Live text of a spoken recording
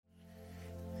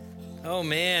Oh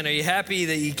man, are you happy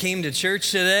that you came to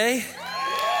church today?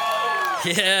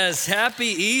 Yes, happy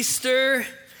Easter.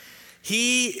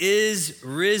 He is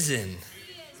risen.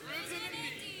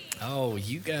 Oh,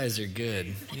 you guys are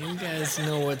good. You guys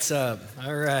know what's up.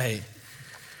 All right.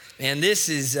 And this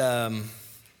is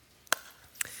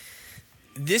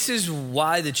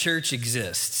why the church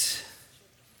exists.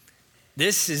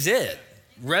 This is it.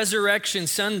 Resurrection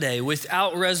Sunday.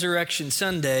 Without Resurrection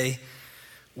Sunday,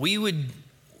 we would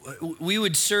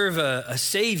serve a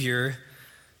Savior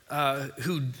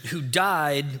who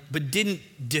died but didn't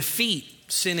defeat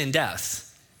sin and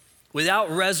death.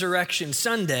 Without Resurrection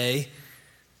Sunday,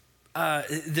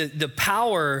 the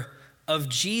power of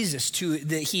Jesus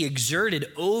that he exerted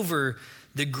over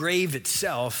the grave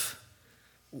itself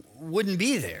wouldn't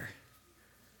be there.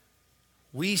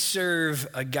 We serve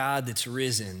a God that's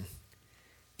risen.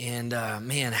 And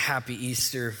man, happy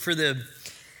Easter. For the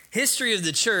history of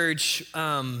the church,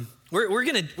 we're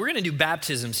gonna do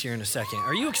baptisms here in a second.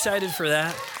 Are you excited for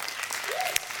that?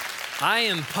 I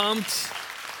am pumped.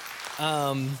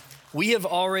 We have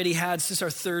already had, since our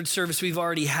third service, we've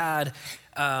already had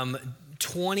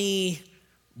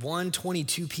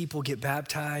 22 people get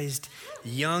baptized,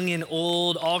 young and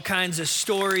old, all kinds of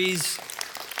stories,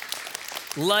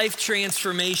 life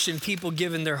transformation, people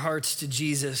giving their hearts to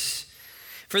Jesus.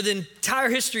 For the entire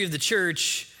history of the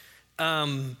church,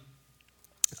 a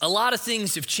lot of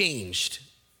things have changed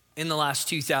in the last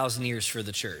 2,000 years for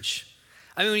the church.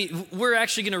 I mean, we're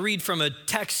actually going to read from a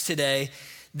text today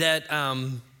that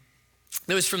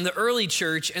was from the early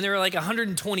church, and there were like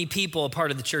 120 people a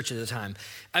part of the church at the time.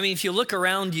 I mean, if you look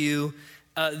around you,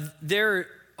 there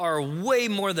are way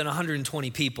more than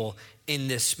 120 people in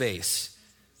this space.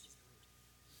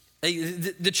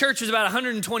 The church was about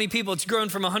 120 people. It's grown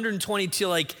from 120 to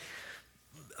like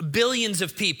billions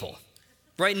of people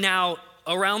right now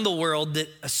around the world that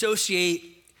associate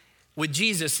with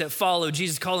Jesus, that follow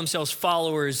Jesus, call themselves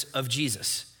followers of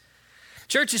Jesus.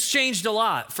 Church has changed a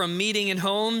lot, from meeting in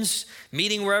homes,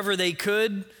 meeting wherever they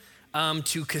could,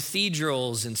 to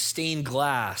cathedrals and stained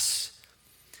glass,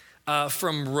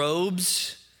 from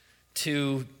robes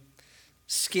to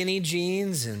skinny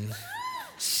jeans and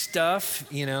stuff,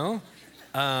 you know,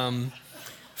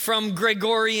 from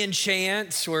Gregorian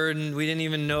chants where we didn't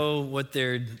even know what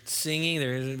they're singing.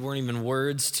 There weren't even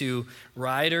words, to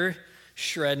Ryder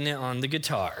shredding it on the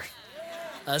guitar.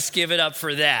 Let's give it up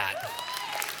for that.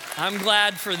 I'm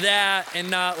glad for that and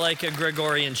not like a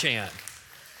Gregorian chant.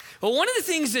 But one of the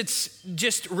things that's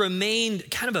just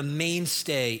remained kind of a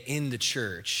mainstay in the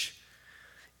church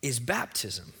is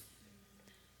baptism.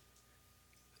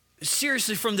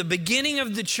 Seriously, from the beginning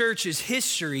of the church's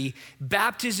history,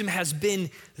 baptism has been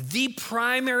the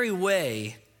primary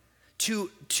way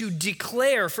to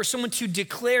declare, for someone to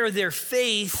declare their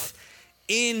faith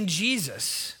in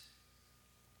Jesus.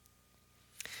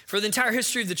 For the entire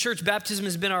history of the church, baptism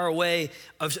has been our way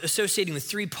of associating the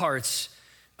three parts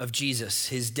of Jesus: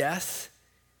 his death,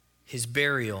 his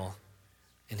burial,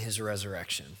 and his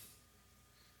resurrection.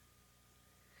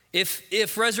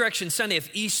 If Resurrection Sunday,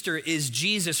 if Easter is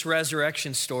Jesus'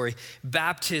 resurrection story,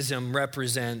 baptism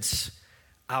represents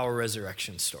our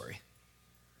resurrection story.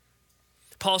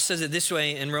 Paul says it this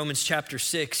way in Romans chapter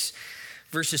 6,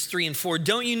 verses 3 and 4.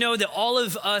 Don't you know that all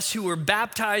of us who were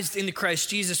baptized into Christ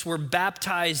Jesus were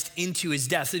baptized into his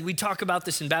death? We talk about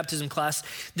this in baptism class.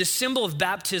 The symbol of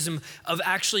baptism, of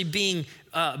actually being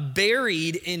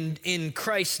buried in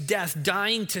Christ's death,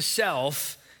 dying to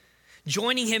self,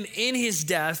 joining him in his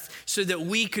death so that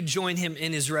we could join him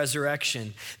in his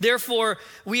resurrection. Therefore,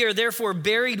 we are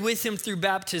buried with him through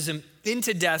baptism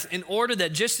into death, in order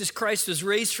that just as Christ was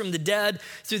raised from the dead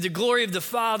through the glory of the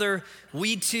Father,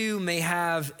 we too may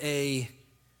have a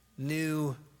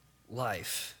new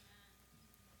life.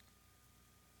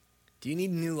 Do you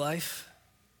need a new life?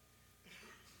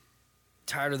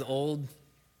 Tired of the old?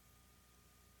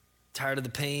 Tired of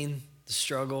the pain, the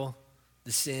struggle,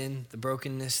 the sin, the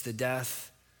brokenness, the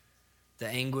death, the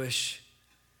anguish?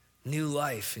 New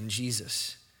life in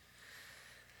Jesus.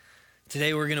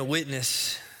 Today we're going to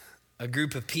witness a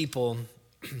group of people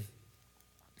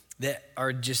that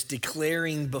are just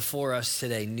declaring before us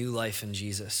today new life in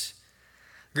Jesus.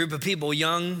 A group of people,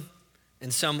 young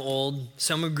and some old,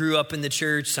 some who grew up in the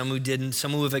church, some who didn't,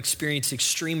 some who have experienced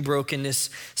extreme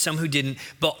brokenness, some who didn't,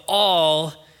 but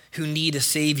all who need a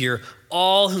Savior,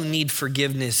 all who need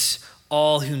forgiveness,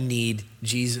 all who need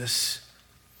Jesus.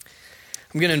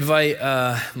 I'm going to invite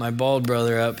my bald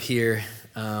brother up here,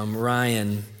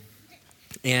 Ryan,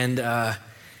 and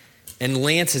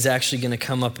Lance is actually going to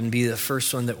come up and be the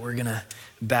first one that we're going to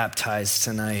baptize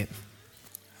tonight.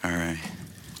 All right.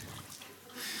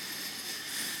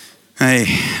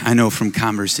 I know from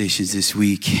conversations this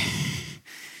week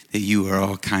that you are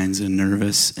all kinds of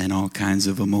nervous and all kinds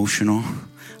of emotional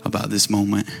about this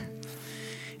moment.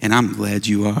 And I'm glad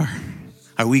you are.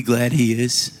 Are we glad he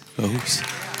is, folks?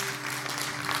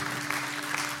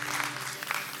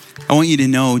 I want you to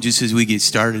know, just as we get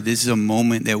started, this is a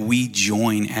moment that we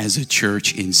join as a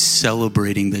church in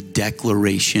celebrating the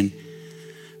declaration,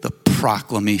 the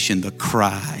proclamation, the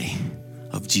cry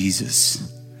of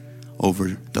Jesus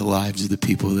over the lives of the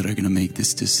people that are going to make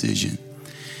this decision.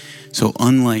 So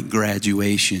unlike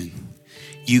graduation,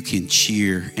 you can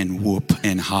cheer and whoop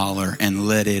and holler and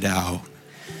let it out,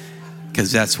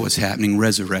 because that's what's happening.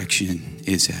 Resurrection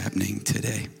is happening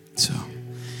today. So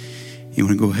you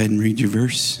want to go ahead and read your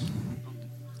verse?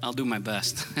 I'll do my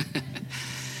best.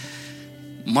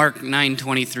 Mark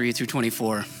 9:23 through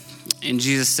 24. And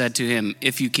Jesus said to him,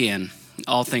 "If you can,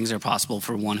 all things are possible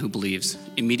for one who believes."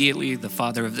 Immediately the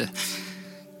father of the...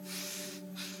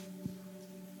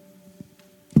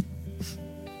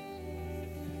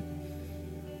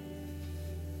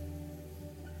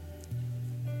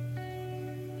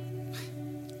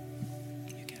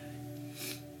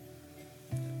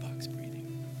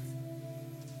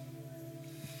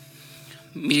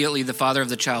 Immediately the father of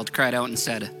the child cried out and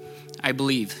said, "I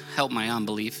believe, help my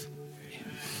unbelief."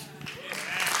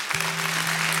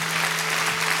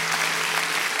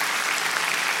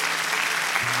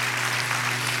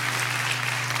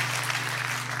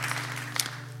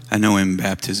 I know in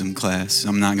baptism class,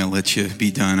 I'm not going to let you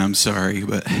be done, I'm sorry,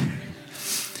 but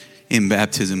in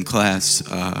baptism class,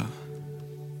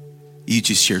 you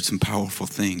just shared some powerful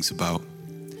things about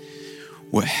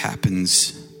what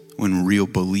happens when real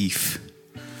belief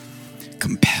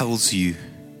compels you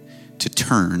to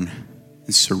turn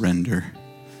and surrender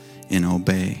and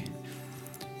obey.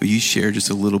 Will you share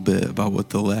just a little bit about what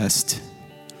the last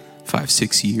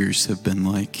 5-6 years have been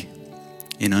like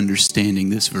in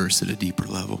understanding this verse at a deeper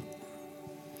level?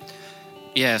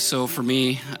 Yeah, so for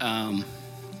me,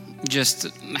 just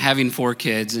having 4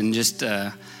 kids and just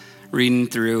reading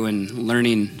through and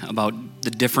learning about the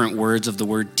different words of the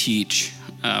word teach.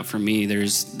 For me,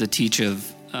 there's the teach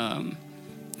of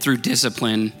through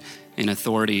discipline and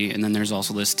authority, and then there's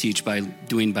also this teach by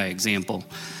doing by example.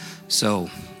 So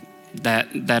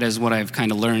that is what I've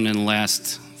kind of learned in the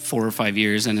last 4 or 5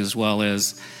 years, and as well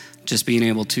as just being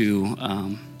able to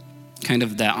kind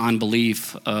of that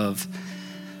unbelief of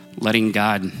letting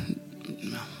God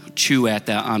chew at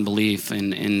that unbelief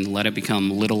and let it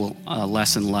become little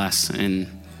less and less and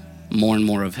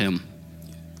more of him.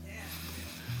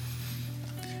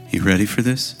 You ready for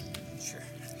this? Sure.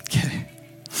 Okay.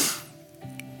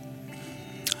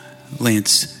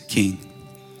 Lance King,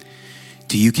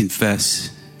 do you confess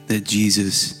that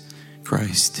Jesus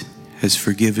Christ has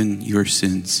forgiven your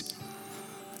sins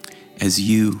as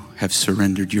you have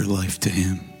surrendered your life to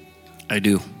him? I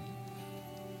do.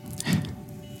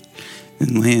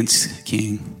 And Lance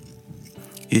King,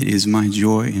 it is my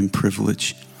joy and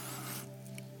privilege,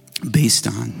 based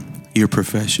on your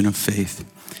profession of faith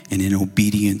and in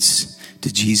obedience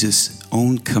to Jesus'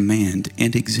 own command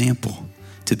and example,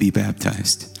 to be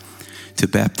baptized, to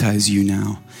baptize you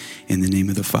now in the name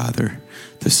of the Father,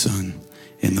 the Son,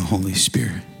 and the Holy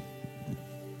Spirit.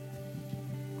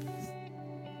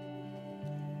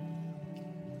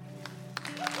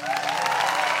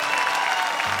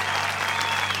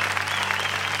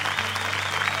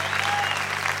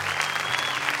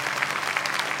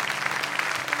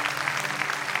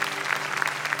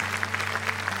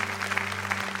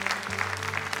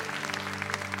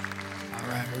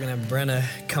 We're going to have Brenna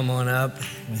come on up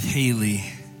with Haley.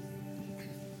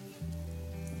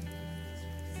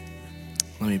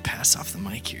 Let me pass off the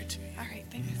mic here to you. All right,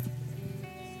 thanks.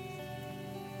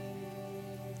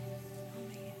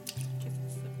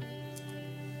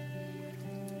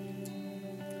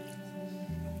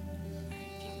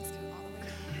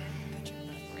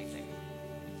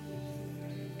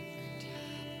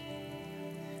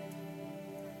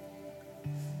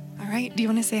 All right, do you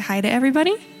want to say hi to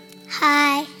everybody?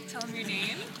 Hi, Tell them your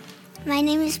name. my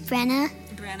name is Brenna.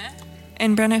 Brenna.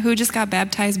 And Brenna, who just got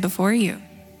baptized before you?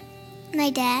 My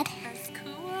dad, That's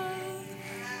cool.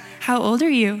 How old are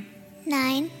you?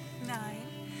 9, 9.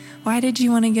 Why did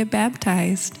you want to get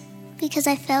baptized? because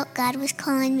I felt God was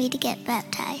calling me to get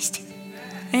baptized.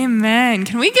 Amen.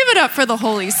 Can we give it up for the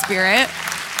Holy Spirit?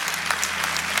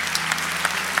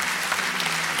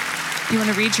 You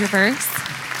want to read your verse?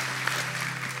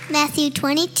 Matthew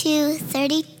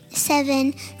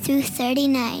 22:37 through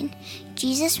 39.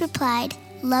 Jesus replied,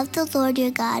 "Love the Lord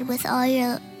your God with all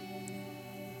your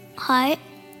heart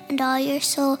and all your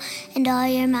soul and all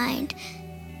your mind.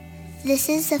 This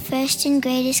is the first and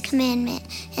greatest commandment,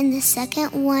 and the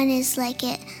second one is like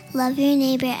it. Love your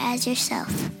neighbor as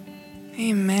yourself.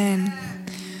 Amen.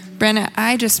 Brenna,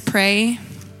 I just pray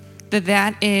that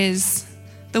that is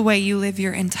the way you live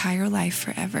your entire life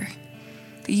forever.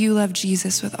 That you love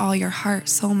Jesus with all your heart,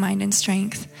 soul, mind, and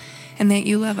strength, and that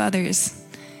you love others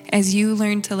as you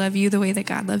learn to love you the way that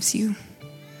God loves you.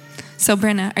 So,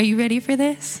 Brenna, are you ready for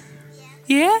this?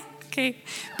 Yeah? Okay.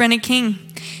 Brenna King,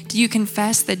 do you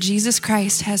confess that Jesus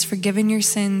Christ has forgiven your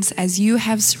sins as you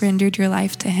have surrendered your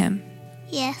life to him?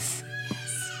 Yes.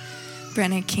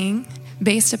 Brenna King,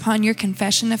 based upon your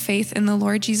confession of faith in the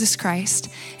Lord Jesus Christ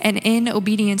and in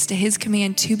obedience to his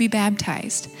command to be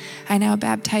baptized, I now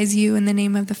baptize you in the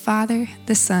name of the Father,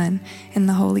 the Son, and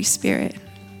the Holy Spirit.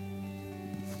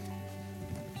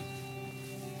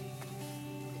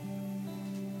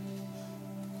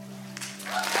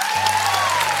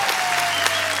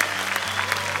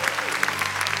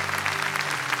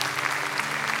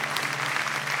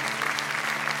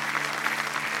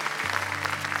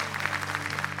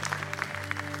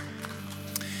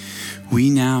 We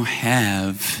now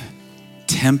have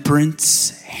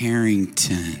Temperance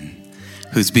Harrington,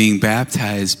 who's being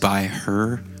baptized by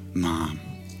her mom.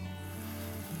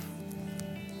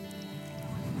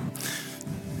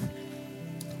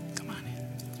 Come on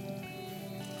in.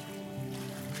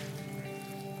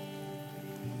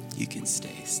 You can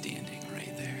stay standing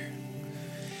right there.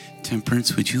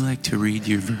 Temperance, would you like to read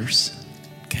your verse?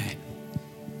 Okay.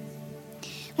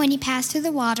 When you pass through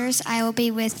the waters, I will be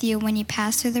with you. When you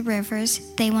pass through the rivers,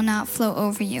 they will not flow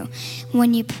over you.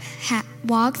 When you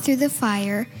walk through the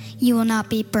fire, you will not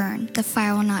be burned. The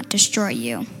fire will not destroy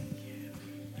you.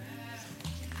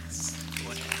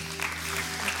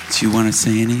 Do you want to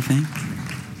say anything?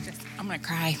 I'm going to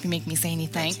cry if you make me say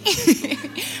anything.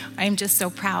 I'm just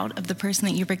so proud of the person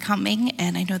that you're becoming,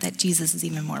 and I know that Jesus is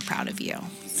even more proud of you.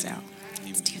 So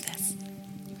let's do this.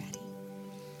 You ready?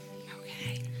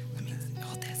 Okay. Let me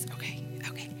hold this. Okay.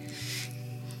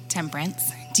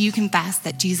 Temperance, do you confess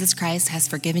that Jesus Christ has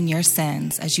forgiven your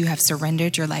sins as you have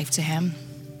surrendered your life to him?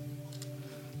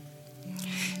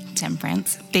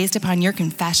 Temperance, based upon your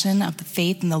confession of the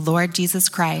faith in the Lord Jesus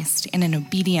Christ and in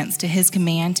obedience to his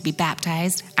command to be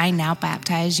baptized, I now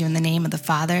baptize you in the name of the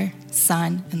Father,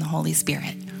 Son, and the Holy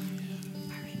Spirit.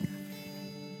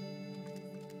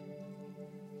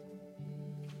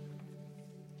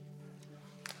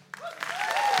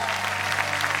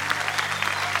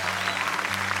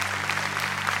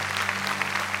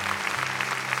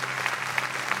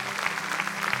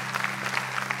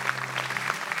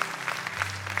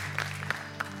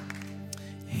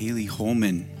 Haley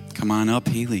Holman. Come on up,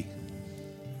 Haley.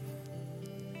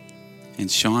 And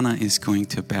Shauna is going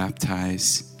to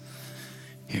baptize.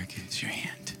 Here, give us your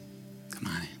hand. Come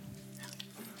on in.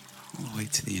 All the way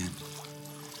to the end.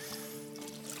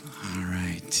 All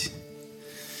right.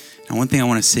 Now, one thing I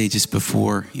want to say just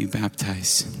before you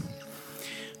baptize.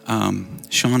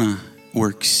 Shauna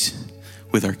works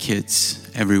with our kids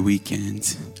every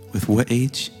weekend. With what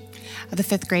age? The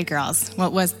fifth grade girls. Well,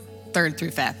 it was third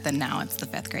through fifth, and now it's the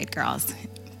fifth grade girls,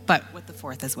 but with the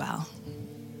fourth as well.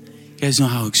 You guys know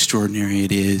how extraordinary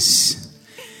it is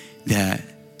that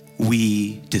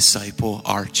we disciple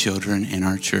our children in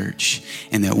our church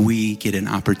and that we get an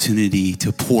opportunity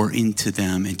to pour into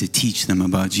them and to teach them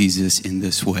about Jesus in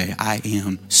this way. I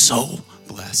am so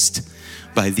blessed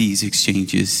by these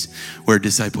exchanges where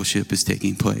discipleship is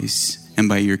taking place and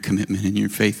by your commitment and your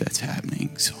faith that's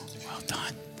happening. So well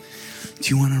done. Do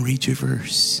you want to read your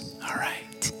verse? All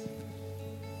right.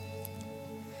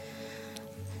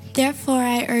 Therefore,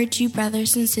 I urge you,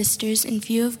 brothers and sisters, in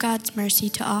view of God's mercy,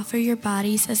 to offer your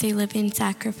bodies as a living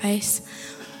sacrifice,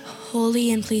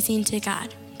 holy and pleasing to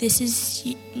God. This is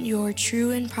your true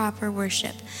and proper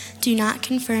worship. Do not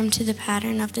conform to the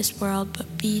pattern of this world,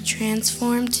 but be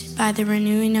transformed by the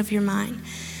renewing of your mind.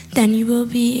 Then you will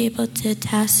be able to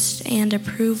test and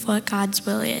approve what God's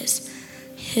will is,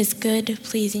 his good,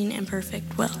 pleasing, and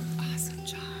perfect will.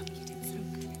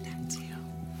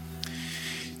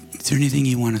 Is there anything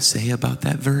you want to say about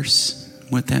that verse?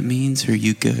 What that means? Or are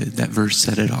you good? That verse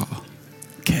said it all.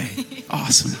 Okay,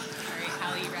 awesome. All right,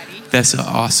 Hallie, you ready? That's an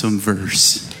awesome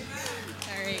verse.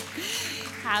 All right.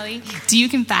 Hallie, do you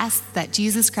confess that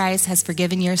Jesus Christ has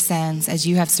forgiven your sins as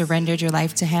you have surrendered your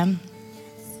life to him?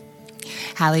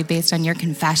 Hallie, based on your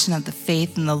confession of the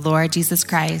faith in the Lord Jesus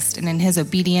Christ and in his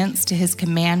obedience to his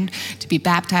command to be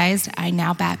baptized, I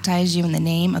now baptize you in the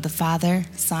name of the Father,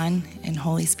 Son, and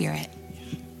Holy Spirit.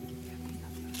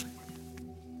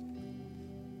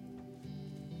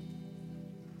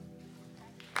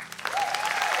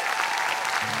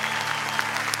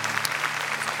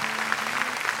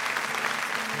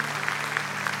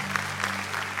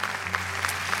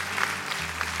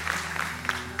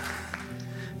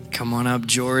 Come on up,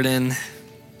 Jordan.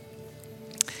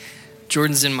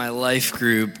 Jordan's in my life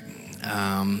group.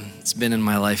 It's been in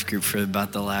my life group for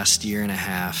about the last year and a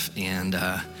half. And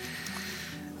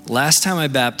last time I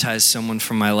baptized someone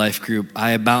from my life group,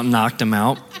 I about knocked them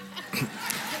out.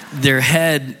 Their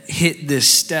head hit this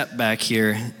step back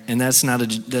here, and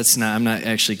I'm not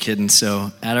actually kidding.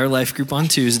 So at our life group on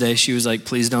Tuesday, she was like,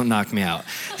 please don't knock me out.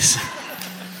 So,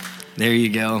 there you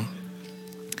go.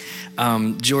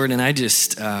 Jordan, I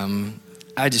just want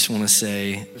to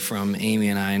say from Amy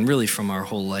and I, and really from our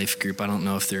whole life group, I don't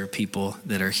know if there are people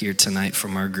that are here tonight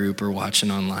from our group or watching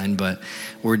online, but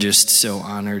we're just so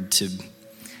honored to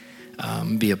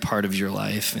be a part of your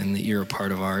life and that you're a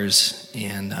part of ours.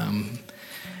 And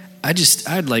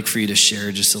I'd like for you to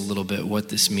share just a little bit what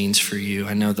this means for you.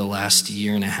 I know the last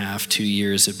year and a half, 2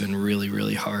 years have been really,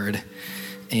 really hard.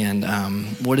 And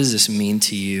what does this mean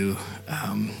to you,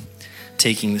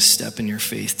 taking this step in your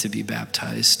faith to be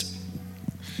baptized?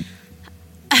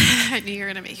 I knew you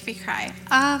were going to make me cry.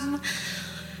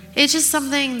 It's just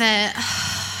something that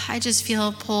I just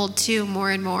feel pulled to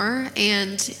more and more.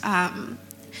 And,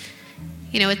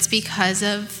 it's because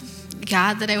of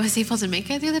God that I was able to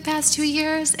make it through the past 2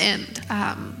 years, and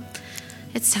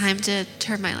it's time to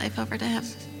turn my life over to Him.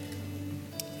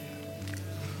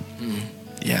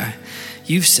 Yeah,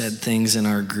 you've said things in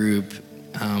our group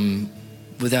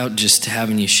without just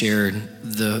having you share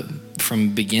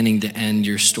from beginning to end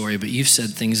your story, but you've said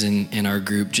things in our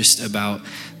group just about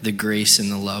the grace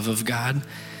and the love of God.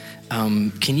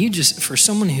 Can you just, for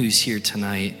someone who's here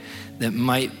tonight that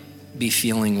might be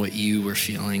feeling what you were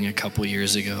feeling a couple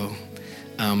years ago,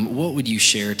 what would you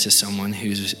share to someone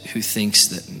who thinks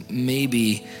that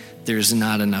maybe there's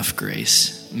not enough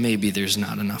grace, maybe there's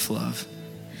not enough love?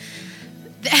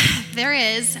 There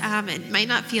is. It might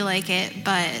not feel like it,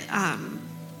 but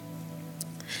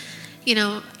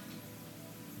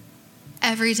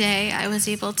every day I was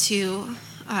able to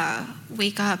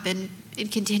wake up and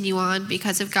continue on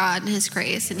because of God and His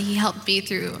grace, and He helped me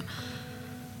through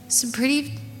some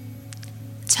pretty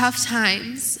tough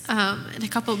times and a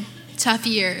couple tough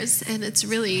years, and it's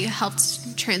really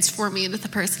helped transform me into the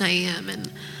person I am, and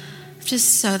I'm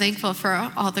just so thankful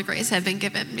for all the grace I've been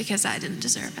given because I didn't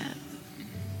deserve it.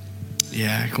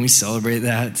 Yeah, can we celebrate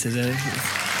that today?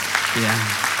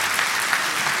 Yeah.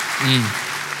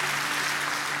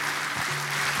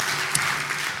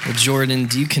 Well, Jordan,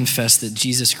 do you confess that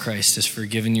Jesus Christ has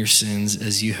forgiven your sins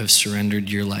as you have surrendered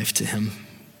your life to Him?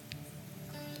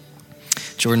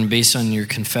 Jordan, based on your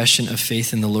confession of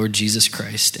faith in the Lord Jesus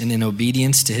Christ and in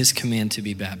obedience to His command to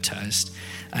be baptized,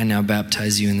 I now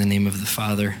baptize you in the name of the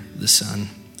Father, the Son,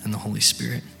 and the Holy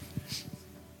Spirit.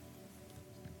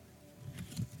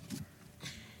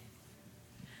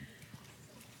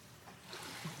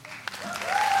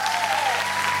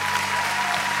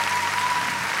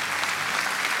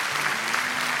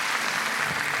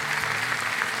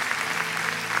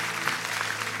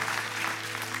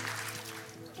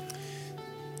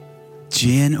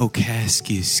 Jan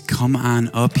Okaskis, come on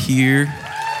up here.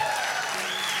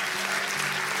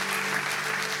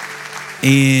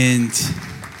 And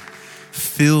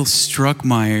Phil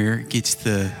Struckmeyer gets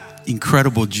the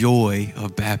incredible joy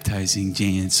of baptizing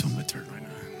Jan. So I'm going to turn right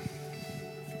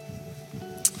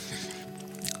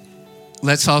now.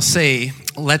 Let's all say,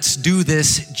 let's do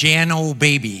this, Jano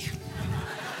baby.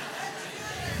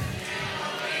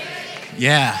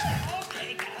 Yeah.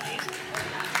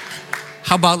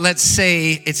 How about let's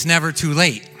say it's never too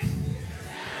late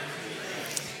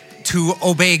to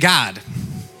obey God.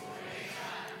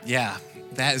 Yeah,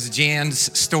 that is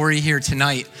Jan's story here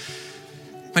tonight.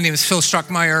 My name is Phil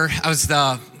Struckmeyer. I was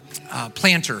the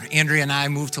planter. Andrea and I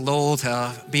moved to Lowell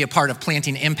to be a part of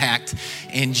Planting Impact,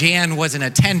 and Jan was an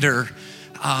attender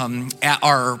at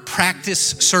our practice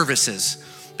services.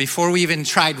 Before we even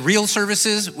tried real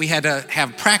services, we had to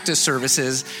have practice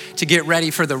services to get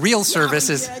ready for the real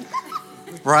services.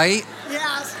 Right?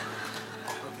 Yes.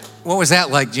 What was that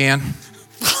like, Jan?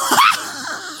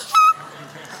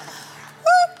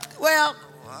 Well,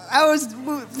 Phil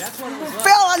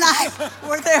and I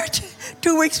were there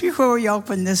 2 weeks before we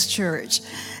opened this church.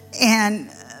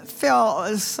 And Phil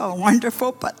is so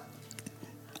wonderful, but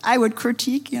I would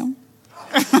critique him.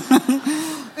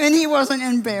 And he wasn't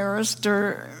embarrassed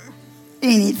or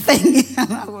anything.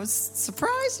 And I was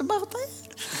surprised about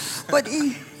that. But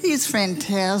he's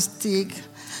fantastic.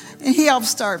 And he helped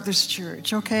start this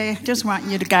church, okay? Just want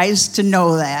you guys to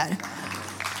know that.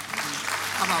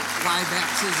 How about why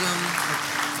baptism?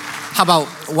 How about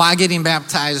why getting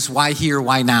baptized? Why here?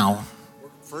 Why now?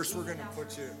 First, we're gonna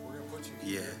put you.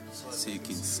 Yeah, so you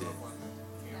can sit.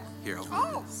 Here,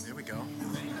 Oh, there we go.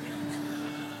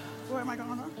 Where am I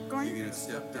going? You're going to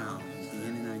step down. Dan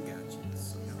and I got you.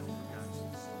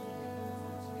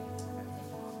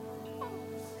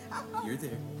 You're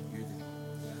there. You're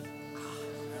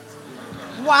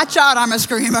there. Watch out, I'm a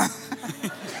screamer. All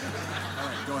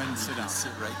right, go ahead and sit down.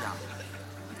 Sit right down.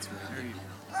 That's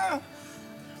right.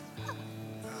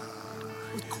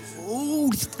 It's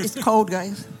cold. It's cold,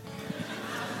 guys.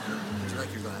 Would you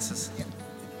like your glasses? Yeah.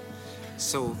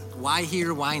 So why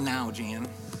here, why now, Jan?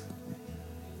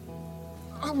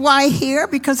 Why here?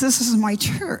 Because this is my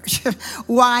church.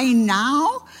 Why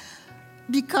now?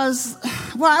 Because,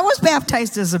 well, I was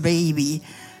baptized as a baby,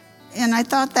 and I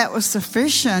thought that was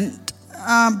sufficient,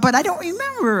 but I don't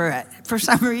remember it for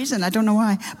some reason. I don't know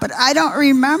why, but I don't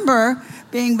remember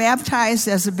being baptized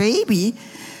as a baby,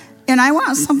 and I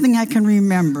want something I can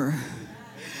remember.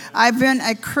 I've been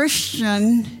a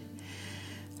Christian.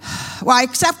 Well, I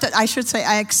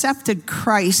accepted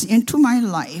Christ into my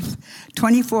life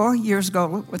 24 years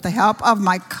ago with the help of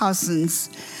my cousins,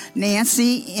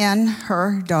 Nancy and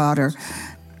her daughter.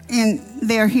 And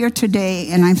they're here today,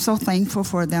 and I'm so thankful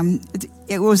for them.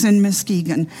 It was in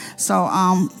Muskegon. So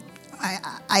I'm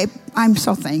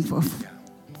so thankful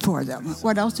for them.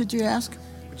 What else did you ask?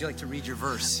 Would you like to read your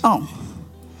verse? Oh.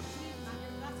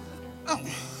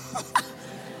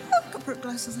 Go put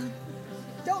glasses on.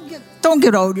 Don't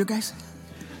get old, you guys.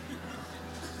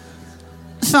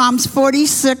 Psalms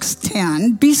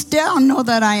 46:10. Be still and know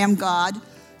that I am God.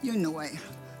 You're in the way.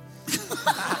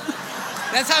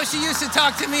 That's how she used to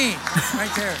talk to me,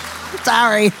 right there.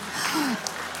 Sorry.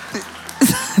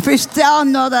 Be still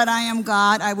and know that I am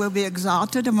God. I will be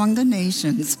exalted among the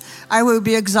nations. I will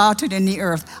be exalted in the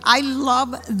earth. I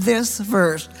love this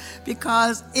verse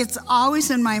because it's always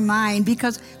in my mind.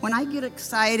 Because when I get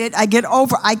excited,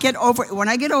 when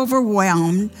I get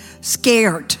overwhelmed,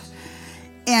 scared,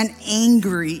 and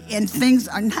angry, and things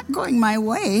are not going my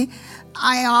way,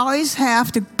 I always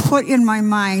have to put in my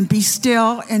mind, be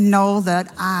still and know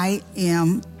that I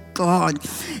am God.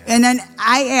 And then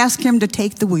I ask him to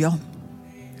take the wheel.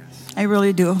 I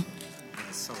really do.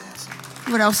 That's so awesome.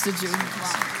 What else did you? Wow.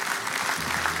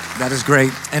 That is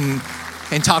great. And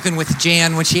talking with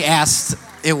Jan, when she asked,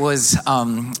 it was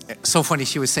so funny.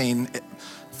 She was saying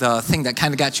the thing that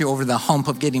kind of got you over the hump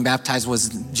of getting baptized was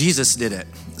Jesus did it.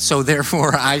 So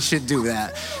therefore, I should do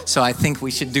that. So I think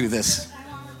we should do this.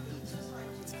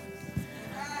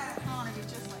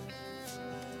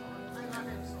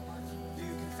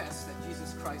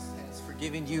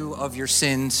 Forgiving you of your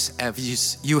sins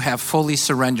as you have fully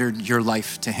surrendered your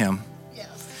life to him.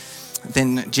 Yes.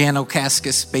 Then Jan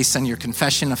Okaskis, based on your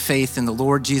confession of faith in the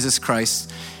Lord Jesus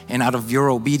Christ and out of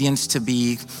your obedience to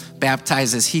be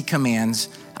baptized as he commands,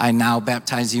 I now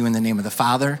baptize you in the name of the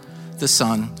Father, the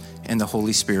Son, and the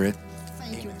Holy Spirit.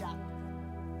 Thank you, Doc.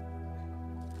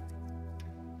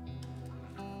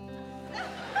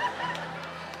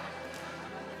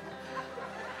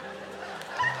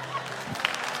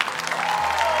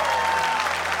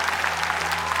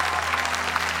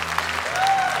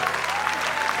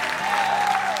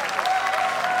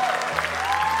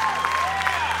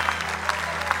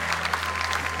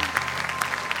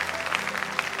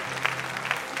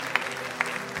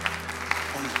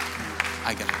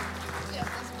 I got it.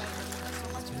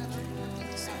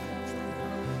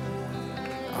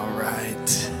 All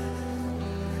right.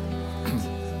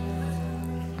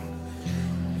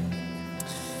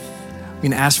 I'm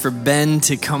going to ask for Ben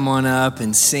to come on up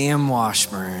and Sam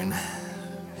Washburn.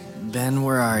 Ben,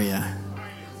 where are you?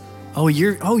 Oh,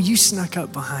 you snuck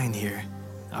up behind here.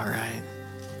 All right.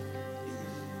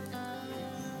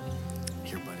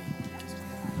 Here, buddy.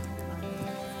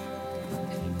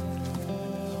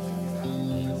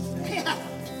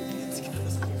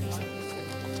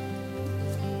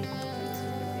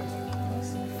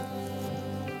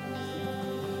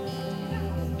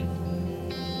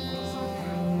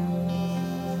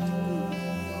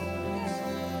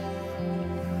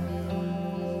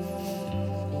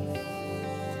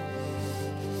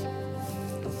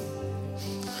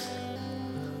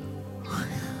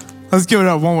 Let's give it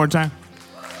up one more time.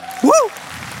 Woo!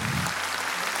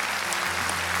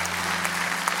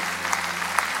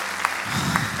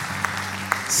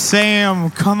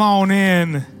 Sam, come on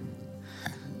in.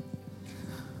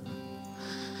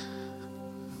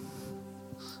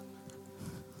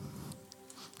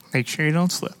 Make sure you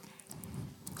don't slip.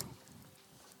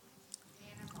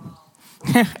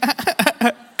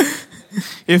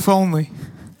 If only.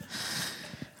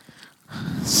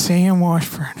 Sam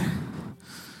Washburn.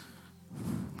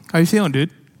 How you feeling,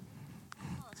 dude?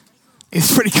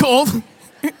 It's pretty cold.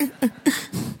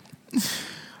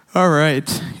 All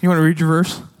right. You want to read your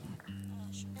verse?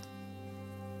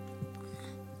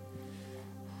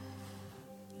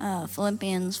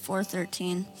 Philippians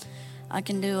 4:13. I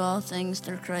can do all things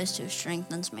through Christ who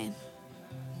strengthens me.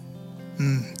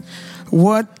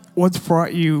 What's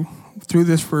brought you through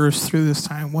this verse, through this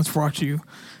time? What's brought you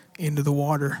into the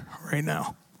water right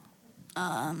now?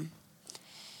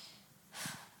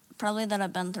 Probably that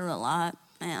I've been through a lot,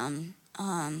 and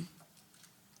I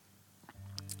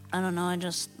don't know, I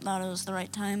just thought it was the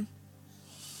right time.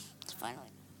 It's finally.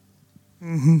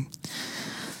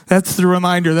 That's the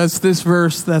reminder. That's this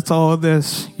verse. That's all of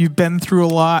this. You've been through a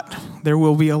lot. There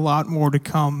will be a lot more to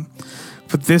come.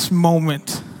 But this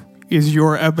moment is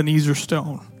your Ebenezer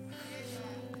stone.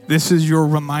 This is your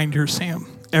reminder, Sam.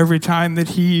 Every time that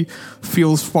he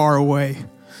feels far away,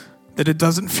 that it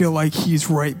doesn't feel like he's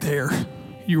right there,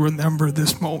 you remember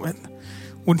this moment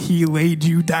when he laid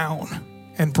you down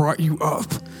and brought you up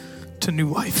to new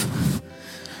life.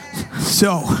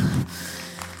 So,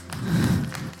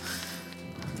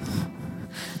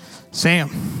 Sam,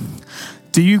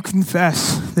 do you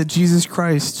confess that Jesus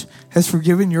Christ has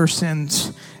forgiven your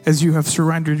sins as you have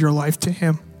surrendered your life to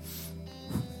him?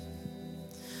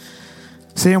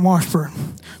 Sam Washburn,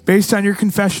 based on your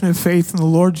confession of faith in the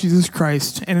Lord Jesus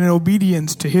Christ and in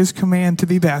obedience to his command to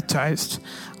be baptized,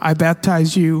 I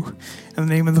baptize you in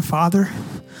the name of the Father,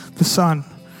 the Son,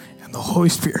 and the Holy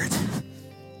Spirit.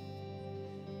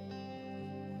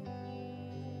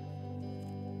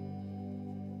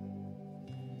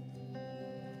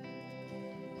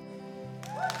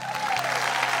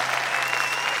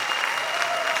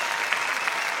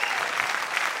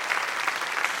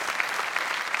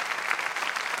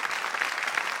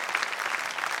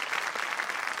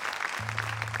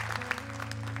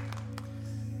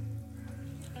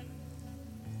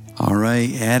 All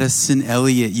right, Addison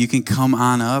Elliott, you can come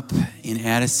on up, and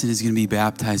Addison is going to be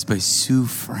baptized by Sue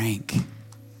Frank.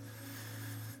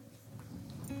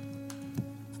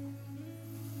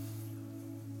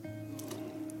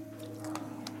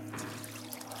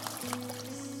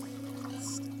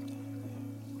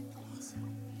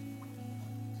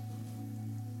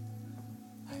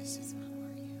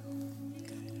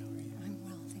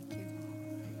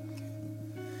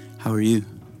 How are you?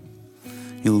 You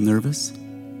a little nervous?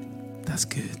 That's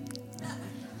good.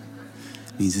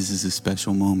 Means this is a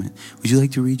special moment. Would you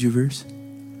like to read your verse?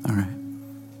 All right.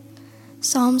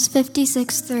 Psalms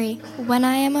 56:3. When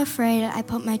I am afraid, I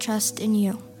put my trust in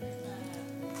you.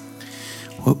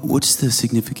 What's the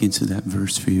significance of that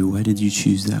verse for you? Why did you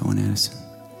choose that one, Addison?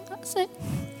 That's it.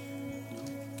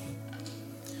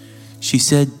 She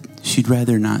said she'd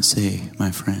rather not say,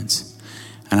 my friends.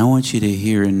 And I want you to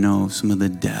hear and know some of the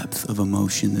depth of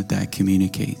emotion that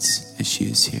communicates as she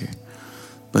is here.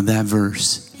 But that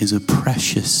verse is a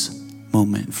precious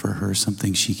moment for her,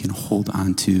 something she can hold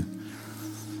on to.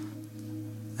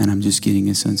 And I'm just getting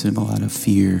a sense of a lot of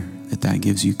fear that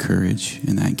gives you courage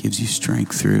and that gives you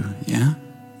strength through. Yeah?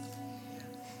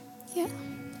 Yeah.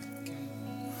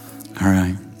 All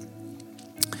right.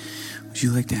 Would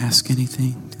you like to ask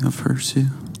anything of her, Sue?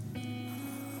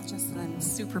 Just that I'm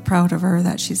super proud of her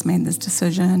that she's made this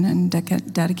decision and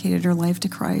dedicated her life to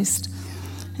Christ,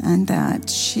 and that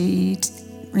she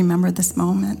remember this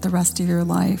moment the rest of your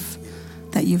life,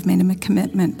 that you've made a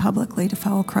commitment publicly to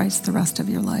follow Christ the rest of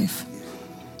your life.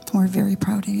 We're very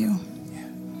proud of you.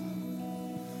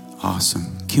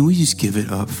 Awesome. Can we just give it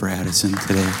up for Addison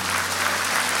today?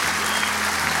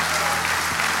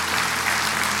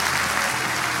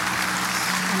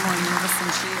 I'm more nervous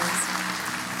than she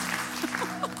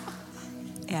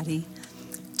is. Addie,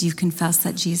 do you confess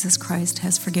that Jesus Christ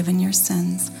has forgiven your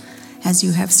sins as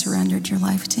you have surrendered your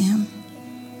life to him?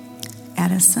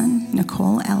 Addison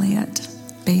Nicole Elliott,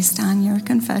 based on your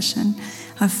confession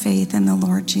of faith in the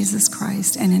Lord Jesus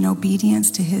Christ and in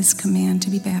obedience to his command to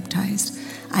be baptized,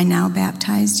 I now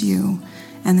baptize you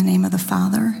in the name of the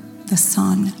Father, the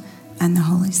Son, and the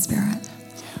Holy Spirit.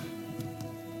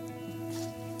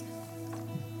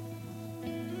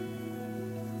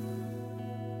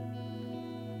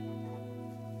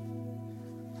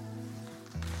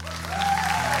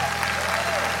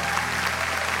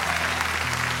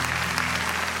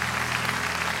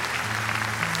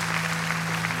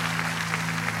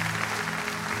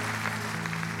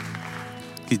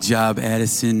 Good job,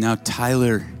 Addison. Now,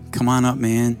 Tyler, come on up,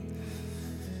 man.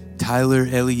 Tyler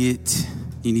Elliott,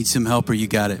 you need some help or you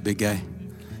got it, big guy?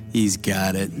 He's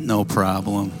got it. No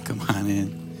problem. Come on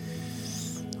in.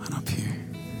 Come on up here.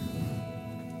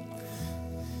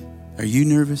 Are you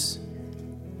nervous?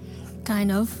 Kind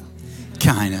of.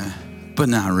 Kinda, but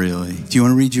not really. Do you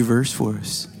want to read your verse for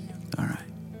us? All right.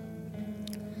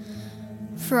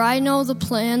 For I know the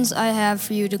plans I have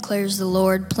for you, declares the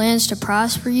Lord, plans to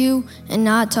prosper you and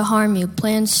not to harm you,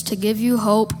 plans to give you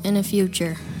hope and a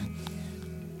future.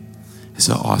 It's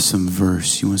an awesome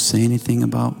verse. You want to say anything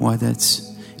about why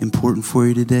that's important for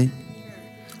you today?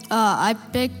 I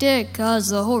picked it because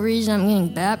the whole reason I'm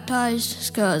getting baptized is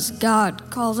because God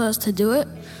calls us to do it,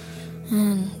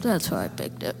 and that's why I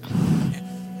picked it.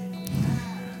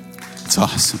 It's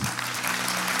awesome.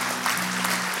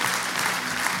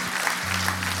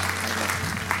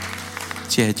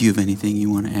 Chad, do you have anything you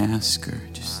want to ask or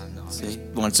just say?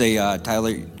 I want to say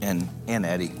Tyler and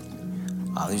Eddie.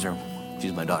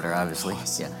 She's my daughter, obviously.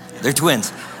 Awesome. Yeah, they're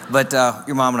twins. But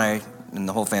your mom and I and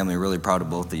the whole family are really proud of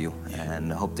both of you,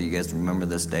 and I hope that you guys remember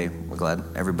this day. We're glad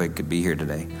everybody could be here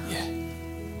today. Yeah.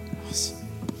 Awesome.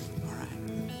 All right.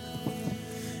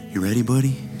 You ready,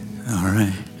 buddy? All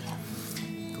right.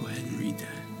 Go ahead and read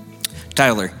that.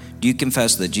 Tyler, do you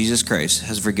confess that Jesus Christ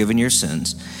has forgiven your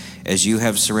sins as you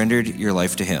have surrendered your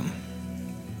life to him?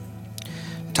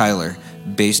 Tyler,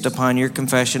 based upon your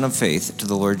confession of faith to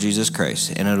the Lord Jesus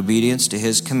Christ and in obedience to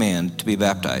his command to be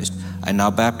baptized, I now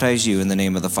baptize you in the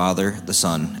name of the Father, the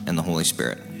Son, and the Holy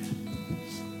Spirit.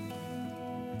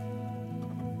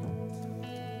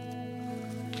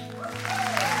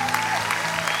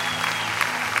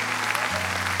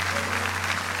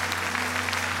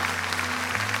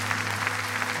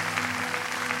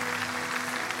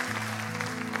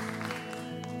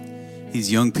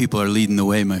 These young people are leading the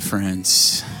way, my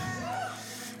friends.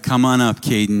 Come on up,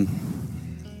 Caden.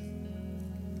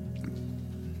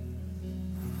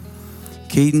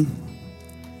 Caden,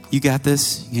 you got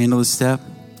this? You handle the step?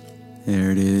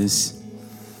 There it is.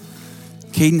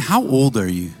 Caden, how old are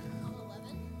you?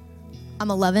 I'm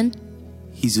 11.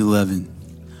 He's 11.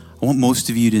 I want most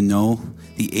of you to know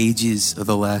the ages of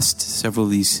the last several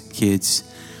of these kids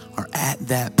are at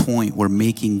that point where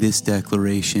making this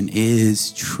declaration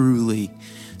is truly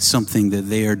something that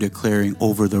they are declaring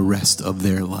over the rest of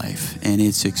their life. And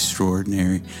it's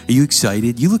extraordinary. Are you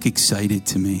excited? You look excited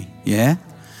to me. Yeah?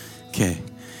 Okay.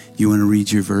 You want to read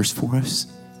your verse for us?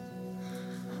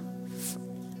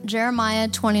 Jeremiah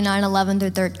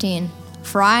 29:11-13.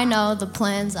 For I know the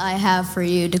plans I have for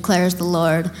you, declares the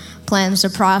Lord. Plans to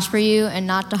prosper you and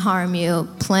not to harm you.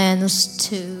 Plans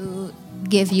to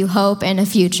give you hope and a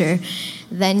future.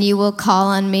 Then you will call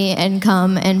on me and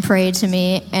come and pray to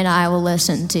me, and I will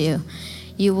listen to you.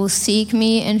 You will seek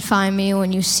me and find me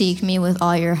when you seek me with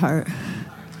all your heart.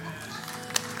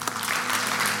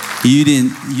 You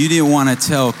didn't want to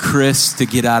tell Chris to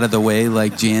get out of the way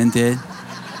like Jan did?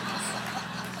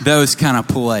 That was kind of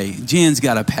polite. Jan's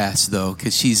got a pass, though,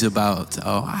 because she's about,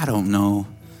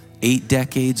 8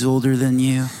 decades older than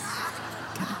you.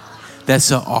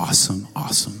 That's an awesome,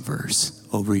 awesome verse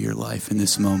over your life in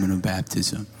this moment of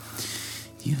baptism.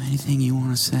 Do you have anything you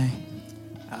want to say?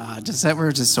 Just that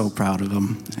we're just so proud of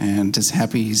him and just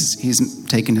happy he's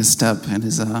taken his step in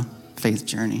his faith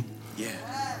journey.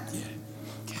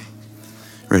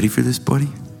 Ready for this, buddy?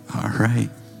 All right,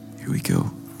 here we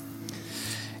go.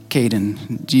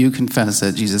 Caden, do you confess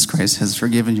that Jesus Christ has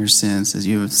forgiven your sins as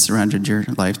you have surrendered your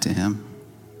life to him?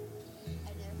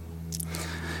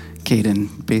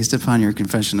 Caden, based upon your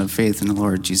confession of faith in the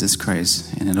Lord Jesus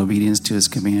Christ and in obedience to his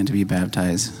command to be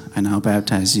baptized, I now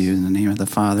baptize you in the name of the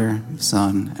Father,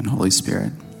 Son, and Holy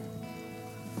Spirit.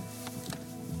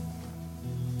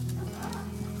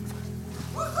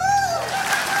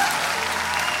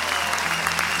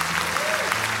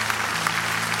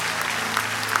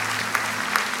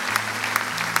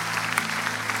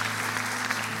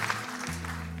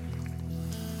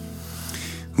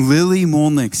 Lily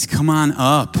Molnix, come on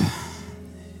up.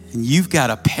 And you've got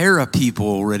a pair of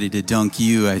people ready to dunk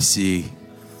you, I see.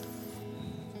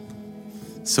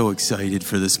 So excited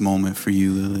for this moment for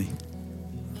you, Lily.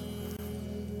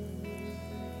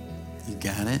 You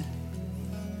got it?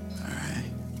 All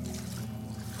right.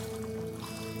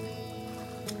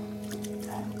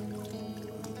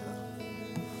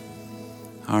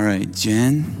 All right,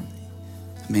 Jen,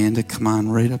 Amanda, come on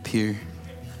right up here.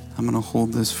 I'm going to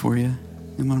hold this for you.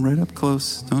 Come on, right up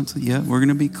close. We're going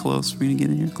to be close. We're going to get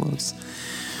in here close.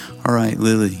 All right,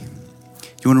 Lily.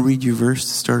 You want to read your verse to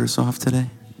start us off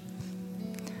today?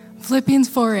 Philippians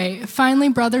 4:8. Finally,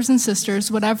 brothers and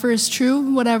sisters, whatever is true,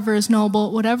 whatever is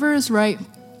noble, whatever is right,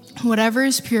 whatever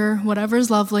is pure, whatever is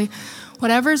lovely,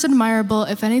 whatever is admirable,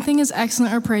 if anything is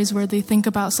excellent or praiseworthy, think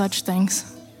about such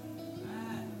things.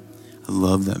 I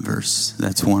love that verse.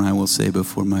 That's one I will say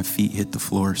before my feet hit the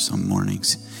floor some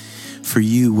mornings. For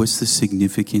you, what's the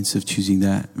significance of choosing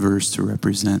that verse to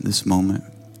represent this moment?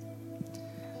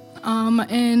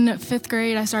 In 5th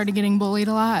grade, I started getting bullied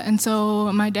a lot, and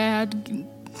so my dad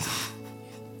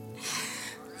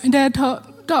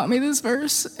taught me this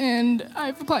verse, and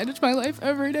I've applied it to my life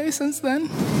every day since then.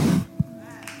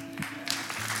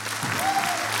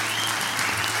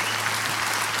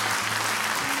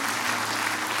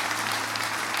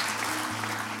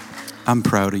 I'm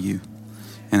proud of you.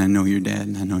 And I know your dad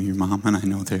and I know your mom and I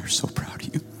know they're so proud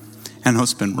of you. I know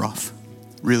it's been rough,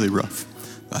 really rough,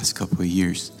 last couple of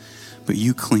years. But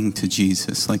you cling to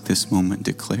Jesus like this moment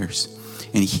declares.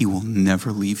 And he will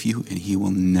never leave you and he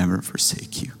will never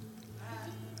forsake you.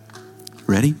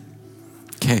 Ready?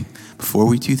 Okay, before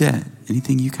we do that,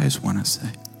 anything you guys want to say?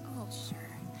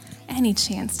 Any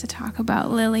chance to talk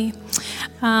about Lily.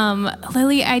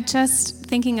 Lily, I just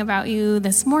thinking about you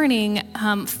this morning,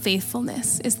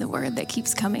 faithfulness is the word that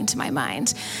keeps coming to my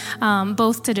mind,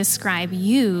 both to describe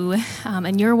you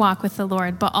and your walk with the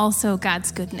Lord, but also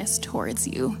God's goodness towards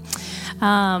you.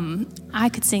 I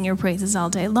could sing your praises all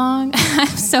day long. I'm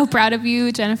so proud of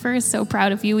you. Jennifer is so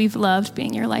proud of you. We've loved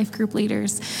being your life group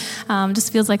leaders.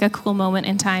 Just feels like a cool moment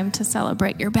in time to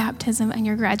celebrate your baptism and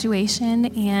your graduation.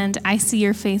 And I see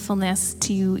your faithfulness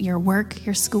to your work,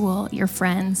 your school, your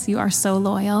friends. You are so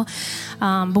loyal.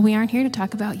 But we aren't here to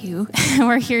talk about you.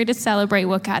 We're here to celebrate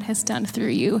what God has done through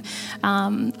you.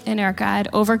 And our God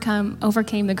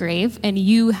overcame the grave, and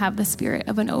you have the spirit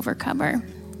of an overcomer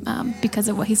because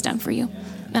of what he's done for you.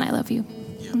 And I love you.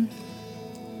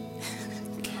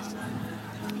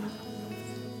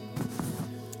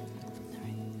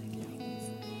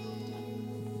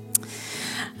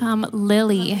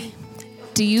 Lily,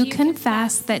 do you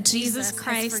confess that Jesus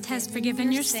Christ has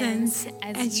forgiven your sins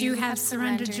as you have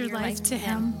surrendered your life to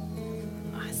him?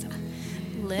 Awesome.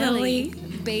 Lily,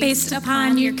 based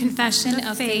upon your confession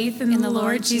of faith in the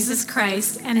Lord Jesus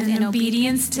Christ and in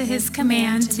obedience to his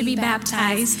command to be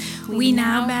baptized, we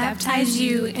now baptize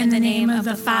you in the name of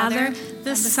the Father,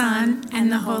 the Son,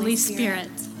 and the Holy Spirit.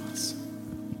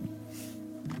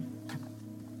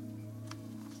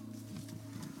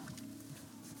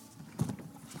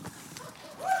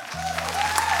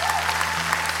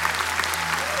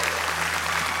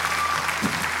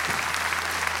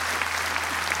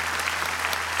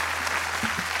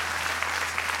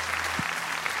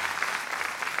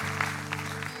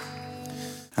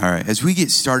 All right, as we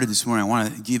get started this morning, I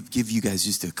want to give you guys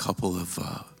just a couple of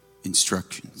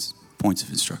points of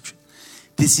instruction.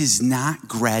 This is not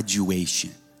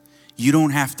graduation. You don't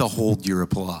have to hold your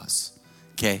applause,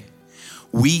 okay?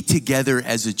 We together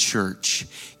as a church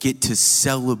get to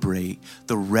celebrate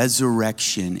the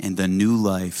resurrection and the new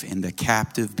life and the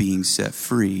captive being set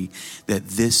free that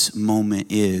this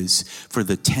moment is for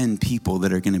the 10 people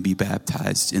that are going to be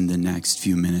baptized in the next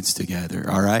few minutes together,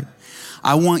 all right?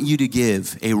 I want you to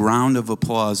give a round of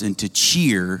applause and to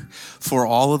cheer for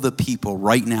all of the people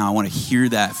right now. I want to hear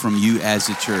that from you as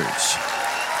a church.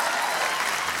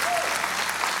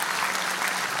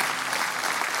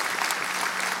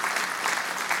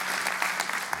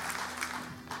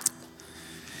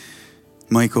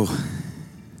 Michael,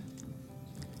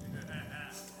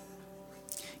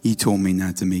 you told me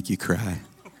not to make you cry.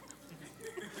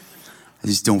 I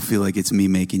just don't feel like it's me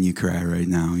making you cry right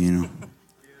now, you know.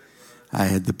 I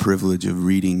had the privilege of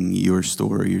reading your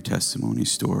story, your testimony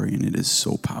story, and it is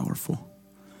so powerful.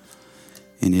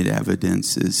 And it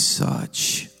evidences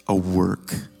such a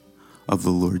work of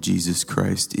the Lord Jesus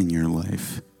Christ in your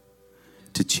life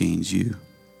to change you.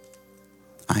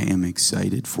 I am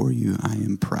excited for you. I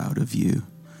am proud of you.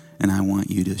 And I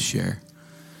want you to share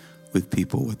with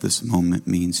people what this moment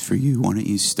means for you. Why don't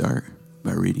you start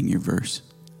by reading your verse?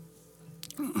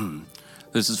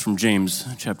 This is from James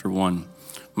chapter 1.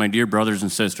 My dear brothers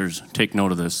and sisters, take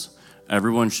note of this.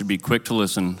 Everyone should be quick to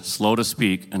listen, slow to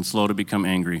speak, and slow to become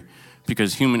angry,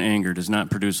 because human anger does not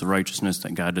produce the righteousness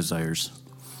that God desires.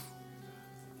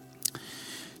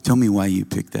 Tell me why you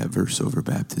picked that verse over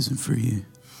baptism for you.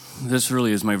 This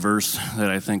really is my verse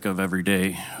that I think of every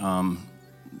day. When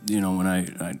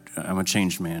I'm a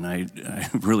changed man. I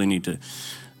really need to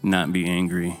not be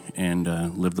angry and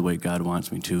live the way God wants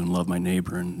me to and love my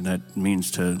neighbor, and that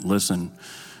means to listen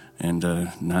and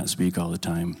not speak all the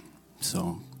time.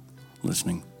 So,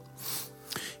 listening.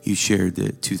 You shared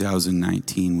that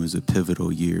 2019 was a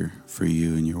pivotal year for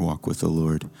you in your walk with the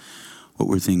Lord. What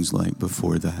were things like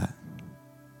before that?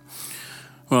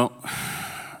 Well,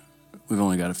 we've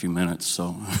only got a few minutes,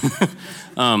 so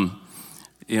I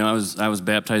was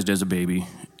baptized as a baby,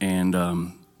 and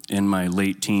in my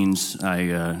late teens,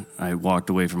 I walked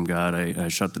away from God. I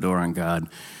shut the door on God.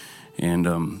 And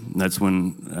that's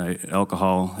when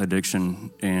alcohol addiction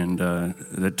and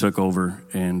that took over,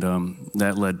 and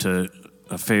that led to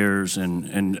affairs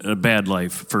and a bad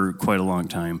life for quite a long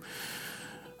time.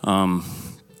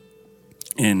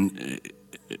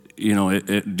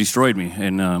 It destroyed me,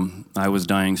 and I was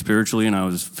dying spiritually, and I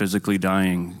was physically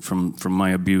dying from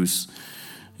my abuse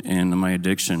and my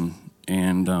addiction.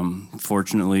 And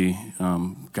fortunately,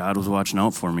 God was watching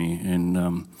out for me,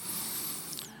 and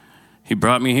he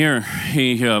brought me here.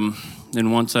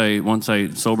 And once I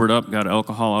sobered up, got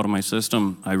alcohol out of my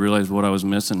system, I realized what I was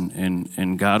missing,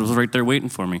 and God was right there waiting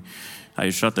for me. I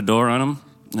shut the door on him,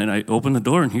 and I opened the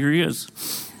door, and here he is.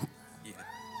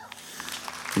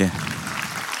 Yeah.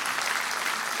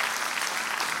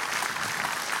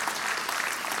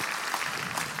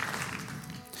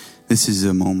 This is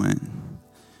a moment,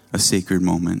 a sacred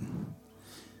moment.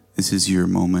 This is your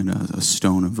moment, a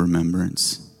stone of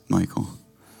remembrance, Michael.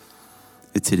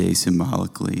 Today,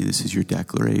 symbolically, this is your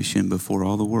declaration before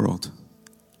all the world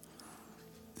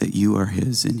that you are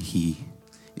his and he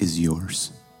is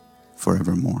yours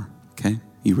forevermore. Okay?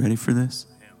 You ready for this?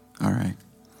 Yeah. All right.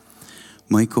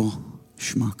 Michael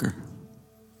Schmucker,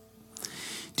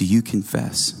 do you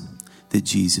confess that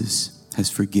Jesus has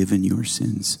forgiven your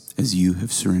sins as you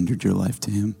have surrendered your life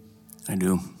to him? I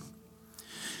do.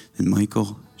 And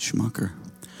Michael Schmucker,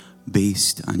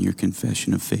 based on your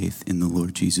confession of faith in the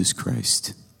Lord Jesus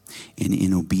Christ and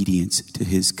in obedience to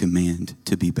his command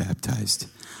to be baptized,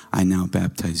 I now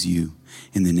baptize you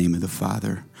in the name of the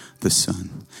Father, the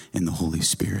Son, and the Holy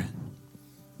Spirit.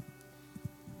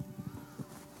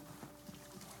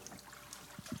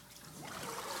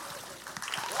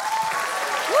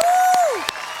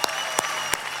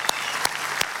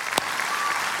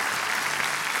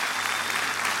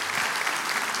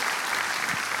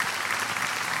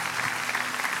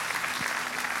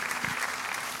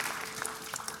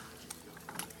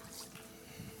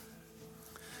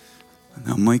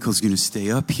 Now, Michael's going to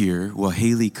stay up here while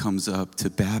Haley comes up to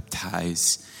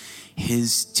baptize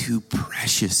his two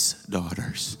precious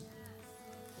daughters.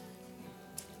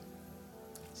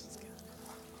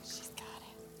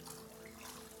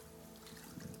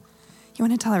 You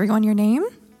want to tell everyone your name?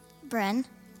 Bryn.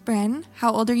 Bryn.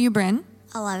 How old are you, Bryn?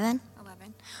 11.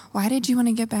 Why did you want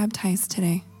to get baptized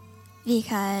today?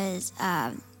 Because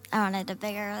I wanted a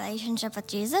bigger relationship with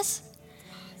Jesus.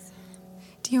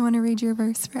 Do you want to read your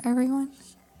verse for everyone?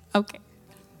 Okay.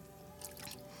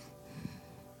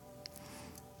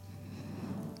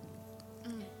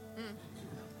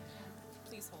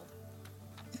 Please hold.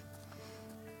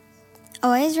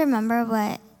 Always remember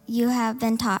what you have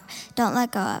been taught. Don't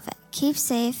let go of it. Keep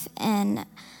safe in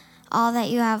all that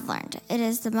you have learned. It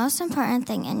is the most important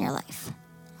thing in your life.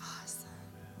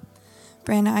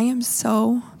 Bryn, I am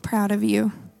so proud of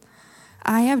you.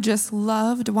 I have just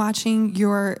loved watching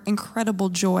your incredible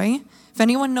joy. If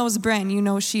anyone knows Bryn, you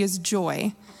know she is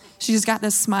joy. She just got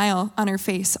this smile on her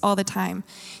face all the time.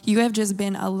 You have just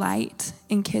been a light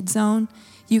in Kids Zone.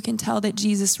 You can tell that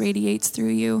Jesus radiates through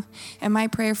you. And my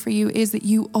prayer for you is that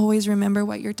you always remember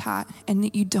what you're taught and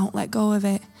that you don't let go of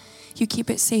it. You keep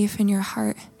it safe in your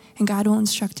heart, and God will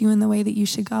instruct you in the way that you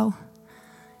should go.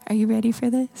 Are you ready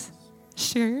for this?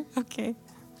 Sure? Okay.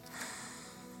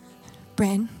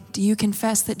 Bryn, do you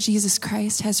confess that Jesus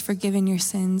Christ has forgiven your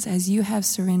sins as you have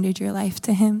surrendered your life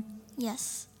to him?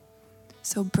 Yes.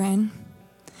 So, Bryn,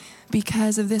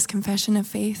 because of this confession of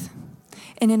faith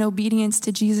and in obedience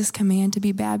to Jesus' command to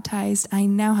be baptized, I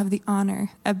now have the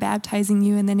honor of baptizing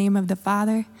you in the name of the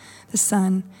Father, the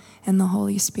Son, and the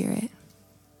Holy Spirit.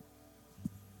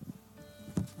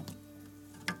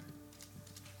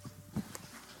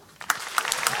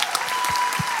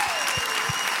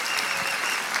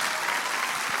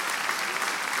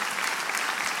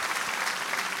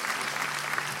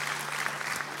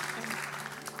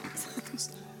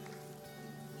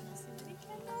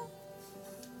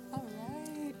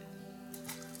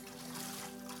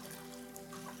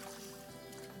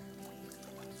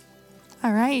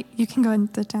 All right, you can go ahead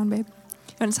and sit down, babe.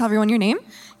 You want to tell everyone your name?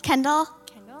 Kendall.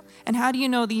 And how do you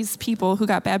know these people who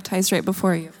got baptized right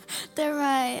before you? They're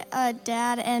my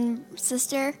dad and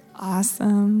sister.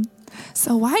 Awesome.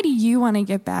 So why do you want to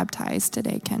get baptized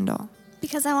today, Kendall?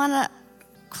 Because I want a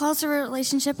closer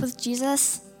relationship with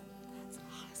Jesus. That's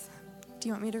awesome. Do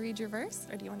you want me to read your verse,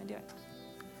 or do you want to do it?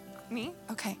 Me?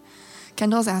 Okay.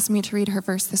 Kendall's asked me to read her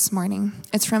verse this morning.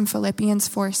 It's from Philippians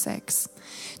 4:6.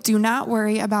 Do not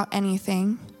worry about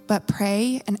anything, but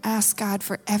pray and ask God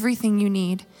for everything you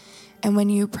need. And when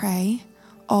you pray,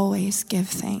 always give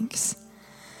thanks.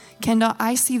 Kendall,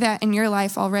 I see that in your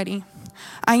life already.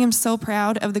 I am so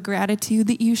proud of the gratitude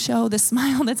that you show, the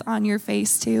smile that's on your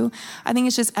face too. I think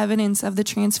it's just evidence of the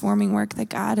transforming work that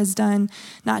God has done,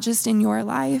 not just in your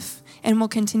life and will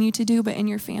continue to do, but in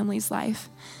your family's life.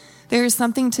 There is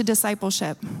something to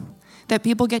discipleship, that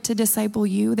people get to disciple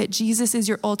you, that Jesus is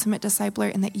your ultimate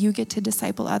discipler, and that you get to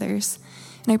disciple others.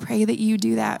 And I pray that you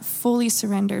do that fully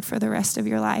surrendered for the rest of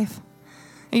your life.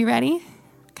 Are you ready?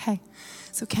 Okay.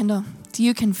 So Kendall, do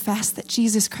you confess that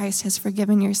Jesus Christ has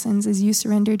forgiven your sins as you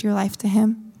surrendered your life to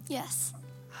him? Yes.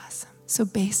 Awesome. So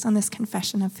based on this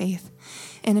confession of faith,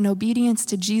 And in obedience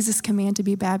to Jesus' command to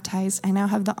be baptized, I now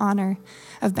have the honor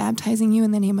of baptizing you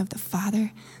in the name of the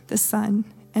Father, the Son,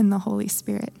 and the Holy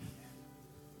Spirit.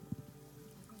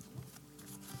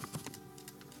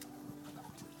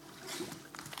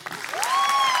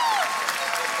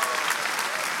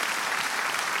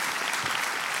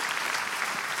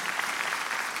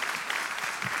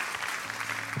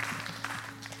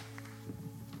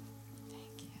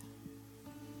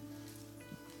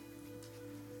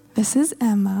 This is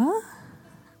Emma.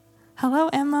 Hello,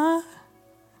 Emma.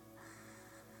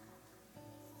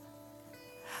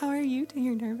 How are you?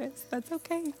 You're nervous. That's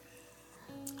okay.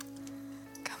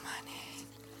 Come on in.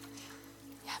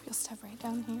 Yeah, you'll step right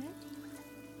down here.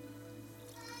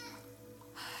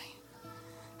 Hi.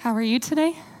 How are you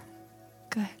today?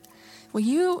 Good. Well,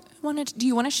 do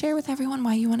you want to share with everyone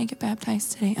why you want to get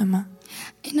baptized today, Emma?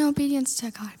 In obedience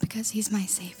to God, because he's my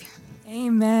Savior.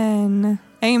 Amen.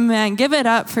 Amen. Give it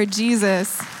up for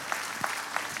Jesus.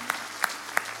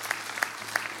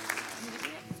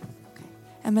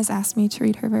 Emma's asked me to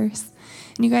read her verse.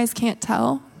 And you guys can't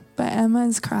tell, but Emma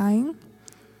is crying.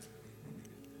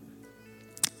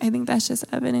 I think that's just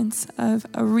evidence of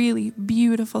a really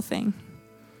beautiful thing.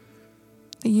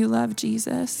 That you love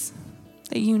Jesus,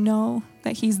 that you know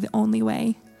that he's the only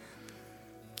way,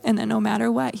 and that no matter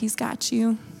what, he's got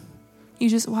you. You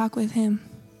just walk with him.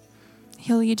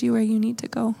 He'll lead you where you need to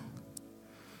go.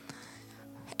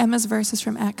 Emma's verse is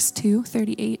from Acts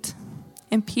 2:38.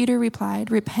 And Peter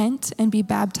replied, "Repent and be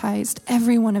baptized,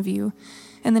 every one of you,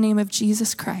 in the name of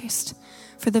Jesus Christ,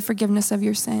 for the forgiveness of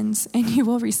your sins, and you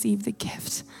will receive the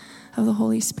gift of the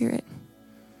Holy Spirit."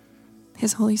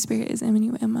 His Holy Spirit is in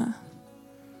you, Emma.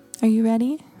 Are you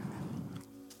ready?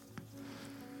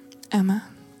 Emma,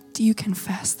 do you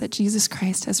confess that Jesus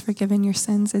Christ has forgiven your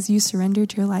sins as you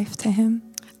surrendered your life to him?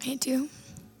 I do.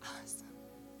 Awesome.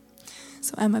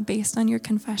 So Emma, based on your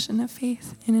confession of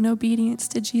faith and in obedience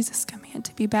to Jesus' command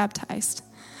to be baptized,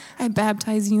 I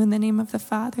baptize you in the name of the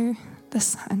Father, the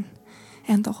Son,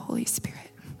 and the Holy Spirit.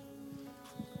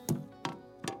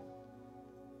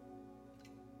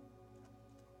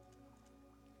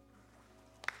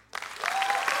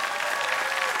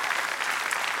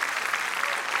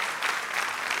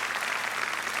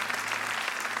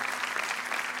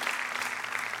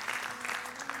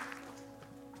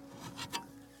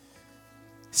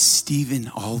 Stephen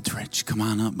Aldrich, come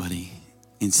on up, buddy.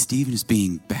 And Stephen is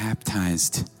being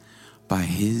baptized by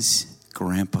his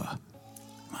grandpa. Come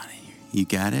on in here. You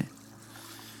got it?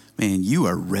 Man, you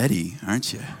are ready,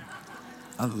 aren't you?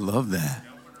 I love that.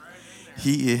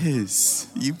 He is.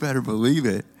 You better believe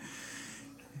it.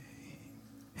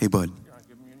 Hey, bud.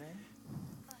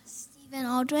 Stephen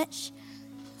Aldrich.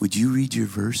 Would you read your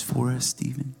verse for us,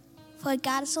 Stephen? For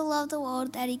God so loved the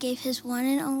world that he gave his one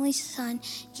and only Son,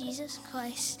 Jesus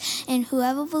Christ, and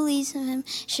whoever believes in him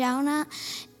shall not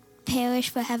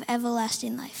perish but have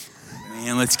everlasting life.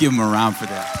 Man, let's give him a round for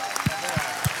that.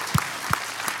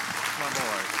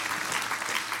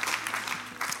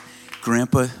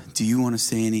 Grandpa, do you want to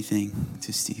say anything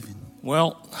to Stephen?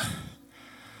 Well,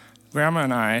 Grandma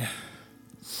and I,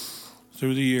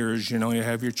 through the years, you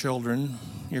have your children,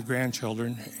 your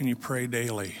grandchildren, and you pray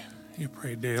daily. You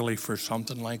pray daily for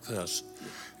something like this.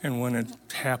 And when it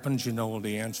happens,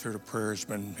 the answer to prayer has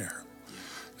been there.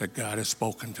 That God has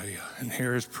spoken to you. And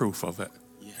here is proof of it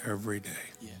every day.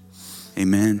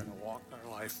 Amen. We're going to walk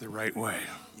our life the right way.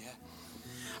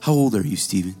 How old are you,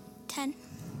 Stephen? 10.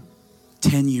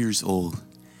 10 years old.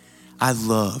 I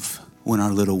love when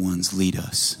our little ones lead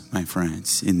us, my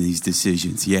friends, in these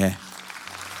decisions. Yeah.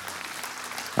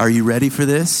 Are you ready for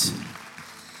this?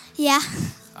 Yeah.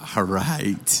 All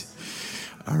right.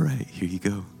 All right, here you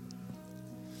go.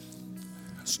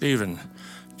 Stephen,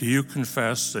 do you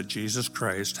confess that Jesus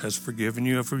Christ has forgiven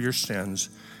you of your sins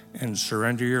and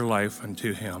surrender your life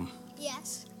unto him?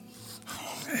 Yes.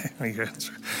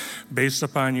 Based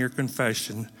upon your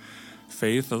confession,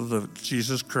 faith of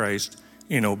Jesus Christ,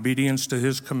 in obedience to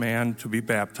his command to be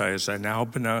baptized, I now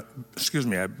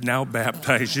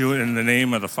baptize you in the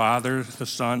name of the Father, the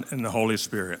Son, and the Holy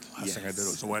Spirit. Last thing I did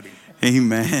was a wedding.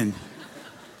 Amen.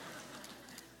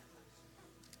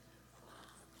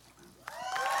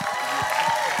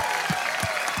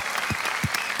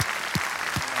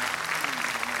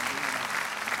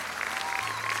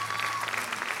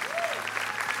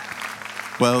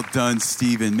 Well done,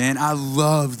 Stephen. Man, I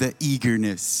love the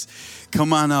eagerness.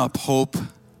 Come on up, Hope.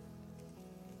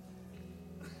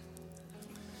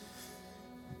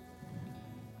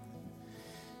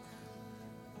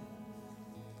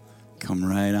 Come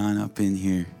right on up in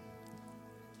here.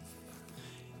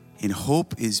 And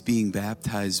Hope is being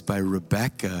baptized by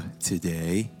Rebecca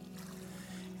today.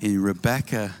 And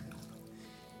Rebecca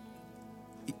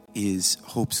is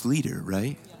Hope's leader,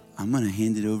 right? I'm going to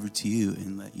hand it over to you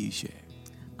and let you share.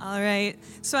 All right.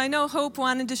 So I know Hope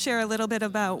wanted to share a little bit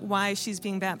about why she's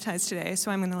being baptized today,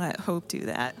 so I'm going to let Hope do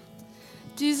that.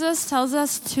 Jesus tells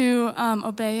us to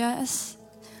obey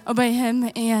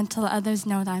him, and to let others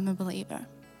know that I'm a believer.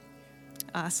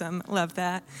 Awesome. Love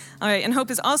that. All right. And Hope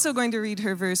is also going to read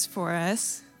her verse for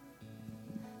us.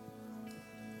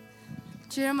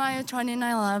 Jeremiah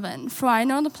 29:11. For I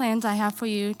know the plans I have for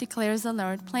you, declares the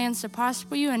Lord, plans to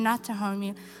prosper you and not to harm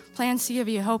you, plans to give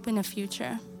you hope in the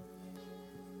future.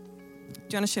 Do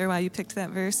you want to share why you picked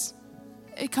that verse?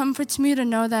 It comforts me to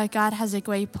know that God has a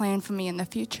great plan for me in the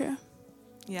future.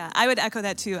 Yeah, I would echo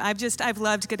that too. I've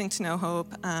loved getting to know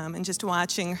Hope and just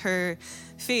watching her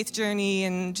faith journey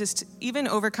and just even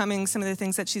overcoming some of the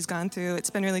things that she's gone through. It's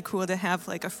been really cool to have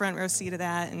like a front row seat of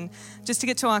that and just to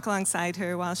get to walk alongside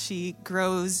her while she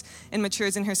grows and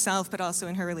matures in herself, but also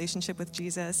in her relationship with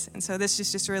Jesus. And so this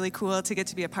is just really cool to get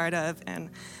to be a part of, and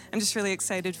I'm just really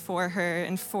excited for her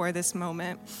and for this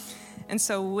moment. And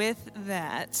so with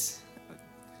that,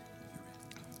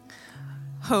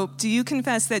 Hope, do you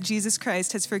confess that Jesus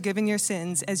Christ has forgiven your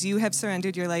sins as you have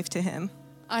surrendered your life to him?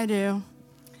 I do.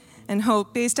 And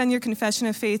Hope, based on your confession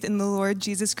of faith in the Lord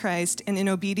Jesus Christ and in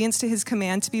obedience to his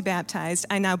command to be baptized,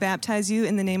 I now baptize you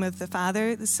in the name of the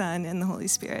Father, the Son, and the Holy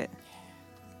Spirit.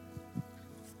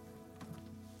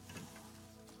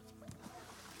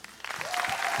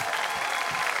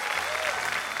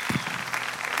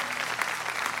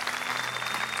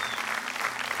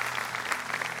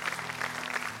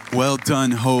 Well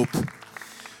done, Hope.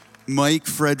 Mike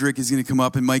Frederick is going to come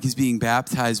up, and Mike is being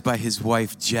baptized by his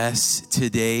wife, Jess,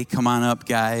 today. Come on up,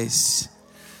 guys.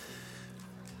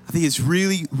 I think it's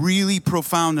really, really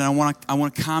profound, and I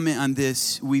want to comment on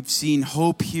this. We've seen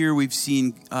Hope here. We've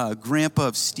seen Grandpa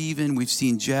of Stephen. We've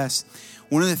seen Jess.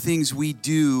 One of the things we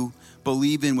do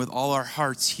believe in with all our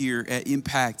hearts here at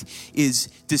Impact is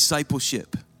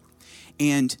discipleship.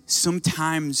 And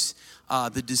sometimes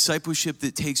the discipleship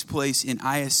that takes place in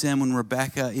ISM when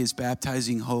Rebecca is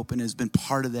baptizing Hope and has been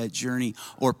part of that journey,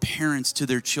 or parents to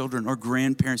their children or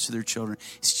grandparents to their children,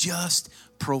 it's just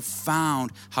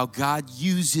profound how God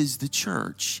uses the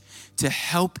church to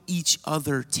help each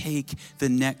other take the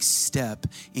next step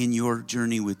in your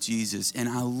journey with Jesus. And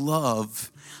I love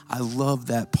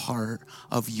that part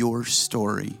of your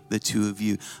story, the two of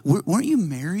you. Weren't you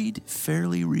married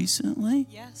fairly recently?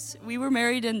 Yes, we were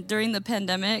married during the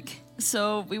pandemic.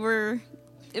 So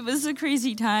it was a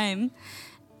crazy time,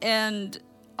 and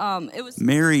it was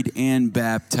married and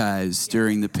baptized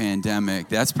during the pandemic.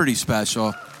 That's pretty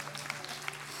special.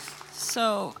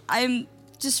 So I'm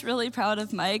just really proud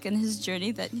of Mike and his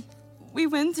journey that we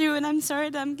went through, and I'm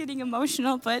sorry that I'm getting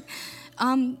emotional, but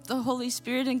the Holy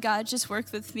Spirit and God just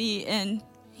worked with me, and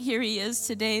here he is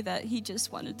today, that he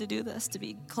just wanted to do this to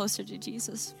be closer to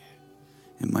Jesus.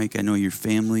 And Mike, I know your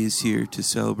family is here to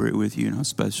celebrate with you and how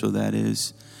special that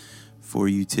is for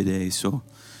you today. So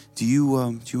do you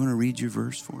want to read your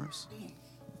verse for us?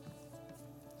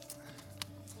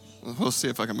 We'll see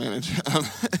if I can manage.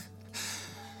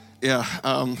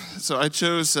 So I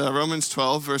chose Romans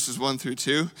 12, verses 1 through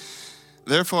 2.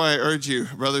 Therefore I urge you,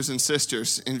 brothers and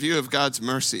sisters, in view of God's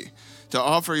mercy, to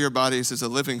offer your bodies as a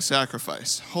living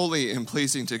sacrifice, holy and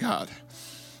pleasing to God.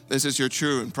 This is your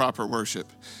true and proper worship.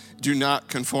 Do not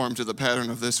conform to the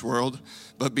pattern of this world,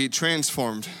 but be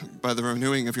transformed by the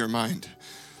renewing of your mind.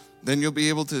 Then you'll be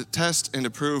able to test and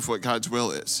approve what God's will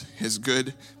is, his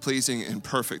good, pleasing, and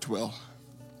perfect will.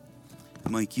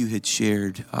 Mike, you had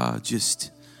shared just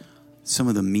some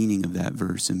of the meaning of that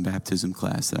verse in baptism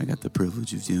class that I got the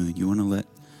privilege of doing. You want to let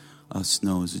us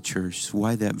know as a church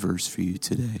why that verse for you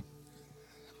today?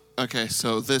 Okay,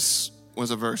 so this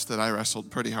was a verse that I wrestled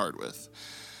pretty hard with.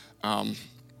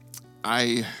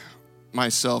 I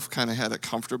myself kind of had a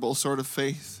comfortable sort of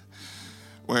faith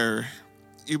where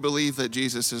you believe that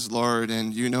Jesus is Lord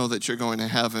and you know that you're going to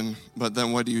heaven, but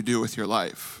then what do you do with your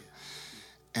life?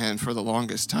 And for the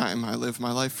longest time, I lived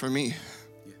my life for me.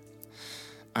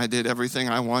 I did everything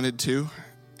I wanted to,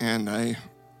 and I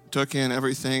took in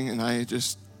everything, and I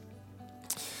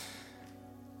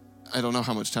don't know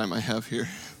how much time I have here,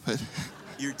 but...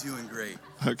 You're doing great.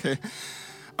 Okay.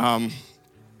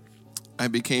 I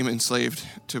became enslaved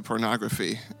to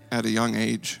pornography at a young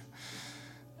age,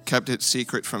 kept it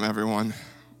secret from everyone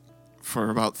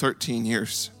for about 13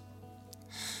 years.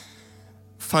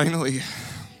 Finally,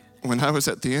 when I was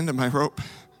at the end of my rope,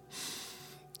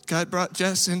 God brought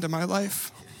Jess into my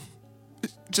life,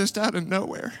 just out of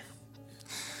nowhere.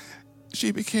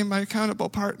 She became my accountable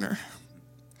partner,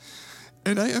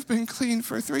 and I have been clean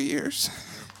for 3 years.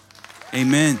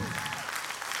 Amen.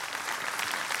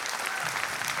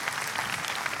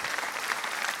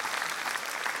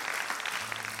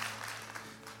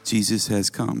 Jesus has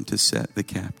come to set the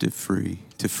captive free,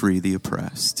 to free the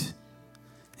oppressed.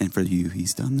 And for you,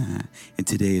 he's done that. And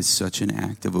today is such an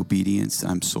act of obedience.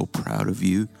 I'm so proud of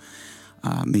you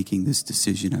making this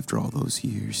decision after all those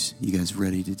years. You guys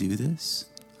ready to do this?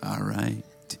 All right.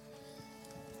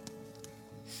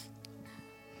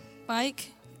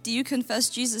 Mike, do you confess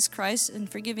Jesus Christ in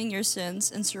forgiving your sins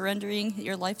and surrendering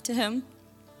your life to him?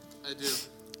 I do.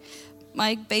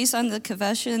 Mike, based on the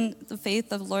confession, the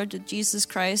faith of Lord Jesus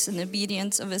Christ and the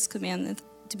obedience of his commandment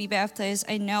to be baptized,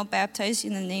 I now baptize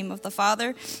you in the name of the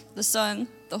Father, the Son,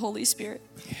 the Holy Spirit.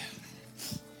 Yeah.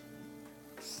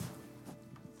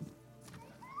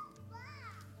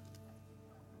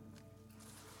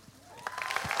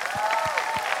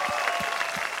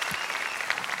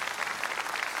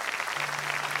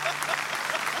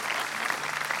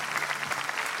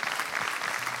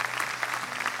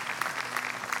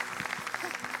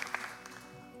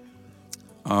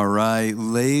 All right,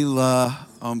 Layla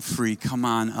Humphrey, come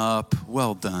on up.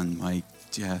 Well done, Mike,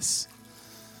 Jess.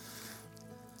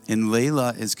 And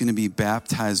Layla is going to be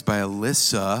baptized by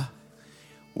Alyssa.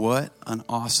 What an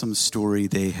awesome story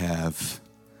they have.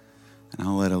 And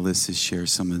I'll let Alyssa share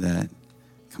some of that.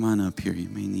 Come on up here. You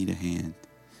may need a hand.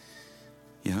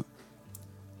 Yep.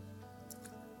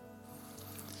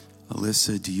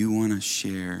 Alyssa, do you want to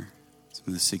share some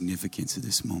of the significance of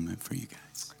this moment for you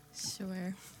guys?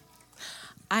 Sure.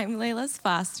 I'm Layla's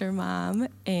foster mom,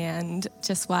 and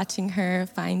just watching her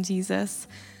find Jesus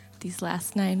these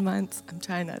last 9 months, I'm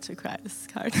trying not to cry, this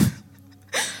is hard,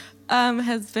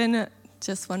 has been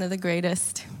just one of the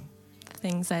greatest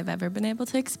things I've ever been able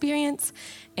to experience.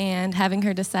 And having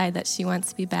her decide that she wants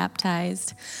to be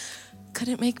baptized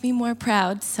couldn't make me more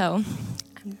proud. So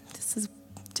this is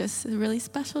just a really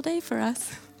special day for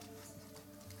us.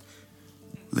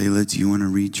 Layla, do you want to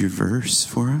read your verse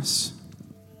for us?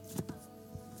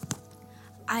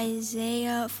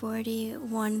 Isaiah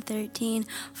 41:13.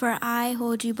 For I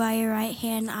hold you by your right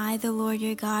hand, I, the Lord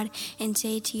your God, and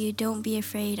say to you, don't be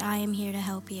afraid, I am here to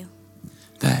help you.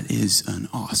 That is an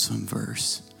awesome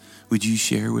verse. Would you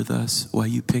share with us why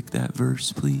you picked that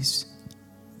verse, please?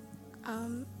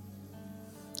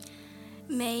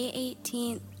 May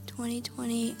 18th,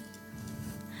 2020,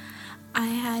 I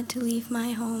had to leave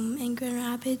my home in Grand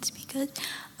Rapids because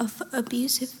of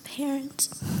abusive parents.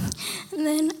 And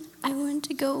then I went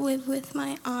to go live with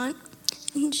my aunt,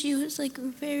 and she was like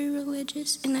very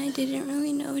religious, and I didn't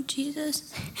really know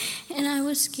Jesus, and I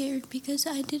was scared because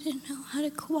I didn't know how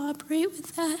to cooperate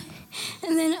with that.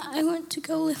 And then I went to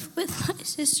go live with my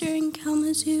sister in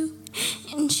Kalamazoo,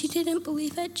 and she didn't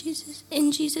believe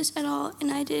in Jesus at all,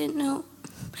 and I didn't know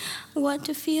what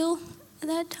to feel at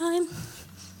that time.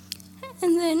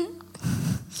 And then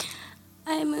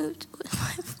I moved with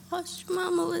my foster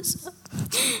mom, Melissa.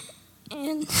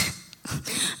 And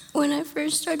when I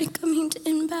first started coming to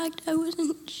Impact, I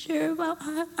wasn't sure about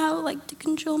how I would like to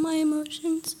control my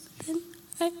emotions. Then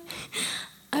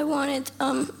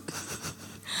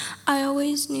I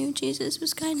always knew Jesus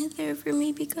was kind of there for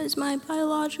me because my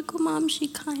biological mom, she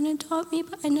kind of taught me,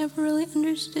 but I never really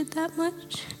understood that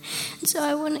much. And so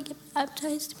I want to get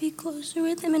baptized to be closer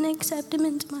with him and accept him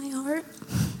into my heart.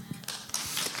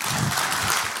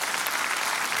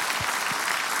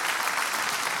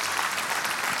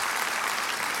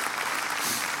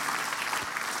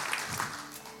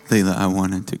 Layla, I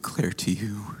want to declare to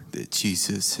you that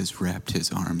Jesus has wrapped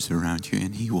his arms around you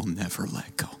and he will never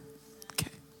let go.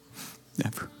 Okay?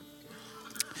 Never.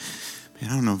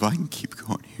 Man, I don't know if I can keep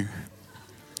going here.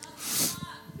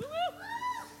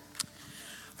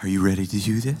 Are you ready to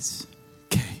do this?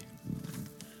 Okay.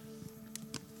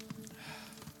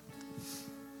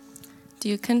 Do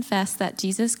you confess that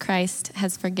Jesus Christ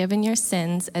has forgiven your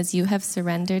sins as you have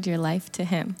surrendered your life to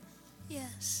him?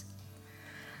 Yes.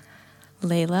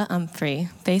 Layla Humphrey,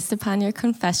 based upon your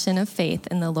confession of faith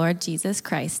in the Lord Jesus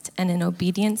Christ and in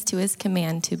obedience to his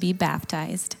command to be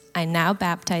baptized, I now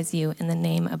baptize you in the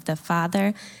name of the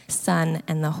Father, Son,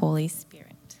 and the Holy Spirit.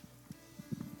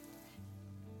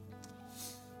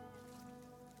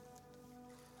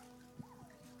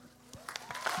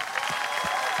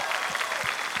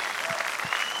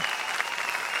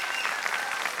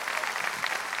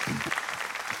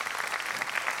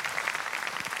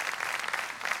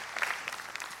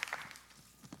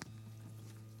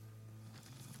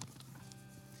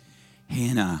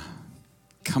 Hannah,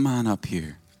 come on up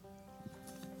here.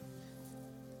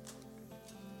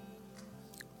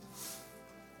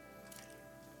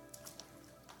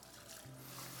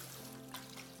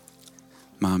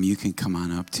 Mom, you can come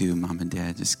on up too. Mom and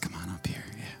Dad, just come on up here.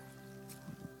 Yeah.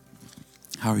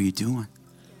 How are you doing?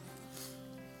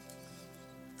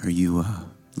 Are you a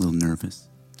little nervous?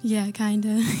 Yeah, kind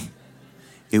of.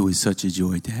 It was such a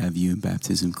joy to have you in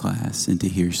baptism class and to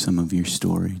hear some of your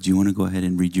story. Do you want to go ahead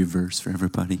and read your verse for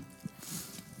everybody?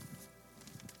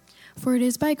 For it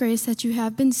is by grace that you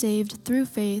have been saved through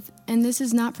faith, and this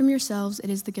is not from yourselves, it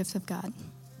is the gift of God.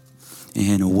 And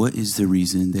Hannah, what is the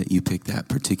reason that you picked that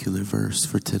particular verse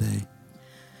for today?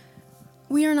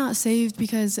 We are not saved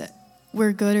because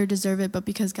we're good or deserve it, but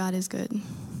because God is good.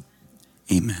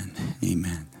 Amen.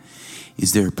 Amen.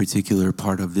 Is there a particular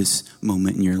part of this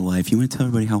moment in your life? You want to tell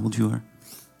everybody how old you are?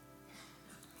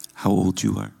 How old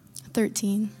you are?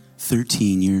 13.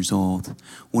 13 years old.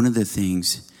 One of the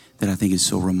things that I think is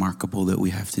so remarkable that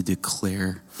we have to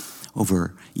declare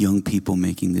over young people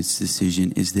making this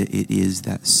decision is that it is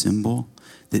that symbol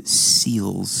that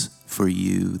seals for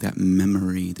you that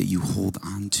memory that you hold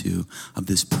on to of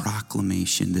this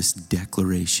proclamation, this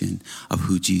declaration of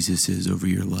who Jesus is over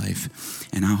your life.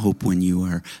 And I hope when you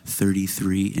are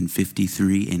 33 and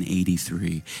 53 and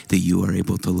 83 that you are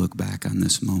able to look back on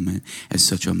this moment as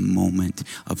such a moment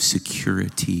of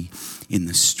security in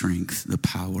the strength, the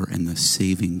power, and the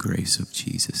saving grace of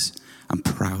Jesus. I'm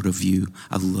proud of you.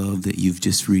 I love that you've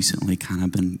just recently kind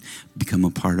of become a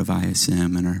part of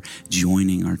ISM and are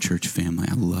joining our church family.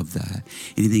 I love that.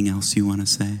 Anything else you want to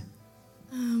say?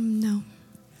 No.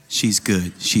 She's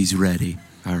good. She's ready.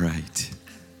 All right.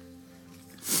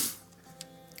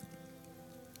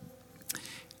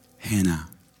 Hannah,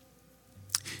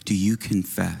 do you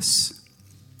confess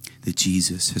that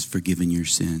Jesus has forgiven your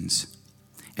sins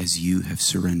as you have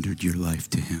surrendered your life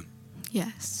to Him?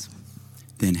 Yes.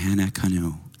 Then Hannah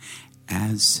Kanu,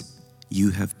 as you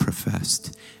have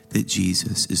professed that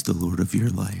Jesus is the Lord of your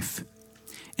life,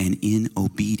 and in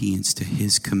obedience to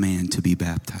His command to be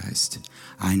baptized,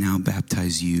 I now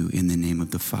baptize you in the name of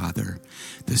the Father,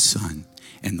 the Son,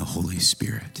 and the Holy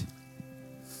Spirit.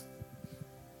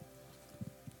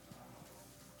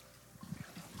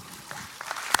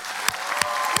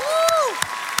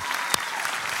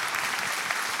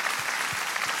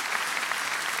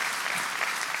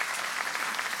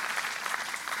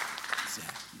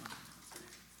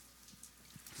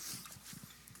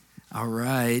 All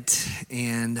right,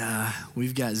 and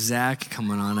we've got Zach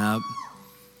coming on up.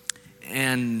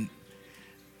 And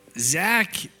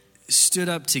Zach stood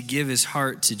up to give his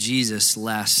heart to Jesus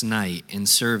last night in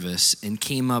service and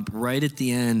came up right at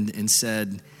the end and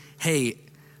said, hey,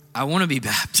 I want to be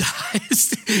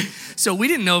baptized. So we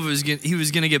didn't know if he was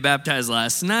going to get baptized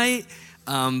last night,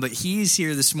 but he's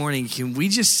here this morning. Can we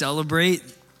just celebrate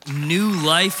new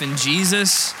life in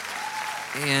Jesus?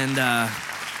 And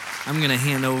I'm going to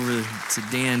hand over to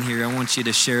Dan here. I want you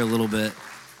to share a little bit.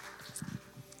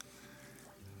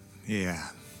 Yeah.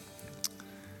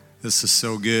 This is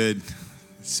so good.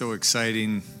 So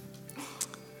exciting.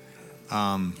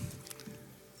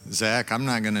 Zach, I'm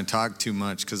not going to talk too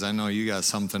much because I know you got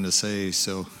something to say.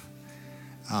 So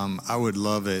I would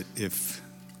love it if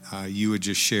you would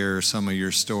just share some of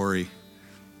your story,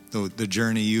 the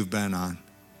journey you've been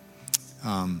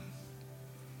on.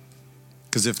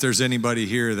 Because if there's anybody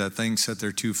here that thinks that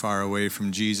they're too far away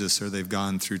from Jesus or they've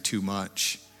gone through too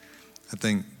much, I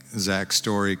think Zach's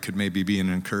story could maybe be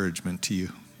an encouragement to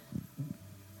you.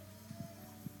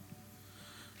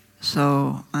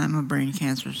 So I'm a brain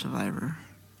cancer survivor.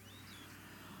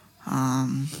 I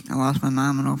lost my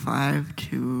mom in 2005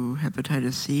 to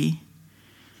hepatitis C.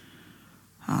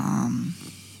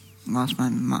 Lost my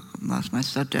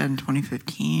stepdad in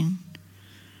 2015.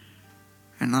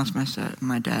 And lost my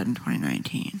dad in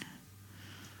 2019.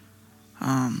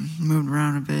 Moved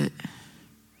around a bit.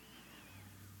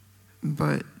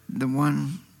 But the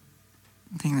one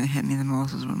thing that hit me the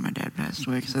most was when my dad passed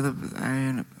away, because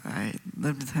I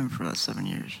lived with him for about 7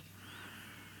 years.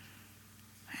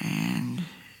 And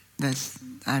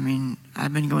I've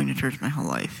been going to church my whole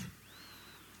life.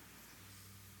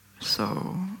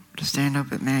 So to stand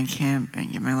up at Man Camp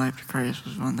and give my life to Christ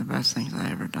was one of the best things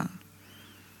I ever done.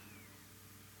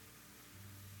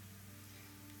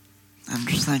 I'm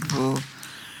just thankful.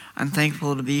 I'm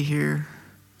thankful to be here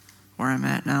where I'm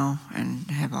at now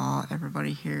and have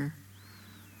everybody here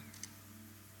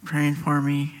praying for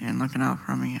me and looking out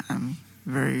for me. I'm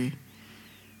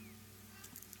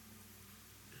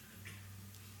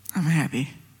happy.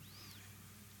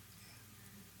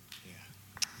 Yeah.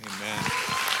 Amen.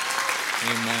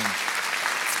 Amen.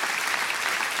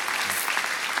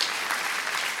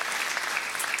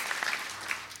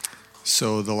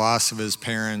 So the loss of his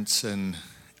parents and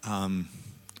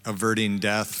averting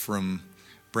death from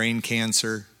brain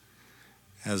cancer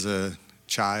as a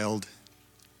child,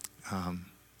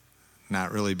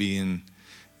 not really being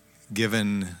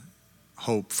given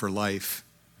hope for life.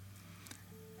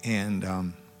 And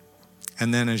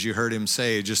then, as you heard him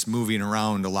say, just moving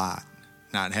around a lot,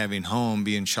 not having home,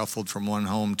 being shuffled from one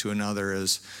home to another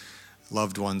as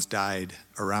loved ones died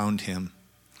around him.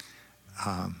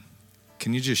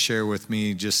 Can you just share with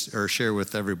me, or share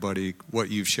with everybody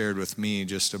what you've shared with me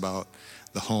just about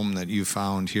the home that you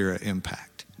found here at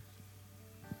Impact?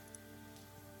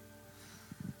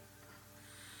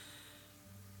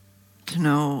 To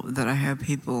know that I have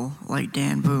people like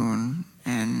Dan Boone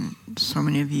and so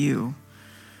many of you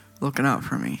looking out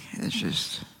for me, it's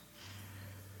just,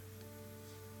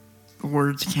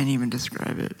 words can't even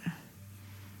describe it.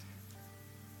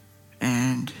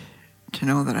 And to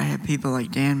know that I have people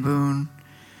like Dan Boone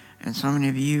and so many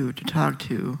of you to talk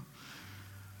to,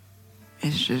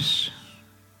 it's just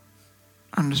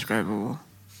undescribable.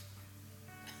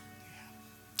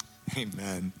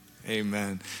 Amen.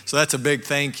 Amen. So that's a big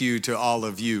thank you to all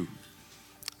of you,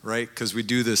 right? Because we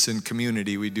do this in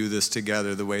community. We do this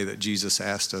together the way that Jesus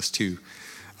asked us to.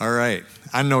 All right.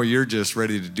 I know you're just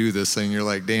ready to do this thing. You're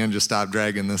like, Dan, just stop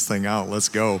dragging this thing out. Let's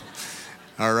go.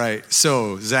 All right.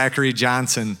 So, Zachary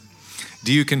Johnson,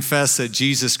 do you confess that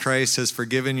Jesus Christ has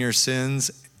forgiven your sins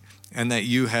and that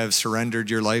you have surrendered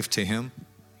your life to him?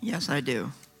 Yes, I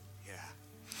do. Yeah.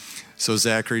 So,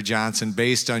 Zachary Johnson,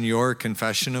 based on your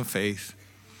confession of faith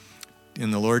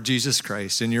in the Lord Jesus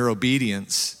Christ and your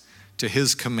obedience to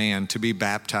his command to be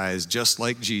baptized just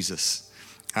like Jesus,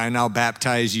 I now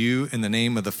baptize you in the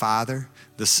name of the Father,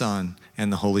 the Son,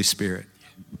 and the Holy Spirit.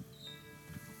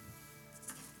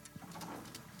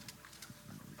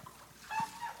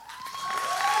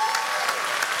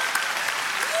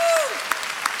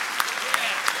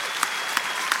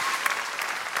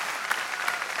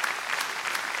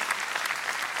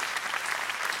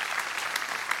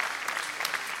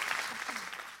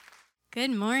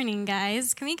 Good morning,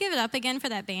 guys. Can we give it up again for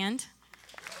that band?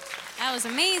 That was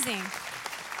amazing.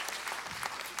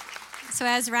 So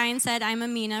as Ryan said, I'm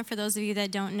Amina, for those of you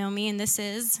that don't know me, and this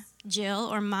is Jill,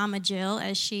 or Mama Jill,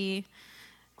 as she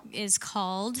is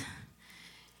called.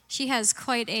 She has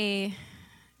quite a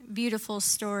beautiful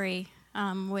story,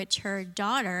 which her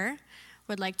daughter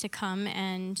would like to come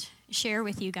and share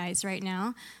with you guys right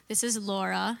now. This is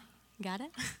Laura. Got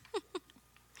it?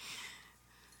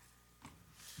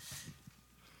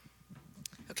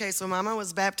 Okay, so Mama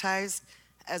was baptized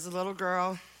as a little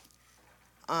girl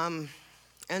and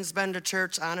has been to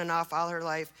church on and off all her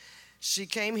life. She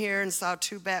came here and saw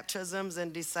 2 baptisms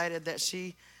and decided that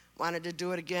she wanted to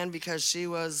do it again because she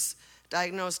was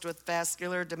diagnosed with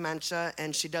vascular dementia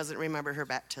and she doesn't remember her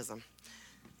baptism.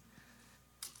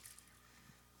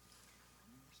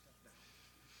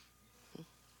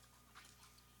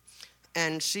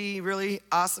 And she really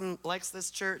likes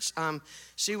this church.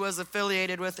 She was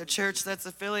affiliated with a church that's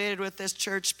affiliated with this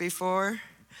church before.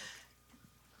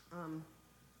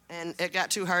 And it got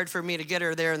too hard for me to get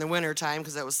her there in the wintertime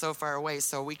because it was so far away.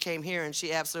 So we came here, and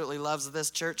she absolutely loves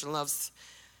this church and loves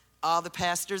all the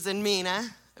pastors and Mina,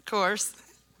 of course.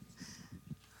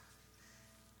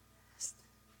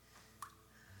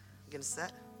 You gonna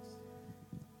sit?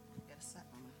 You gotta sit,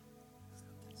 Mama.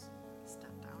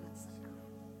 Step down and sit down.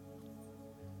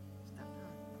 Step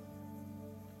down.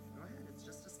 Go ahead, it's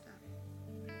just a step.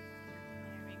 There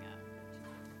we go.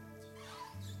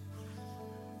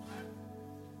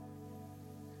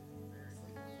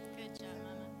 Good job,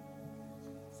 Mama.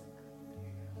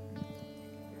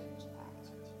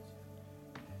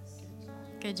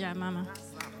 Good job, Mama.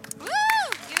 Woo!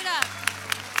 Give it up.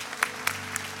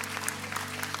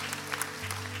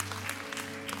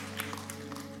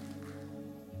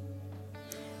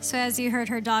 So as you heard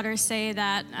her daughter say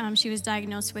that she was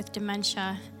diagnosed with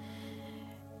dementia,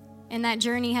 and that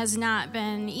journey has not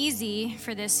been easy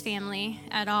for this family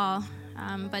at all.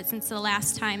 But since the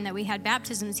last time that we had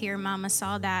baptisms here, Mama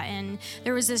saw that, and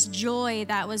there was this joy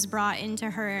that was brought into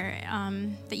her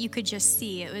that you could just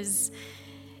see.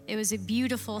 It was a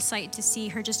beautiful sight to see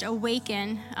her just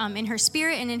awaken in her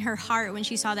spirit and in her heart when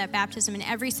she saw that baptism. And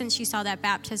ever since she saw that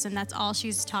baptism, that's all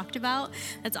she's talked about.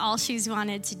 That's all she's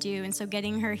wanted to do. And so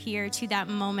getting her here to that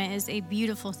moment is a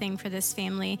beautiful thing for this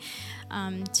family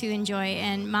to enjoy.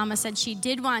 And Mama said she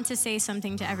did want to say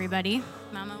something to everybody.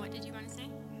 Mama, what did you want to say?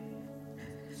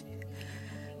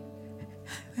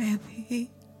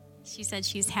 Happy. She said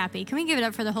she's happy. Can we give it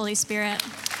up for the Holy Spirit?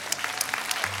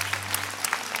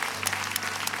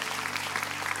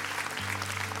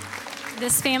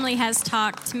 This family has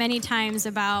talked many times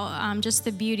about just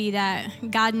the beauty that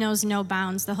God knows no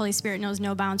bounds. The Holy Spirit knows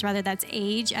no bounds, whether that's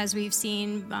age, as we've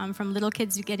seen from little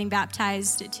kids getting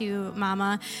baptized to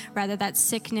mama, whether that's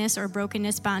sickness or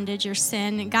brokenness, bondage or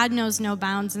sin. God knows no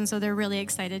bounds, and so they're really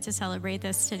excited to celebrate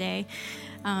this today,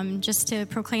 just to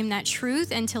proclaim that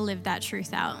truth and to live that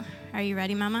truth out. Are you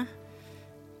ready, mama?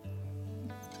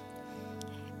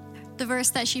 The verse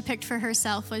that she picked for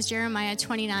herself was Jeremiah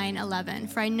 29:11.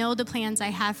 For I know the plans I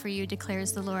have for you,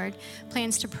 declares the Lord,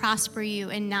 plans to prosper you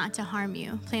and not to harm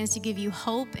you, plans to give you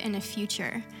hope and a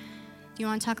future. Do you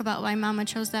want to talk about why Mama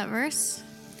chose that verse?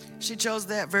 She chose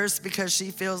that verse because she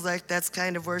feels like that's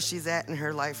kind of where she's at in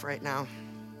her life right now.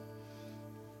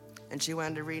 And she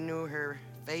wanted to renew her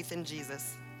faith in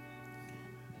Jesus.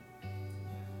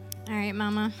 All right,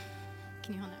 Mama.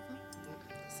 Can you hold that?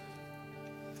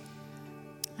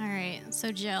 All right,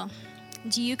 so Jill,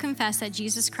 do you confess that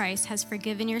Jesus Christ has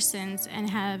forgiven your sins and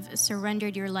have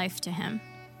surrendered your life to him?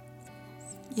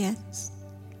 Yes.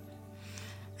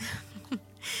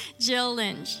 Jill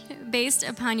Lynch, based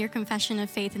upon your confession of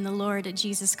faith in the Lord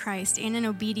Jesus Christ and in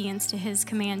obedience to his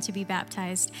command to be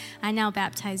baptized, I now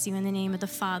baptize you in the name of the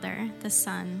Father, the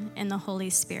Son, and the Holy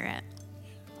Spirit.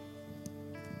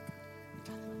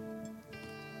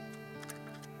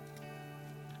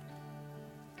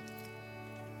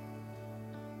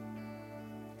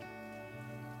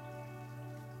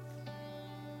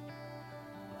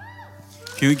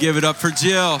 Can we give it up for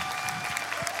Jill?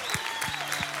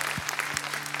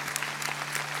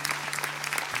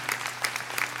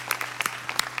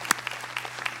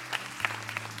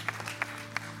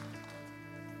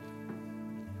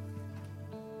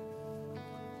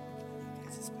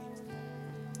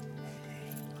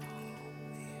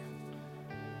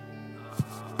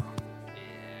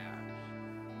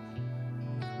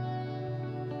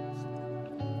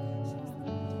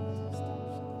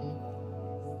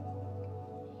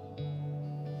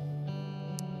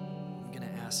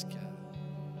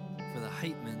 For the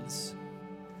Heitmans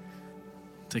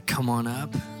to come on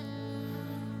up.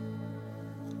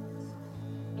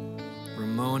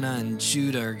 Ramona and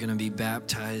Judah are going to be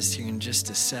baptized here in just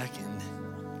a second.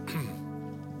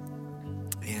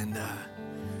 And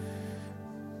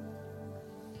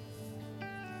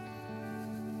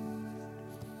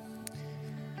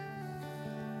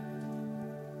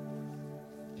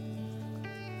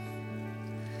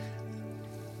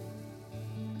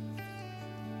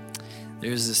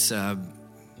there's this,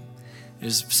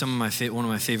 there's one of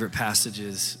my favorite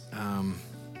passages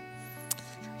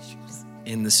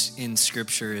in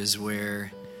Scripture is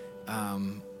where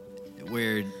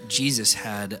Jesus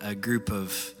had a group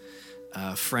of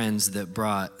friends that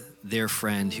brought their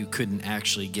friend who couldn't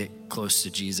actually get close to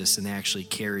Jesus, and they actually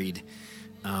carried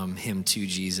him to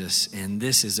Jesus. And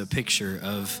this is a picture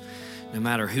of no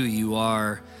matter who you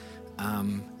are,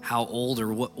 how old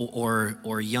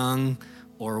or young,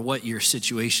 or what your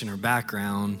situation or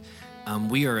background,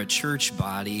 we are a church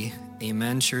body.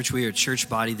 Amen, church. We are a church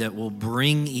body that will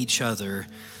bring each other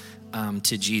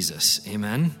to Jesus.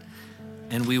 Amen.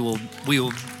 And we will,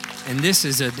 and this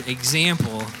is an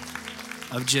example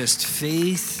of just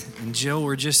faith. And Jill,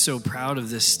 we're just so proud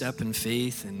of this step in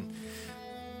faith. And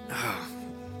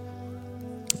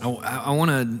I want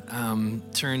to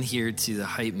turn here to the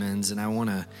Heitmans, and I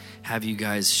want to have you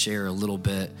guys share a little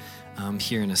bit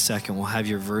here in a second. We'll have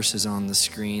your verses on the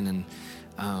screen,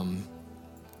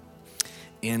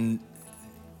 and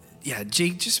yeah,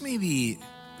 Jake, just maybe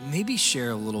share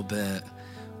a little bit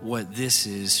what this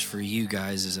is for you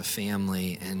guys as a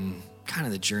family, and kind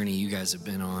of the journey you guys have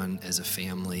been on as a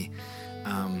family.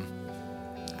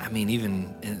 I mean,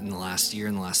 even in the last year,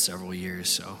 in the last several years.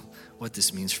 So, what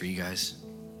this means for you guys.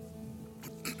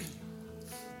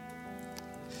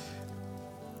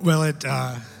 Well,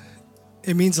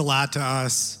 it means a lot to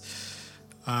us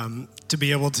to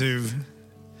be able to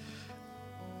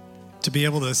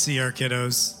see our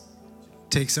kiddos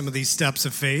take some of these steps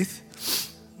of faith.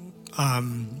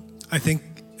 I think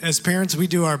as parents, we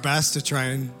do our best to try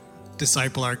and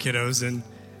disciple our kiddos,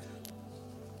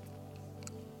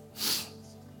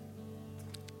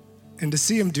 and to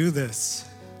see them do this,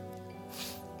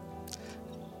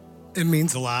 it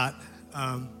means a lot.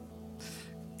 I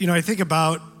think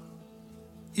about,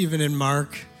 even in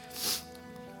Mark,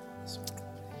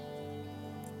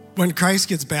 when Christ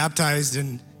gets baptized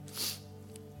and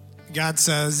God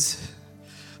says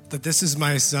that this is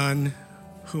my son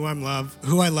who I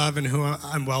love and who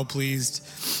I'm well pleased.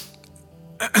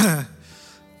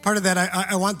 Part of that,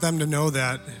 I want them to know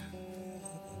that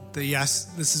yes,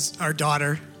 this is our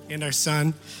daughter and our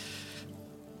son,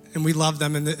 and we love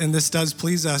them, and this does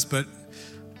please us. But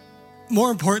more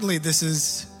importantly, this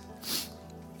is,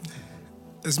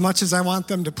 as much as I want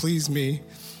them to please me,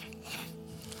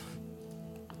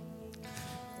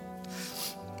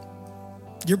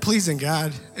 you're pleasing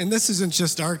God. And this isn't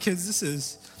just our kids. This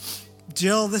is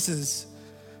Jill. This is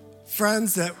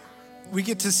friends that we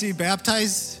get to see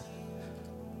baptized.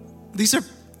 These are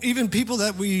even people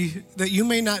that you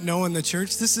may not know in the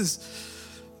church. This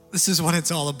is what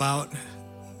it's all about.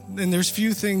 And there's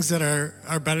few things that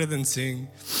are better than seeing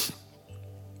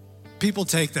people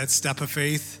take that step of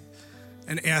faith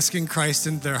and asking Christ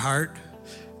into their heart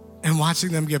and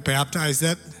watching them get baptized.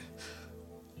 That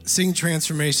seeing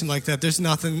transformation like that, there's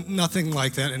nothing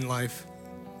like that in life.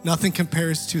 Nothing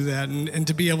compares to that. And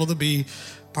to be able to be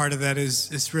part of that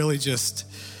is really just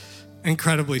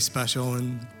incredibly special.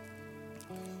 And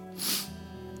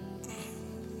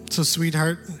so,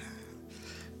 sweetheart,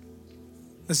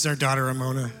 this is our daughter,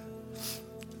 Ramona.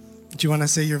 Do you want to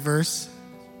say your verse?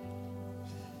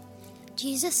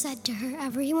 Jesus said to her,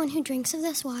 "Everyone who drinks of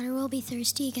this water will be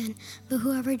thirsty again, but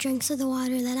whoever drinks of the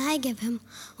water that I give him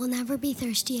will never be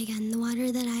thirsty again. The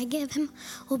water that I give him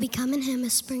will become in him a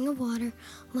spring of water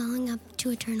welling up to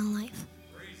eternal life."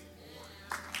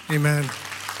 Amen.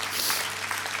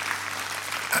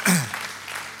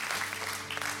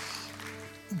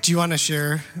 Do you want to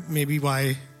share maybe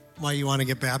why you want to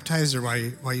get baptized, or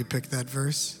why you picked that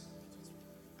verse?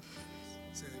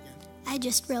 I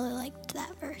just really liked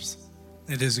that verse.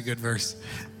 It is a good verse.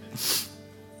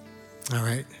 All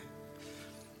right.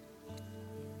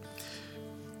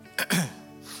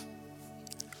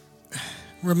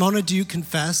 Ramona, do you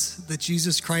confess that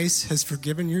Jesus Christ has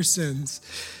forgiven your sins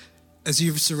as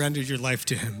you've surrendered your life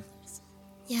to him?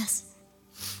 Yes.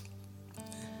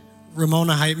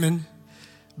 Ramona Heitman,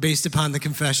 based upon the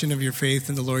confession of your faith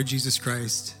in the Lord Jesus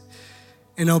Christ,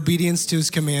 in obedience to his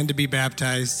command to be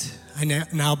baptized, I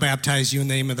now baptize you in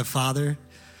the name of the Father,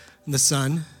 and the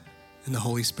Son, and the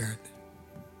Holy Spirit.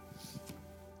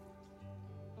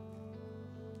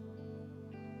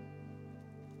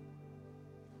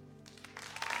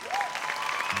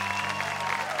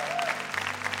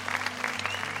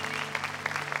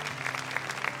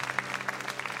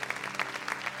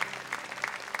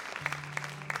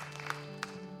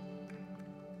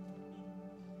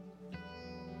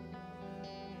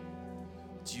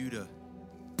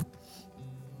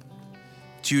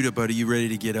 Judah, buddy, you ready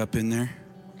to get up in there?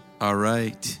 All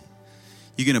right.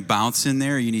 You gonna bounce in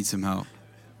there, or you need some help?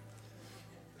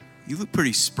 You look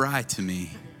pretty spry to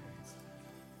me.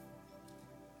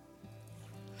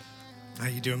 How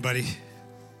you doing, buddy?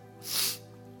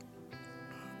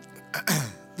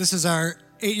 This is our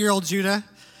 8-year-old Judah.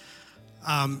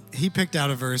 He picked out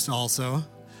a verse also.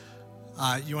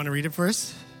 You want to read it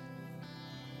first?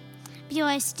 "Behold,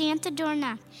 I stand at the door and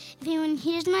knock. If anyone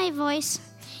hears my voice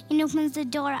and opens the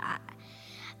door,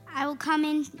 I will come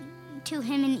in to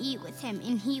him and eat with him,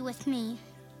 and he with me."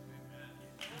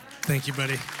 Thank you,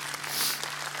 buddy.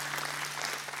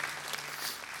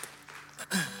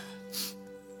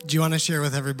 Do you want to share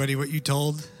with everybody what you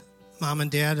told Mom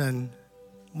and Dad and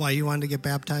why you wanted to get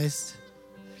baptized?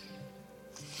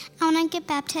 I want to get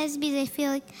baptized because I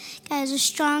feel like God has a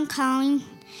strong calling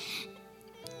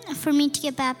for me to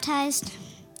get baptized.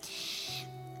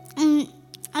 And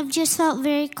I've just felt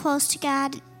very close to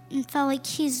God and felt like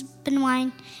he's been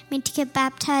wanting me to get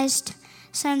baptized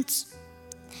since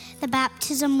the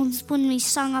baptism was when we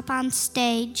sung up on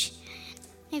stage.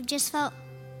 I've just felt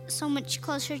so much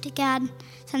closer to God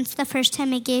since the first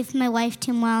time I gave my life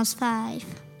to him while I was 5.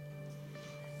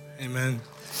 Amen.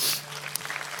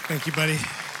 Thank you, buddy.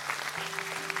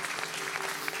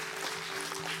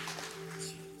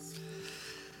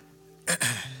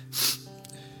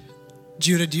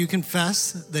 Judah, do you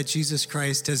confess that Jesus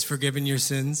Christ has forgiven your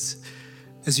sins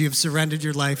as you have surrendered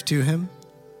your life to him?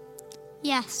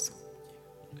 Yes.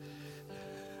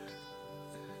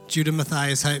 Judah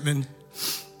Matthias Heitman,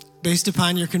 based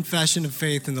upon your confession of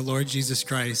faith in the Lord Jesus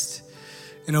Christ,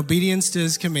 in obedience to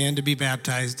his command to be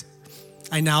baptized,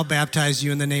 I now baptize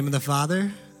you in the name of the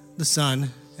Father, the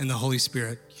Son, and the Holy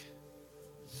Spirit.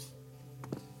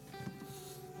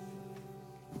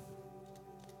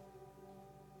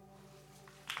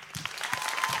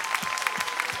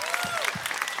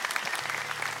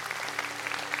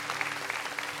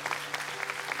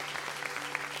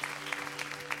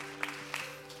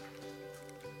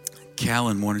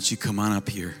 Callan, why don't you come on up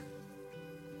here?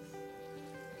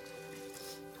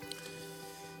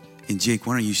 And Jake,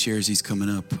 why don't you share as he's coming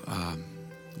up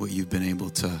what you've been able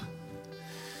to,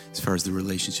 as far as the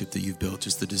relationship that you've built,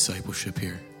 just the discipleship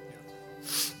here.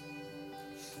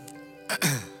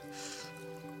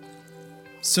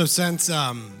 So since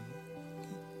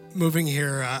moving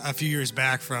here a few years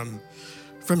back from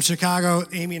Chicago,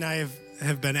 Amy and I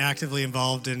have been actively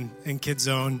involved in Kids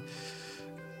Zone.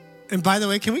 And by the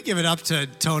way, can we give it up to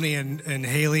Tony and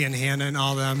Haley and Hannah and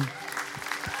all them?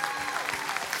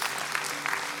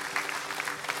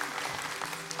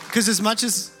 Because as much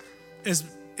as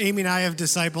Amy and I have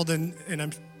discipled and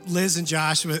I'm Liz and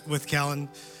Josh with Kellen,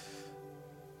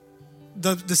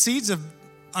 the seeds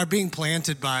are being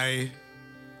planted by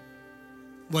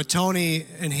what Tony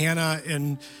and Hannah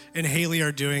and Haley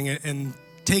are doing and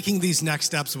taking these next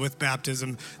steps with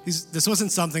baptism. This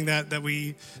wasn't something that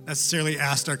we necessarily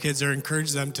asked our kids or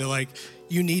encouraged them to, like,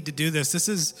 you need to do this. This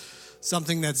is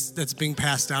something that's being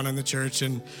passed down in the church.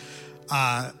 And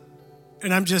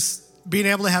I'm just being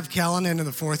able to have Kellen into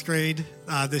the 4th grade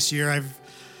this year.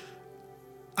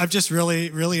 I've just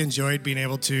really enjoyed being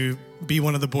able to be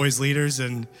one of the boys' leaders,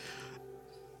 and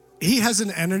he has an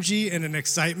energy and an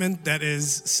excitement that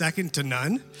is second to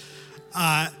none.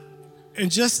 And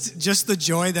just the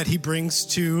joy that he brings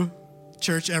to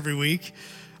church every week,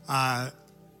 and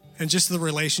just the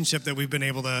relationship that we've been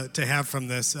able to have from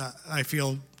this, I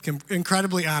feel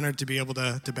incredibly honored to be able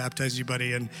to baptize you,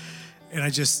 buddy. And I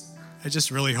just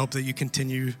really hope that you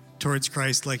continue towards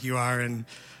Christ like you are, and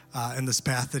this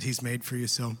path that he's made for you.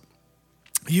 So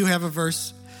you have a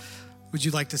verse. Would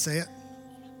you like to say it?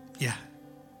 Yeah.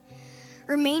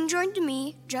 Remain joined to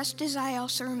me, just as I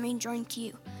also remain joined to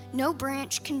you. No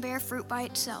branch can bear fruit by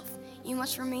itself. You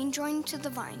must remain joined to the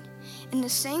vine. In the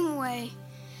same way,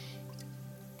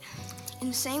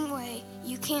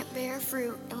 you can't bear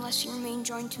fruit unless you remain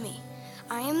joined to me.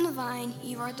 I am the vine,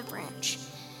 you are the branch.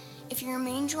 If you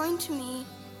remain joined to me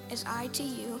as I to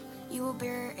you, you will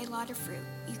bear a lot of fruit.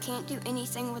 You can't do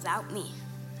anything without me.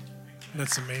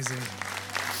 That's amazing.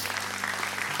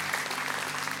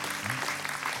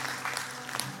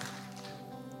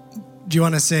 Do you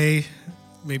want to say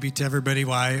maybe to everybody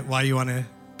why you want to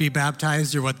be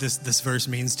baptized, or what this verse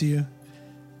means to you?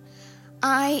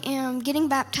 I am getting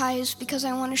baptized because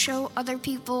I want to show other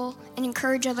people and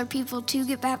encourage other people to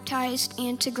get baptized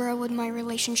and to grow with my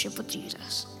relationship with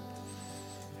Jesus.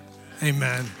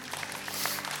 Amen.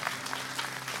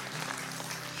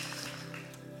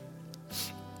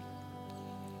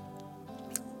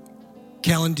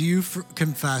 Kellen, do you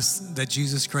confess that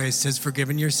Jesus Christ has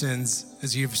forgiven your sins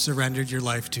as you've surrendered your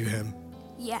life to him?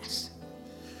 Yes.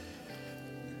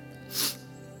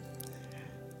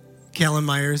 Kellen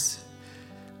Myers,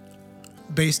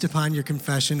 based upon your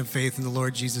confession of faith in the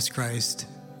Lord Jesus Christ,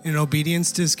 in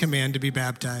obedience to his command to be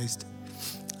baptized,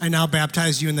 I now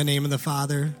baptize you in the name of the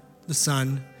Father, the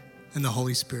Son, and the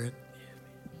Holy Spirit.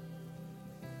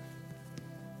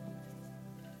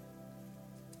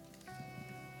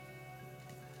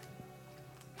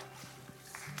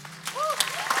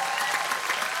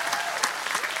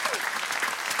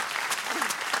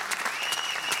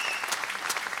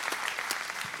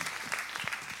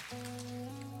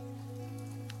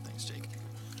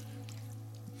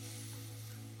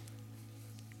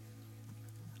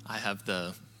 I have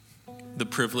the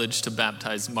privilege to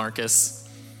baptize Marcus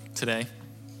today.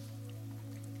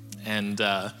 And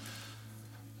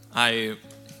I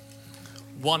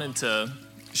wanted to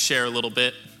share a little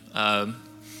bit,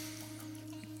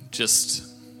 just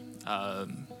a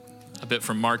bit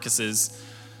from Marcus's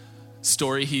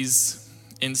story. He's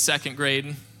in 2nd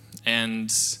grade,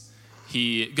 and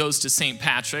he goes to St.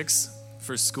 Patrick's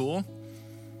for school.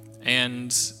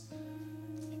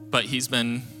 But he's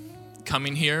been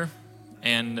coming here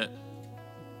and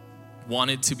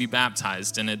wanted to be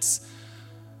baptized, and it's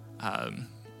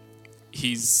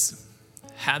he's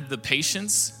had the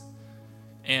patience,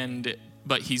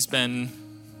 but he's been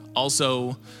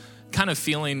also kind of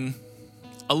feeling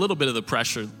a little bit of the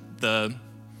pressure. The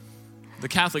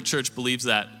Catholic Church believes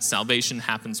that salvation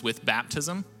happens with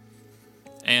baptism,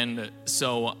 and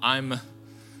so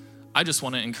I just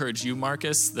want to encourage you,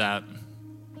 Marcus, that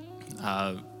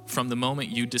from the moment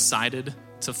you decided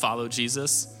to follow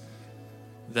Jesus,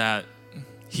 that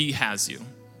he has you,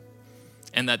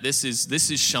 and that this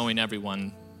is showing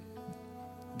everyone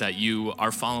that you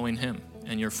are following him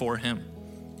and you're for him.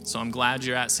 So I'm glad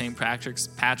you're at St. Patrick's.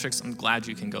 I'm glad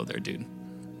you can go there, dude.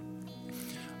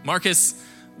 Marcus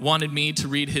wanted me to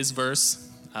read his verse,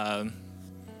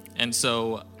 and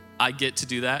so I get to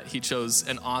do that. He chose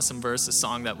an awesome verse. A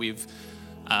song that we've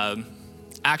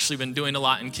actually been doing a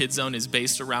lot in Kids Zone is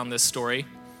based around this story.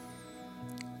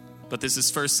 But this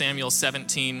is 1 Samuel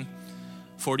 17,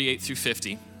 48 through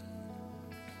 50.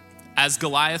 As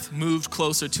Goliath moved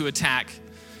closer to attack,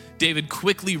 David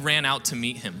quickly ran out to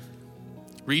meet him.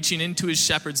 Reaching into his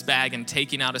shepherd's bag and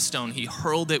taking out a stone, he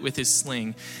hurled it with his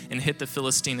sling and hit the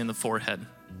Philistine in the forehead.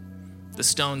 The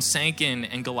stone sank in,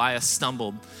 and Goliath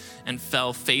stumbled and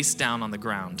fell face down on the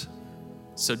ground.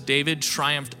 So David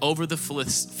triumphed over the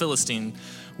Philistine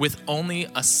with only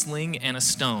a sling and a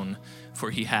stone,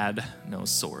 for he had no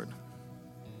sword.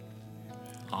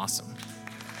 Awesome.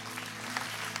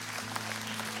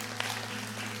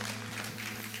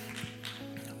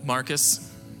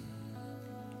 Marcus,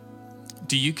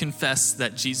 do you confess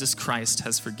that Jesus Christ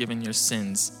has forgiven your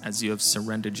sins as you have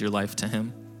surrendered your life to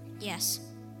him? Yes.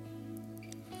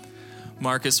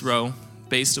 Marcus Rowe,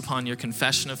 based upon your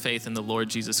confession of faith in the Lord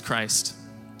Jesus Christ,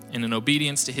 and in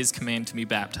obedience to his command to be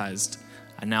baptized,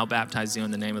 I now baptize you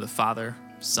in the name of the Father,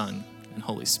 Son, and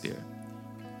Holy Spirit.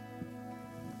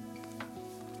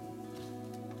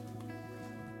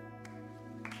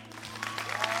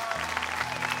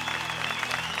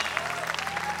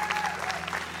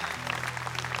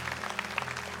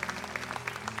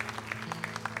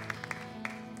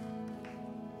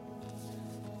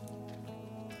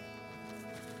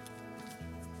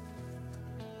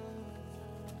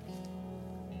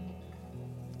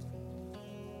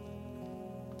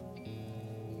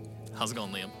 How's it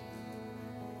going, Liam?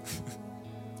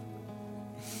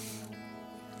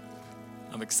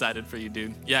 I'm excited for you,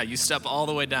 dude. Yeah, you step all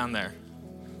the way down there.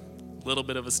 Little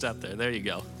bit of a step there. There you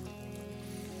go.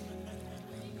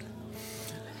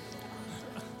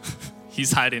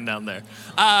 He's hiding down there.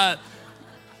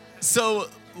 So,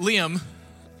 Liam,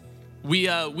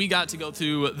 we got to go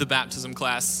through the baptism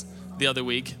class the other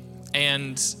week,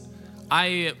 and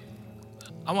I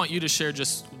want you to share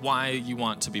just why you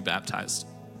want to be baptized.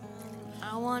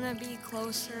 I want to be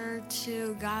closer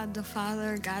to God the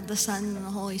Father, God the Son, and the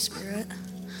Holy Spirit.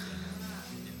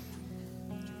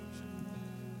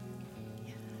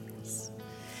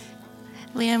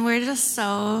 Liam, we're just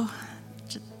so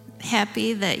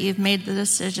happy that you've made the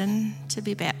decision to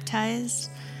be baptized.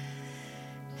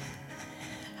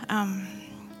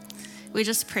 We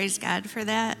just praise God for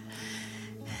that.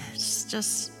 It's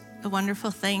just a wonderful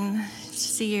thing to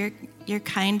see your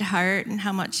kind heart and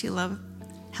how much you love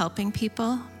helping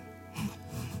people.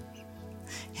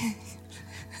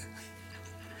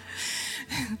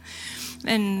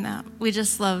 And we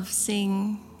just love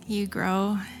seeing you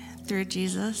grow through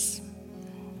Jesus.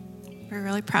 We're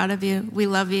really proud of you. We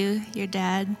love you, your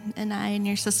dad and I and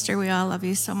your sister. We all love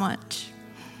you so much.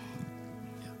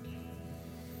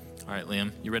 All right,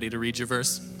 Liam, you ready to read your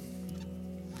verse?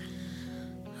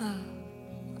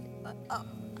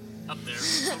 Up there,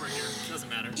 over here, doesn't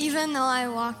matter. Even though I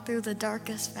walk through the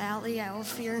darkest valley, I will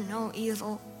fear no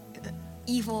evil,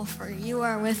 for you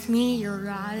are with me, your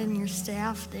rod and your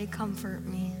staff, they comfort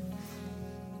me.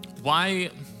 Why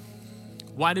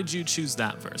did you choose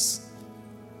that verse?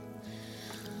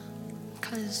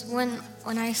 Because when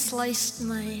I sliced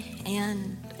my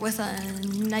hand with a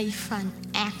knife on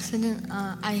accident,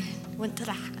 I went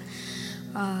to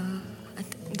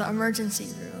the emergency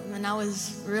room, and I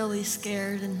was really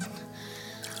scared, and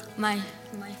my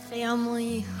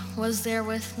family was there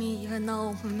with me, even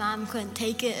though my mom couldn't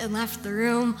take it and left the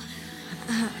room.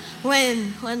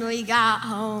 When we got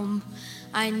home,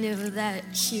 I knew that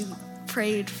she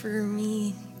prayed for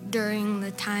me during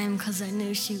the time because I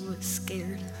knew she was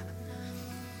scared.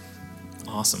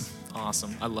 Awesome.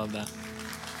 I love that.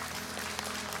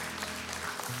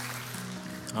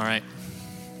 All right.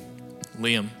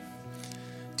 Liam,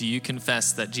 do you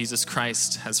confess that Jesus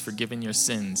Christ has forgiven your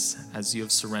sins as you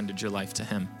have surrendered your life to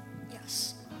him?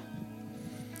 Yes.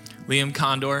 Liam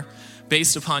Condor,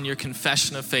 based upon your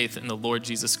confession of faith in the Lord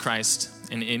Jesus Christ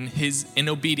and in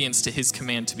obedience to his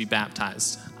command to be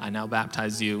baptized, I now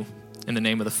baptize you in the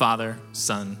name of the Father,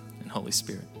 Son, and Holy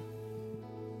Spirit.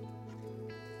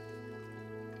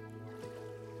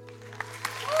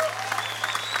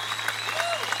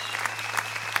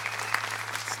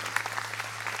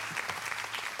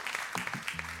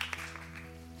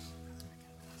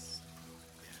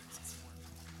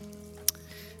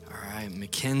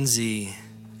 Mackenzie,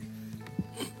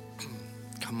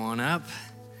 come on up.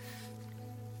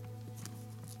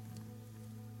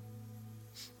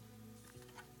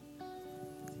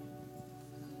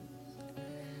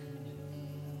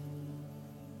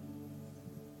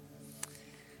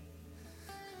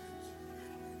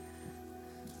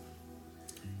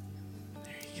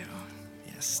 There you go.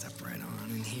 Yeah, step right on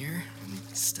in here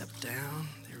and step down.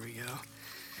 There we go.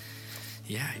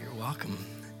 Yeah, you're welcome.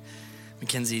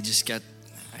 Mackenzie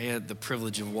I had the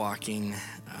privilege of walking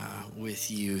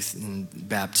with youth in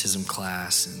baptism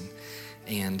class,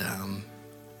 and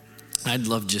I'd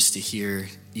love just to hear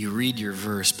you read your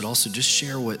verse, but also just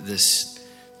share what this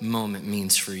moment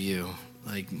means for you.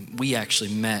 Like, we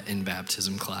actually met in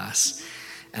baptism class,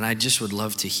 and I just would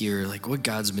love to hear like what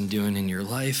God's been doing in your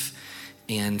life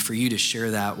and for you to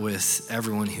share that with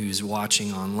everyone who's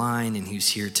watching online and who's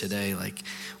here today, like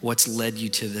what's led you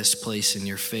to this place in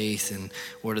your faith, and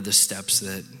what are the steps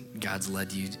that God's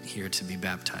led you here to be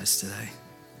baptized today?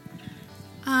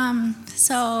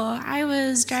 So I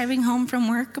was driving home from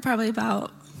work probably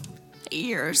about a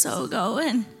year or so ago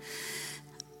and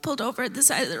pulled over at the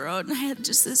side of the road, and I had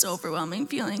just this overwhelming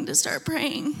feeling to start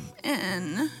praying.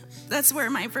 And that's where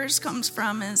my verse comes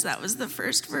from, is that was the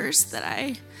first verse that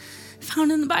I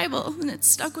found in the Bible, and it's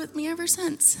stuck with me ever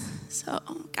since. So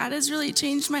God has really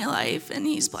changed my life, and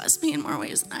he's blessed me in more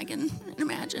ways than I can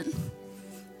imagine.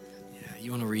 Yeah,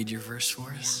 you want to read your verse for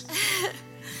us?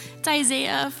 It's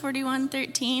Isaiah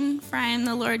 41:13. For I am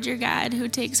the Lord your God, who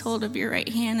takes hold of your right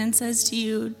hand and says to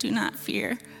you, do not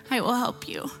fear, I will help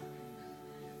you.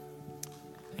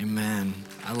 Amen.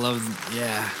 I love,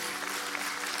 yeah.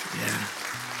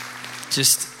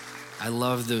 I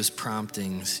love those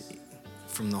promptings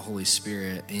from the Holy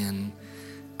Spirit. And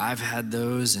I've had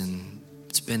those, and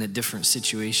it's been at different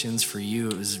situations. For you,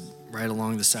 it was right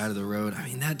along the side of the road. I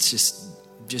mean, that's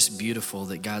just beautiful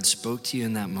that God spoke to you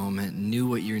in that moment, knew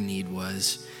what your need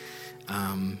was,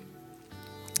 and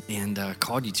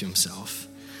called you to himself.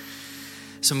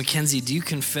 So Mackenzie, do you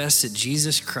confess that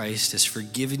Jesus Christ has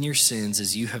forgiven your sins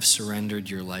as you have surrendered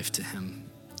your life to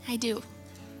him? I do.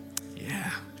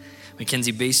 Yeah.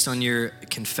 Mackenzie, based on your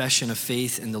confession of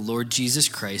faith in the Lord Jesus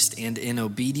Christ and in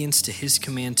obedience to his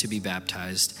command to be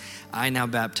baptized, I now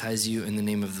baptize you in the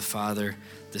name of the Father,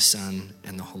 the Son,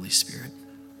 and the Holy Spirit.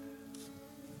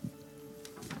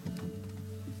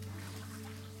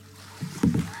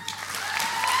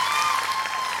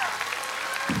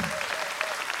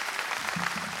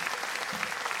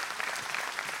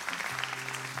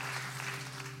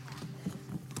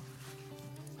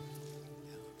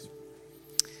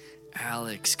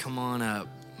 Alex, come on up.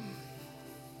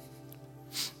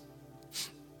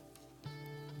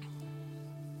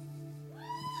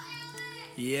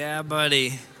 Yeah,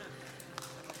 buddy.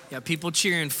 Got people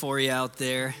cheering for you out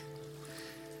there.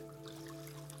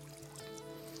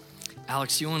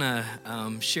 Alex, you want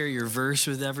to share your verse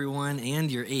with everyone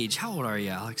and your age? How old are you,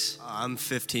 Alex? I'm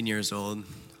 15 years old.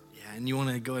 Yeah, and you want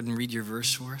to go ahead and read your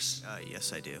verse for us?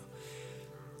 Yes, I do.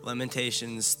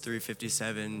 Lamentations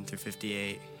 3:57 through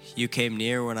 58. You came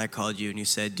near when I called you, and you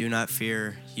said, do not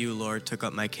fear. You, Lord, took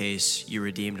up my case. You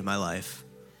redeemed my life.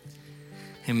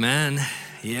 Amen.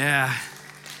 Yeah.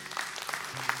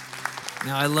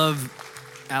 Now, I love,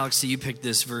 Alex, that you picked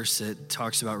this verse that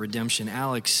talks about redemption.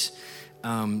 Alex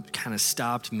kind of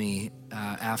stopped me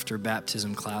after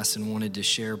baptism class and wanted to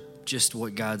share just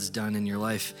what God's done in your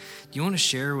life. Do you want to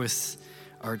share with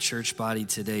our church body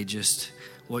today just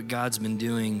what God's been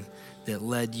doing that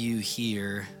led you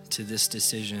here to this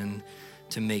decision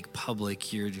to make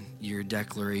public your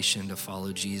declaration to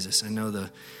follow Jesus? I know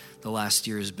the last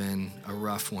year has been a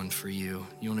rough one for you.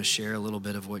 You want to share a little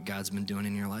bit of what God's been doing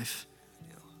in your life?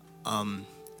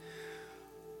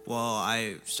 Well,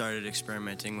 I started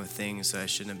experimenting with things that I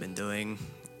shouldn't have been doing,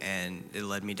 and it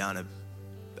led me down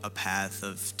a path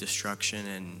of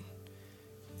destruction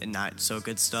and not so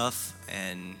good stuff.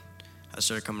 And I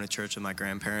started coming to church with my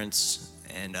grandparents,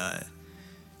 and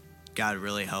God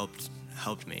really helped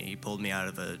me. He pulled me out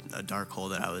of a dark hole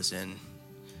that I was in.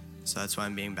 So that's why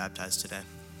I'm being baptized today.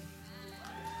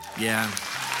 Yeah.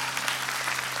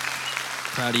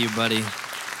 Proud of you, buddy.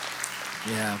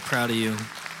 Yeah, proud of you.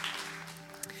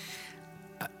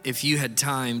 If you had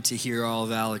time to hear all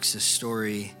of Alex's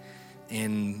story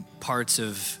and parts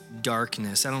of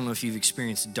darkness, I don't know if you've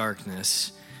experienced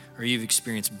darkness, or you've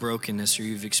experienced brokenness, or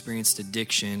you've experienced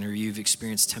addiction, or you've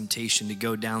experienced temptation to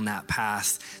go down that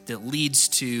path that leads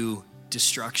to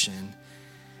destruction.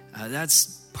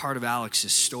 That's part of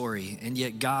Alex's story. And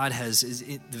yet God has,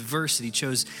 the verse that he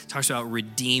chose talks about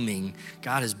redeeming.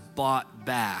 God has bought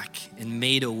back and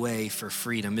made a way for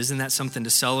freedom. Isn't that something to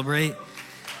celebrate?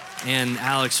 And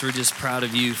Alex, we're just proud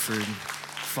of you for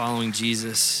following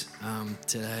Jesus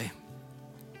today.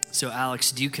 So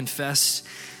Alex, do you confess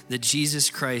that Jesus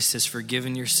Christ has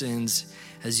forgiven your sins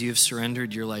as you have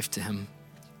surrendered your life to him?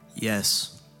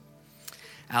 Yes.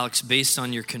 Alex, based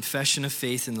on your confession of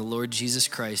faith in the Lord Jesus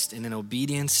Christ and in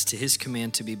obedience to his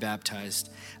command to be baptized,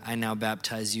 I now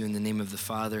baptize you in the name of the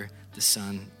Father, the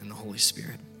Son, and the Holy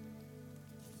Spirit.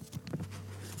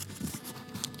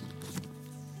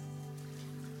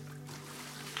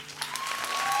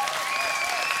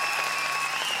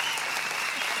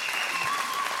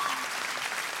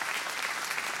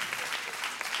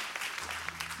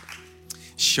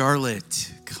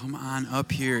 Charlotte, come on up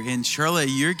here. And Charlotte,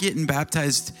 you're getting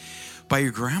baptized by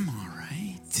your grandma,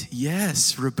 right?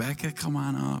 Yes. Rebecca, come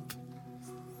on up.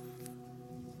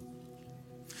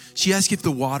 She asked if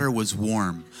the water was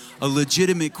warm. A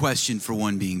legitimate question for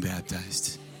one being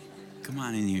baptized. Come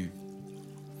on in here.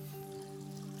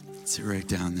 Sit right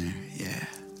down there. Yeah.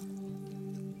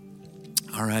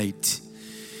 All right.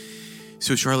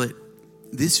 So, Charlotte,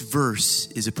 this verse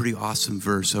is a pretty awesome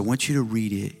verse. I want you to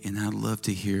read it, and I'd love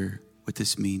to hear what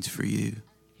this means for you.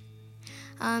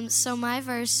 So my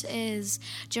verse is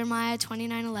Jeremiah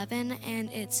 29:11,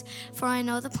 and it's, "For I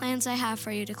know the plans I have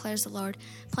for you, declares the Lord,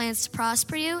 plans to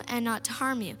prosper you and not to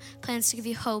harm you, plans to give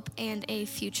you hope and a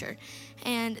future."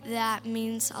 And that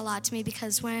means a lot to me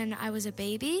because when I was a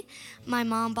baby, my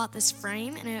mom bought this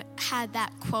frame, and it had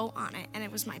that quote on it, and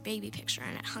it was my baby picture,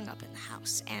 and it hung up in the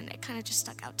house, and it kind of just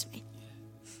stuck out to me.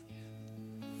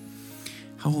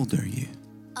 How old are you?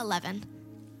 11.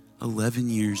 11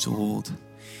 years old.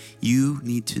 You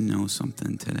need to know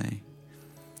something today.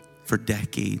 For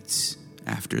decades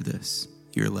after this,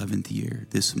 your 11th year,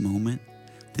 this moment,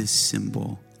 this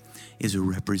symbol is a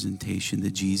representation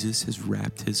that Jesus has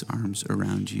wrapped his arms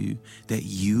around you, that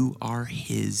you are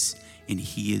his and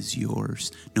he is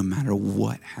yours, no matter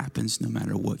what happens, no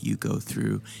matter what you go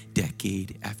through,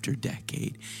 decade after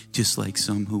decade, just like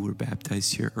some who were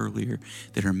baptized here earlier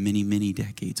that are many, many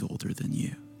decades older than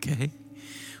you, okay?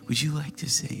 Would you like to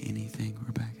say anything,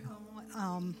 Rebecca?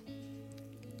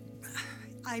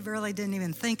 I really didn't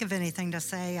even think of anything to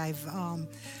say.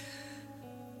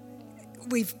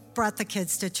 We've brought the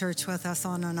kids to church with us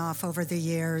on and off over the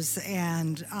years,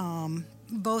 and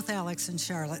both Alex and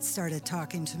Charlotte started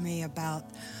talking to me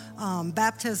about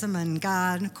baptism and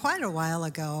God quite a while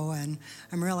ago, and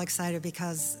I'm real excited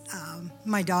because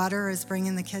my daughter is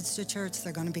bringing the kids to church.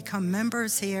 They're going to become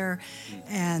members here,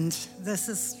 and this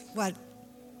is what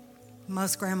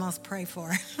most grandmas pray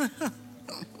for.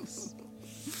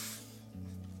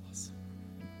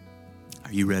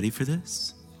 Are you ready for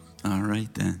this? All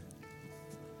right, then.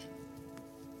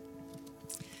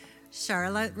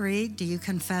 Charlotte Reed, do you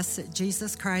confess that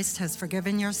Jesus Christ has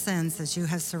forgiven your sins as you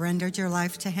have surrendered your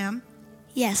life to him?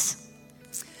 Yes.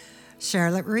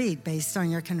 Charlotte Reed, based on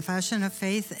your confession of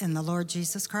faith in the Lord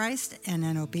Jesus Christ and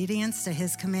in obedience to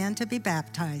his command to be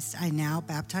baptized, I now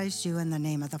baptize you in the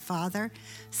name of the Father,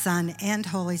 Son, and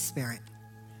Holy Spirit.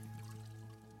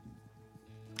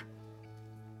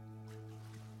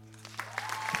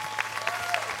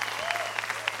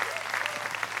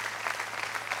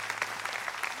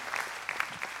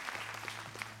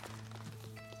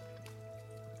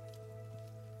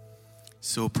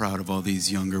 So proud of all these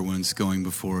younger ones going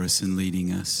before us and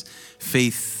leading us.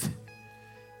 Faith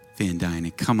Van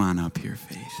Dyne, come on up here,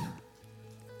 Faith.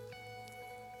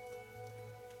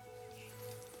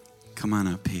 Come on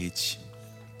up, Paige.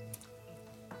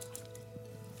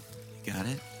 You got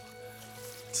it?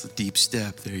 It's a deep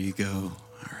step. There you go.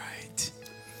 All right.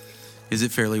 Is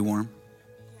it fairly warm?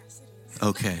 Yes, it is.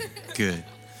 Okay, good.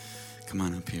 Come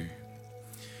on up here.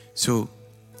 So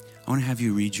I want to have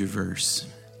you read your verse.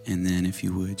 And then if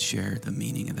you would share the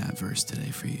meaning of that verse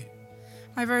today for you.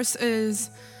 My verse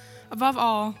is, above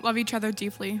all, love each other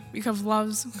deeply, because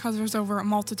love covers over a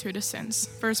multitude of sins.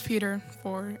 1 Peter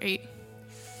 4:8.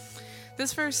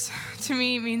 This verse to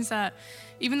me means that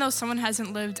even though someone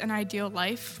hasn't lived an ideal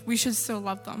life, we should still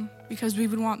love them because we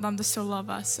would want them to still love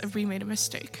us if we made a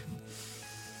mistake.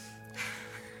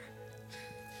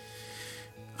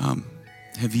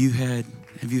 Have you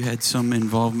had some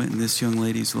involvement in this young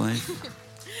lady's life?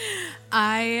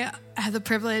 I have had the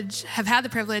privilege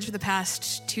for the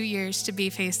past 2 years to be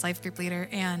Faith's life group leader,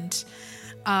 and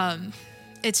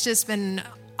it's just been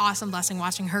awesome blessing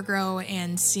watching her grow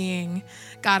and seeing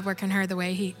God work in her the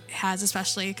way he has,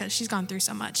 especially because she's gone through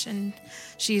so much and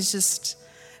she's just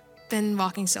been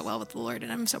walking so well with the Lord,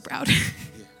 and I'm so proud.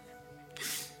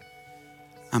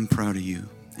 I'm proud of you,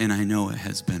 and I know it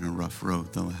has been a rough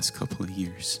road the last couple of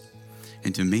years.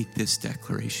 And to make this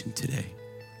declaration today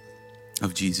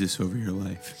of Jesus over your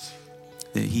life,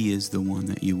 that he is the one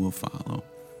that you will follow,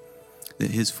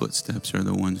 that his footsteps are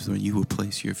the ones that you will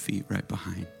place your feet right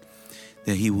behind,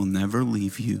 that he will never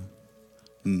leave you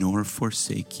nor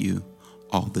forsake you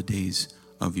all the days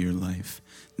of your life.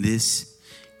 This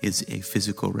is a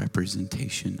physical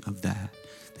representation of that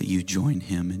you join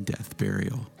him in death,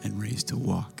 burial, and raised to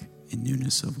walk in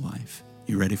newness of life.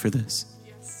 You ready for this?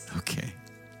 Yes. Okay.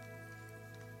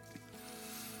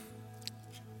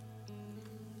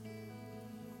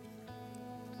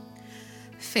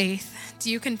 Faith,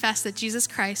 do you confess that Jesus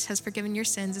Christ has forgiven your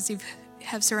sins as you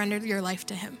have surrendered your life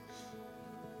to him?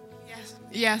 Yes.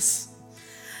 Yes.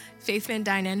 Faith Van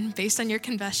Dynen, based on your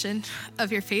confession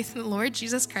of your faith in the Lord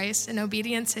Jesus Christ and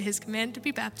obedience to his command to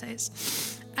be baptized,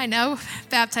 I now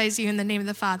baptize you in the name of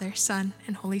the Father, Son,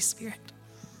 and Holy Spirit.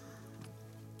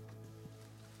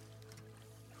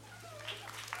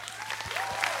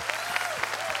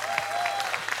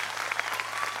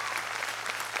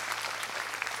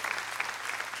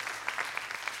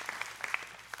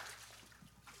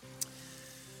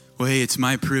 Well, hey, it's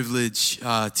my privilege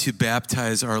to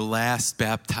baptize our last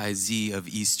baptizee of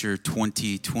Easter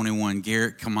 2021.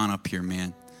 Garrett, come on up here,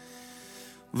 man.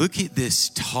 Look at this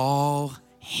tall,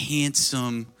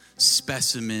 handsome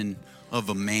specimen of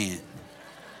a man.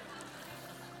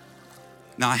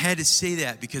 Now, I had to say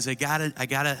that because I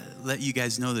gotta let you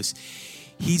guys know this.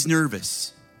 He's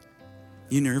nervous.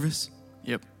 You nervous?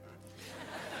 Yep.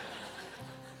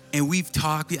 And we've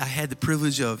talked. I had the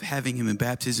privilege of having him in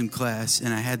baptism class,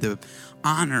 and I had the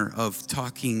honor of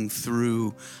talking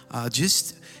through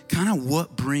just kind of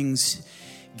what brings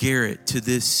Garrett to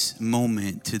this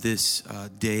moment, to this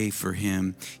day for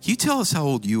him. Can you tell us how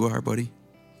old you are, buddy?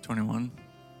 21.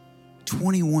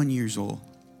 21 years old.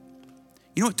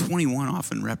 You know what 21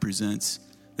 often represents?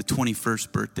 The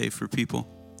 21st birthday for people.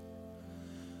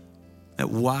 That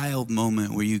wild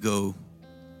moment where you go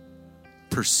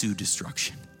pursue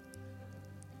destruction.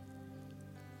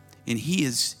 And he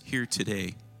is here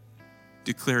today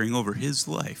declaring over his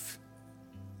life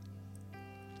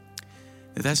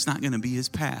that that's not going to be his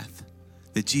path,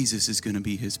 that Jesus is going to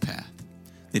be his path,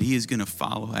 that he is going to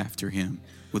follow after him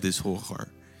with his whole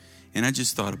heart. And I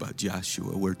just thought about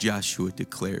Joshua, where Joshua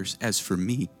declares, as for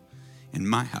me and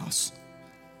my house,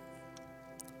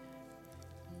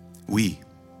 we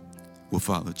will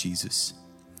follow Jesus.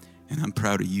 And I'm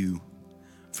proud of you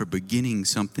for beginning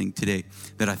something today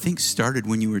that I think started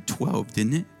when you were 12,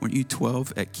 didn't it? Weren't you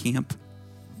 12 at camp?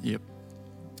 Yep.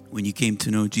 When you came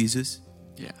to know Jesus?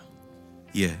 Yeah.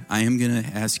 Yeah, I am going to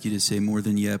ask you to say more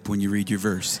than yep when you read your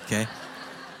verse, okay?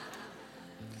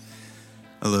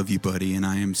 I love you, buddy, and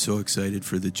I am so excited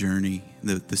for the journey,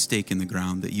 the stake in the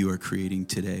ground that you are creating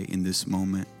today in this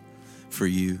moment for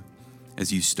you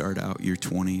as you start out your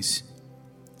 20s.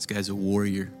 This guy's a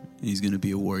warrior, and he's going to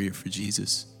be a warrior for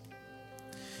Jesus.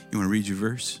 You want to read your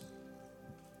verse?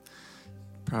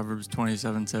 Proverbs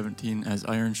 27:17, as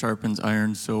iron sharpens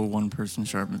iron, so one person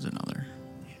sharpens another.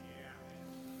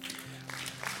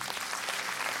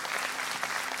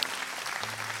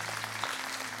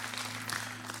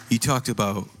 You talked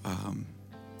about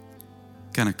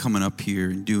kind of coming up here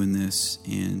and doing this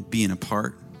and being a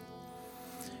part.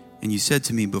 And you said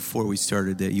to me before we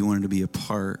started that you wanted to be a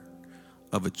part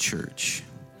of a church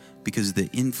because of the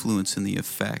influence and the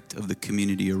effect of the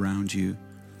community around you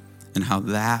and how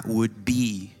that would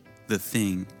be the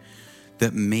thing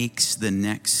that makes the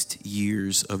next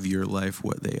years of your life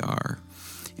what they are.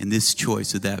 And this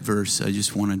choice of that verse, I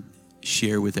just want to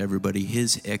share with everybody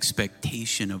his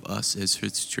expectation of us as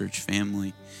his church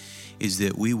family is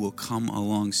that we will come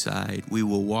alongside, we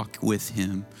will walk with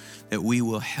him, that we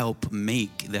will help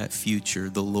make that future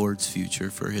the Lord's future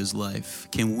for his life.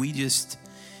 Can we just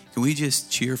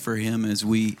cheer for him as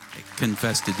we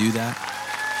confess to do that?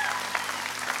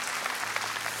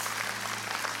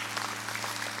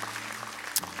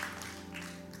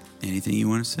 Anything you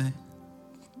want to say?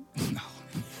 No.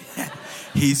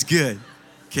 He's good.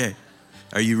 Okay.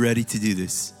 Are you ready to do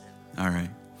this? All right.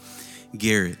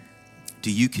 Garrett,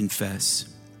 do you confess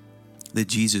that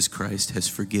Jesus Christ has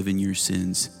forgiven your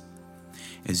sins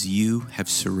as you have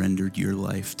surrendered your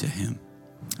life to him?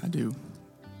 I do.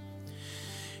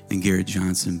 And Garrett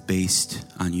Johnson, based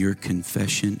on your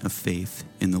confession of faith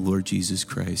in the Lord Jesus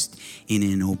Christ, and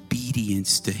in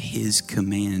obedience to his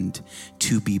command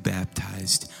to be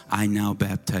baptized, I now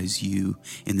baptize you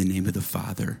in the name of the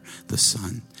Father, the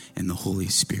Son, and the Holy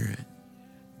Spirit.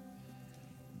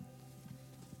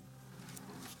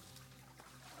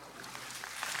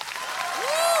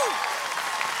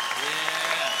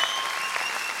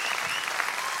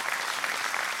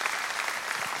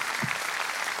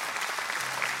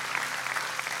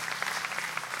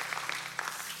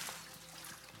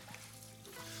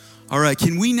 All right,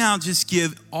 can we now just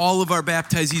give all of our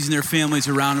baptizees and their families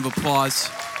a round of applause?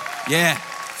 Yeah,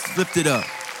 let's lift it up.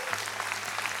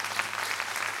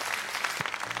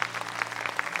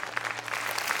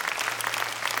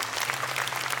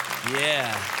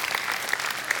 Yeah.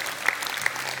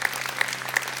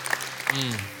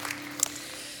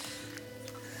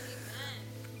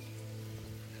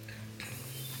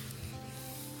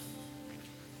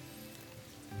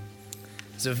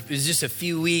 So it was just a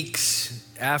few weeks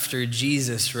after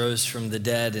Jesus rose from the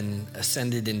dead and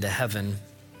ascended into heaven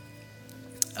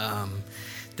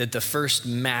that the first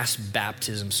mass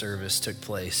baptism service took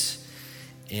place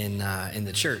in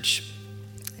the church.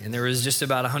 And there was just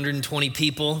about 120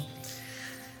 people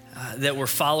that were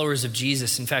followers of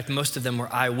Jesus. In fact, most of them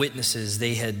were eyewitnesses.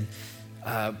 They had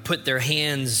put their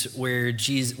hands where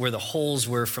the holes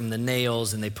were from the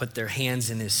nails, and they put their hands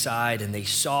in his side, and they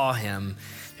saw him.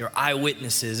 They were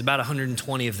eyewitnesses, about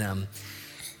 120 of them.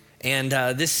 And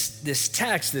this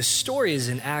text, this story is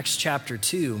in Acts chapter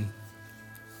 2,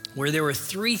 where there were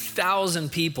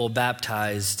 3,000 people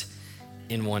baptized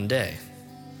in one day.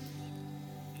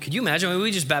 Could you imagine? I mean,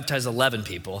 we just baptized 11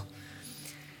 people.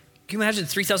 Can you imagine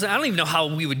 3,000? I don't even know how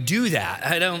we would do that.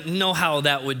 I don't know how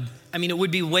that would, it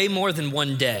would be way more than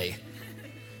one day.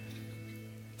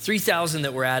 3,000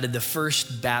 that were added, the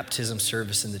first baptism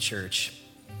service in the church.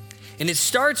 And it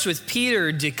starts with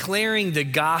Peter declaring the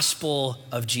gospel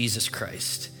of Jesus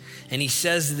Christ. And he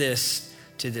says this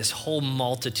to this whole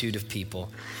multitude of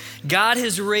people. God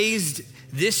has raised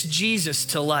this Jesus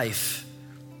to life.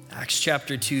 Acts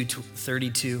chapter 2,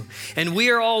 32. And we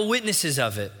are all witnesses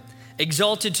of it.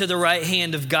 Exalted to the right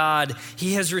hand of God,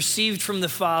 he has received from the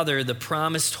Father the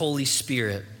promised Holy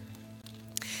Spirit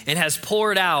and has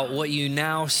poured out what you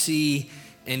now see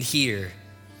and hear.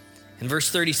 In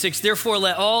verse 36, therefore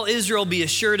let all Israel be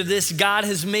assured of this, God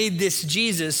has made this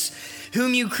Jesus,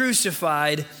 whom you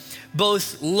crucified,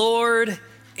 both Lord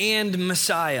and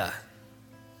Messiah.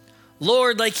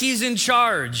 Lord, like he's in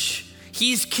charge.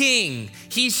 He's king,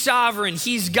 he's sovereign,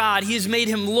 he's God. He has made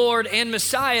him Lord and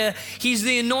Messiah. He's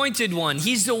the anointed one.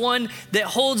 He's the one that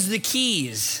holds the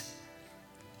keys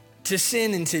to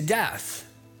sin and to death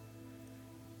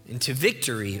and to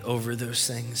victory over those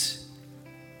things.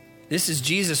 This is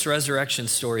Jesus' resurrection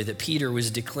story that Peter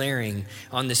was declaring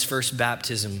on this first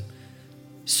baptism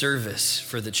service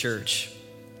for the church.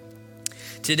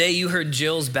 Today you heard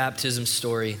Jill's baptism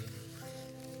story.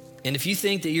 And if you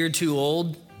think that you're too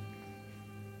old,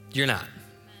 you're not.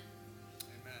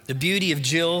 The beauty of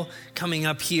Jill coming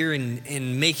up here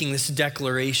and making this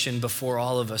declaration before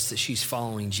all of us that she's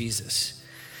following Jesus.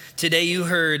 Today you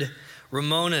heard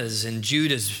Ramona's and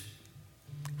Judah's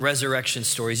resurrection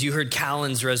stories. You heard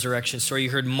Callan's resurrection story. You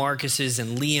heard Marcus's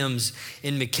and Liam's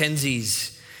and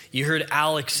Mackenzie's. You heard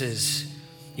Alex's.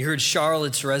 You heard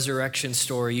Charlotte's resurrection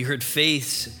story. You heard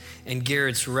Faith's and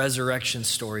Garrett's resurrection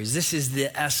stories. This is the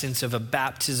essence of a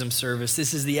baptism service.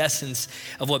 This is the essence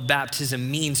of what baptism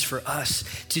means for us,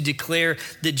 to declare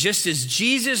that just as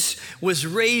Jesus was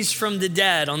raised from the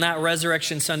dead on that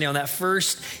resurrection Sunday, on that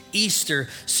first Easter,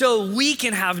 so we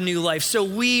can have new life. So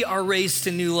we are raised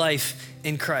to new life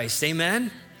in Christ.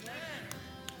 Amen?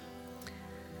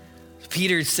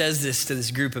 Peter says this to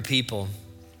this group of people.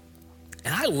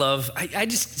 And I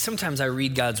just, sometimes I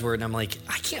read God's word and I'm like,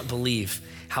 I can't believe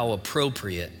how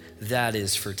appropriate that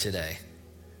is for today.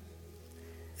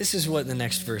 This is what the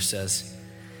next verse says.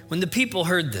 When the people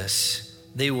heard this,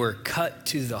 they were cut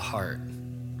to the heart.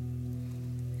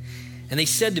 And they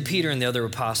said to Peter and the other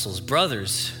apostles,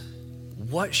 brothers,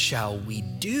 what shall we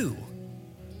do?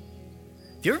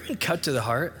 Have you ever been cut to the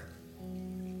heart?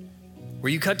 Were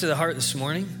you cut to the heart this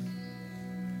morning?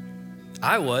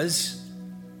 I was.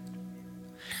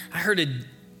 I heard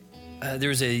there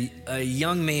was a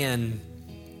young man,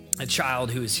 a child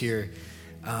who was here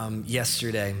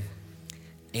yesterday.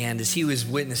 And as he was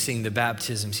witnessing the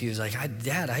baptisms, he was like,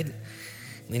 Dad, I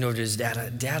leaned over to his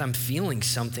dad. Dad, I'm feeling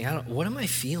something. What am I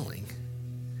feeling?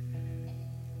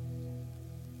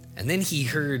 And then he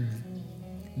heard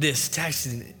this text,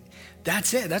 and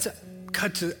that's it. That's a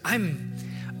cut to,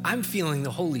 I'm feeling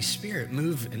the Holy Spirit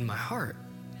move in my heart.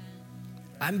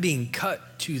 I'm being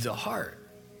cut to the heart.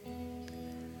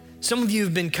 Some of you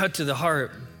have been cut to the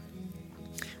heart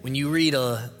when you read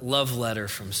a love letter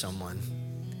from someone.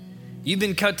 You've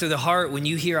been cut to the heart when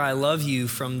you hear I love you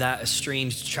from that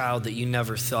estranged child that you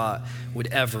never thought would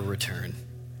ever return.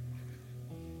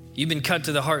 You've been cut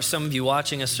to the heart, some of you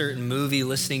watching a certain movie,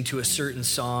 listening to a certain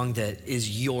song that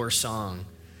is your song.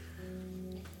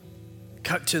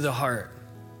 Cut to the heart,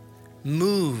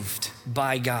 moved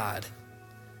by God.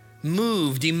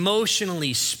 Moved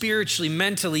emotionally, spiritually,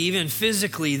 mentally, even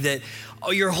physically, that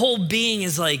your whole being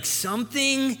is like,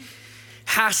 something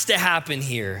has to happen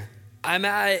here. I'm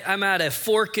at a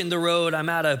fork in the road. I'm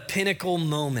at a pinnacle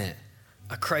moment,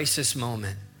 a crisis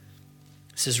moment.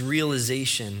 This is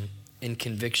realization and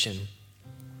conviction.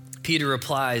 Peter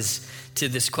replies to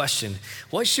this question.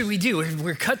 What should we do?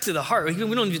 We're cut to the heart.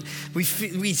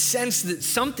 We sense that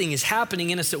something is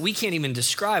happening in us that we can't even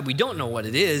describe. We don't know what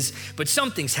it is, but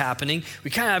something's happening.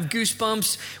 We kind of have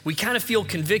goosebumps. We kind of feel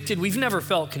convicted. We've never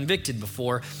felt convicted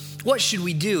before. What should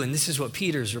we do? And this is what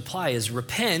Peter's reply is: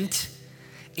 repent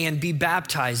and be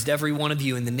baptized, every one of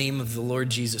you, in the name of the Lord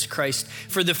Jesus Christ,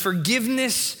 for the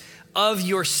forgiveness of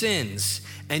your sins,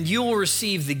 and you will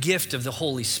receive the gift of the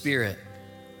Holy Spirit.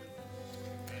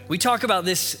 We talk about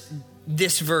this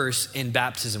verse in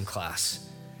baptism class.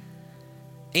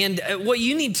 And what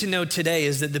you need to know today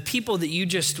is that the people that you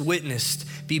just witnessed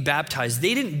be baptized,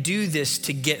 they didn't do this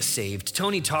to get saved.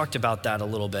 Tony talked about that a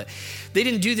little bit. They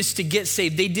didn't do this to get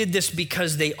saved. They did this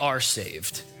because they are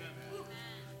saved.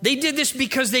 They did this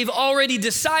because they've already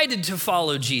decided to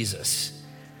follow Jesus.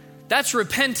 That's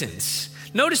repentance.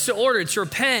 Notice the order. It's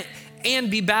repent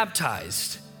and be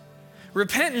baptized.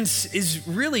 Repentance is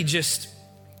really just,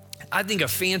 I think, a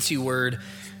fancy word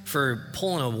for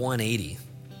pulling a 180,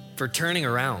 for turning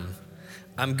around.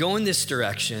 I'm going this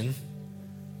direction.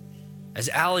 As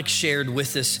Alex shared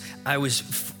with us, I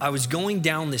was going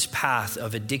down this path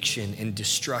of addiction and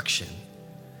destruction,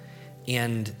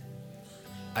 and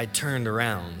I turned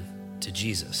around to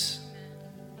Jesus.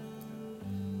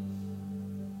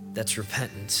 That's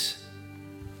repentance.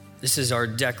 This is our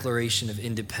declaration of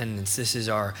independence. This is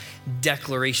our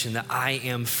declaration that I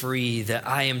am free, that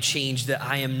I am changed, that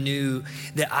I am new,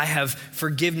 that I have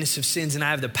forgiveness of sins, and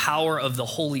I have the power of the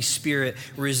Holy Spirit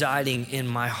residing in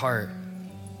my heart.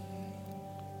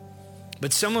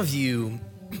 But some of you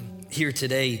here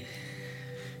today,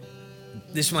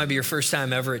 this might be your first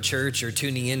time ever at church or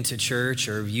tuning into church,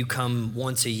 or you come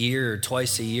once a year or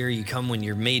twice a year. You come when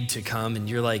you're made to come, and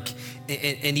you're like,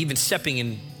 and even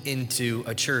stepping into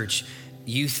a church,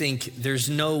 you think there's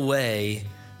no way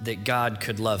that God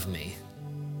could love me.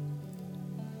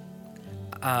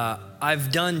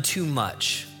 I've done too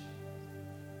much.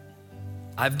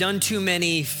 I've done too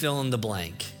many fill in the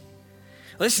blank.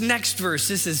 This next verse,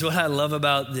 this is what I love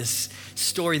about this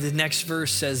story. The next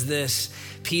verse says this.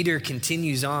 Peter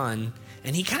continues on,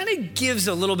 and he kind of gives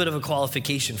a little bit of a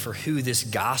qualification for who this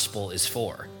gospel is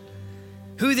for,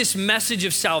 who this message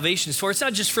of salvation is for. It's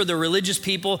not just for the religious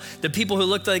people, the people who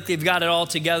look like they've got it all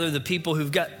together, the people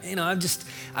who've got,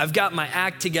 I've got my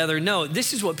act together. No,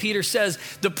 this is what Peter says.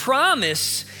 The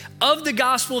promise of the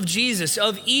gospel of Jesus,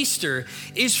 of Easter,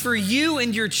 is for you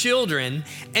and your children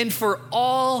and for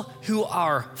all who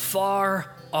are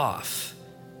far off,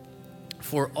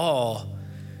 for all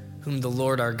whom the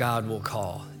Lord our God will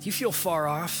call. Do you feel far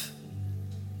off?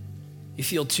 You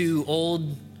feel too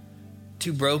old,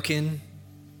 too broken,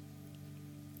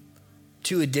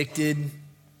 too addicted,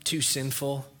 too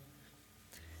sinful?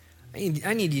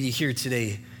 I need you to hear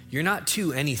today, you're not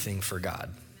too anything for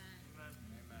God.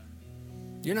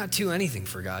 You're not too anything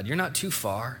for God. You're not too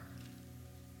far.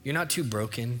 You're not too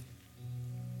broken.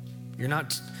 You're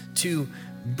not too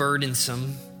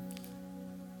burdensome.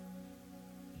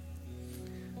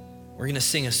 We're going to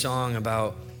sing a song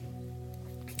about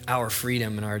our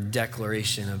freedom and our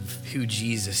declaration of who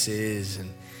Jesus is,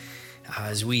 and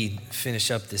as we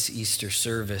finish up this Easter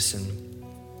service, and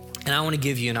I want to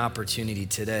give you an opportunity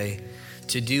today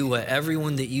to do what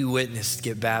everyone that you witnessed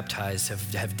get baptized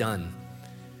have done.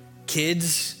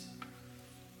 Kids,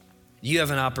 you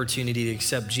have an opportunity to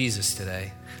accept Jesus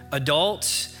today.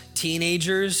 Adults,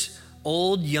 teenagers,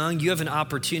 old, young, you have an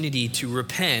opportunity to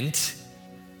repent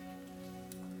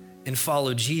and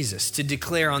follow Jesus, to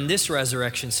declare on this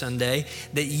Resurrection Sunday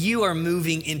that you are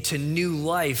moving into new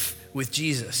life with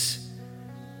Jesus.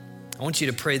 I want you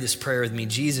to pray this prayer with me.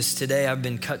 Jesus, today I've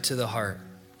been cut to the heart.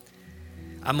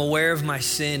 I'm aware of my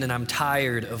sin and I'm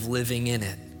tired of living in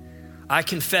it. I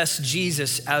confess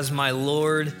Jesus as my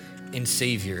Lord and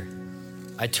Savior.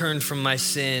 I turn from my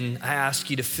sin. I ask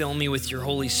you to fill me with your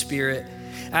Holy Spirit.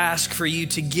 I ask for you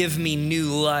to give me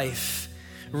new life,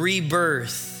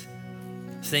 rebirth.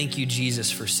 Thank you,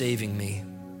 Jesus, for saving me.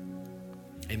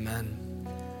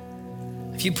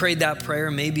 Amen. If you prayed that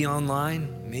prayer, maybe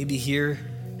online, maybe here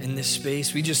in this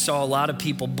space, we just saw a lot of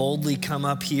people boldly come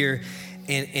up here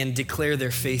and declare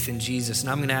their faith in Jesus. And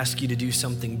I'm going to ask you to do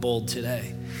something bold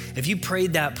today. If you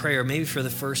prayed that prayer, maybe for the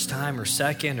first time or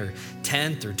second or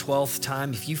 10th or 12th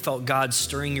time, if you felt God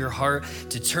stirring your heart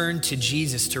to turn to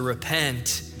Jesus, to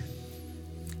repent,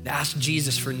 to ask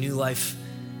Jesus for new life,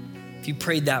 if you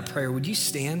prayed that prayer, would you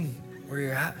stand where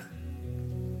you're at?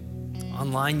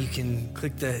 Online, you can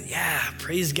click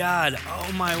praise God.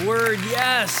 Oh my word,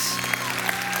 yes.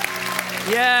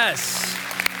 Yes.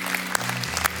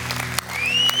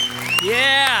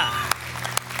 Yeah.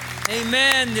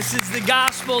 Amen. This is the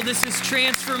gospel. This is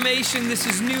transformation. This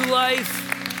is new life.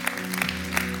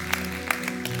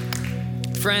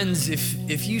 Friends,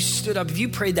 if you stood up, if you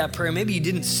prayed that prayer, maybe you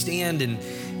didn't stand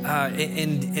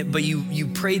but you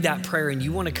prayed that prayer and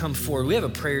you want to come forward. We have a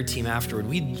prayer team afterward.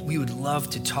 We would love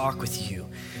to talk with you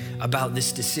about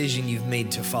this decision you've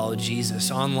made to follow Jesus.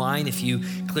 Online, if you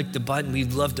click the button,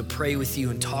 we'd love to pray with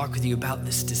you and talk with you about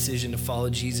this decision to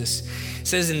follow Jesus. It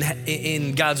says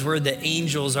in God's word that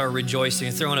angels are rejoicing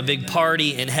and throwing a big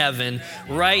party in heaven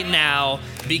right now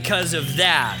because of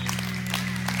that.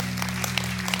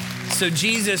 so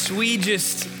Jesus, we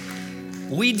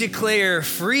declare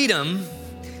freedom.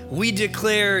 We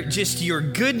declare just your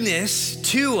goodness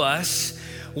to us.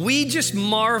 We just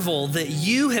marvel that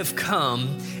you have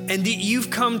come and that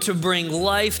you've come to bring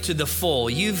life to the full.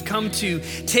 You've come to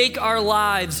take our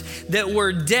lives that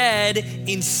were dead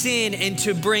in sin and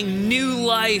to bring new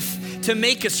life, to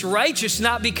make us righteous,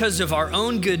 not because of our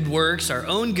own good works, our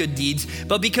own good deeds,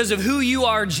 but because of who you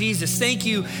are, Jesus. Thank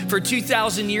you for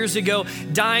 2,000 years ago,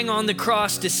 dying on the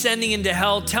cross, descending into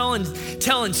hell, telling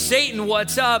Satan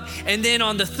what's up, and then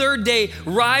on the third day,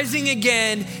 rising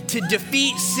again to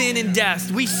defeat sin and death.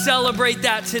 We celebrate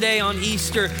that today on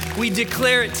Easter. We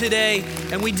declare it today,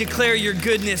 and we declare your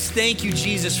goodness. Thank you,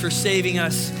 Jesus, for saving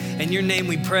us. In your name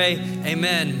we pray,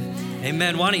 amen.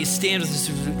 Amen. Why don't you stand with us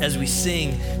as we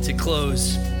sing to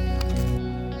close?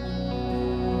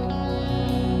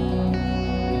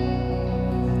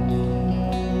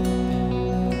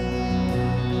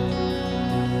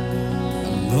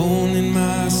 Alone in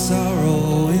my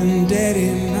sorrow and dead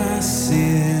in my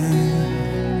sin,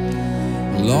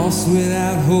 lost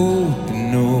without hope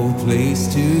and no place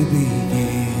to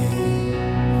begin.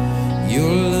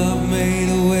 Your love made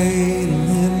a way to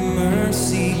let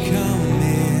mercy come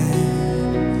in.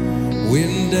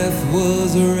 When death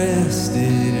was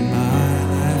arrested and my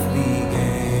life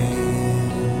began.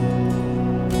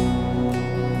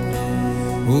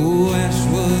 Oh, ash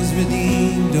was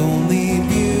redeemed, only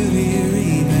beauty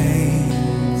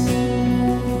remains.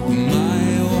 My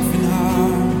orphan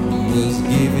heart was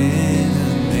given a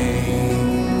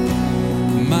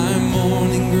name. My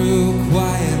mourning grew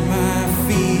quiet, my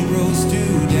feet rose to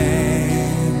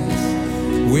dance.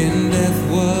 When death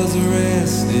was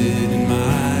arrested and my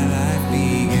life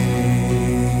began.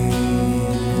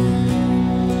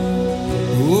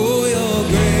 Oh, your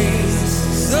grace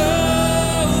so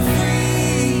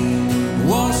free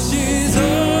washes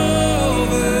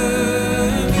over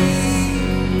me.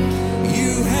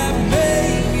 You have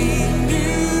made me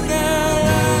new, now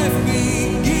life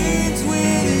begins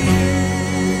with you.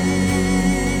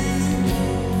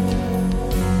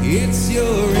 It's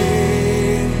your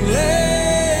endless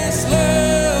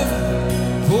love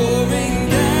pouring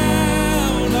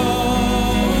down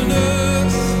on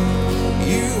us.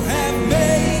 You have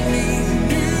made me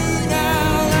new,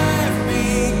 now life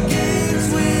begins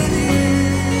with you.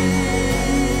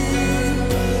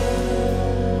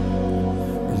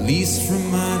 Released from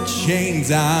my chains,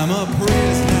 I'm a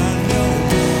prisoner no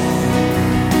more.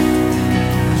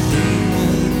 Shame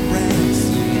would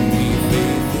ransom me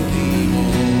faithfully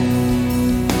more.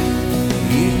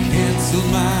 He canceled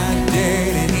my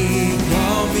debt and he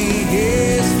called me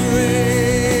his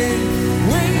friend.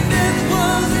 When death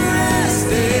was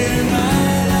arrested, my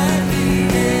life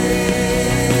began.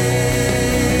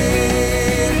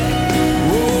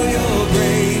 Oh, your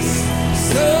grace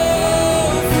so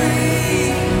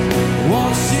free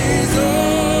washes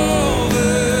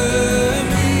over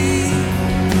me.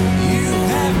 You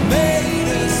have made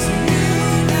us new,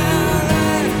 now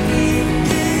life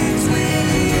begins with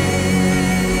you.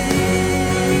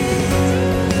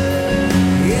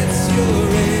 It's your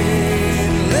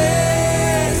endless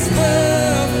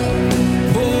love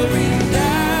pouring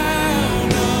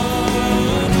down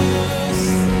on us.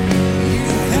 You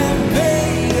have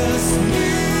made us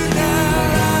new, now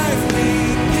life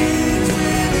begins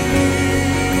with you.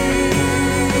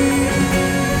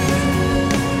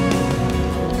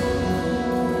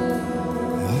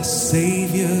 Our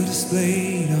Savior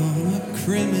displayed on a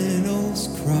criminal's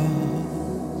cross.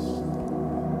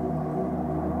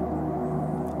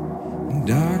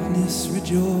 Darkness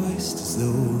rejoiced as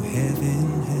though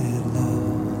heaven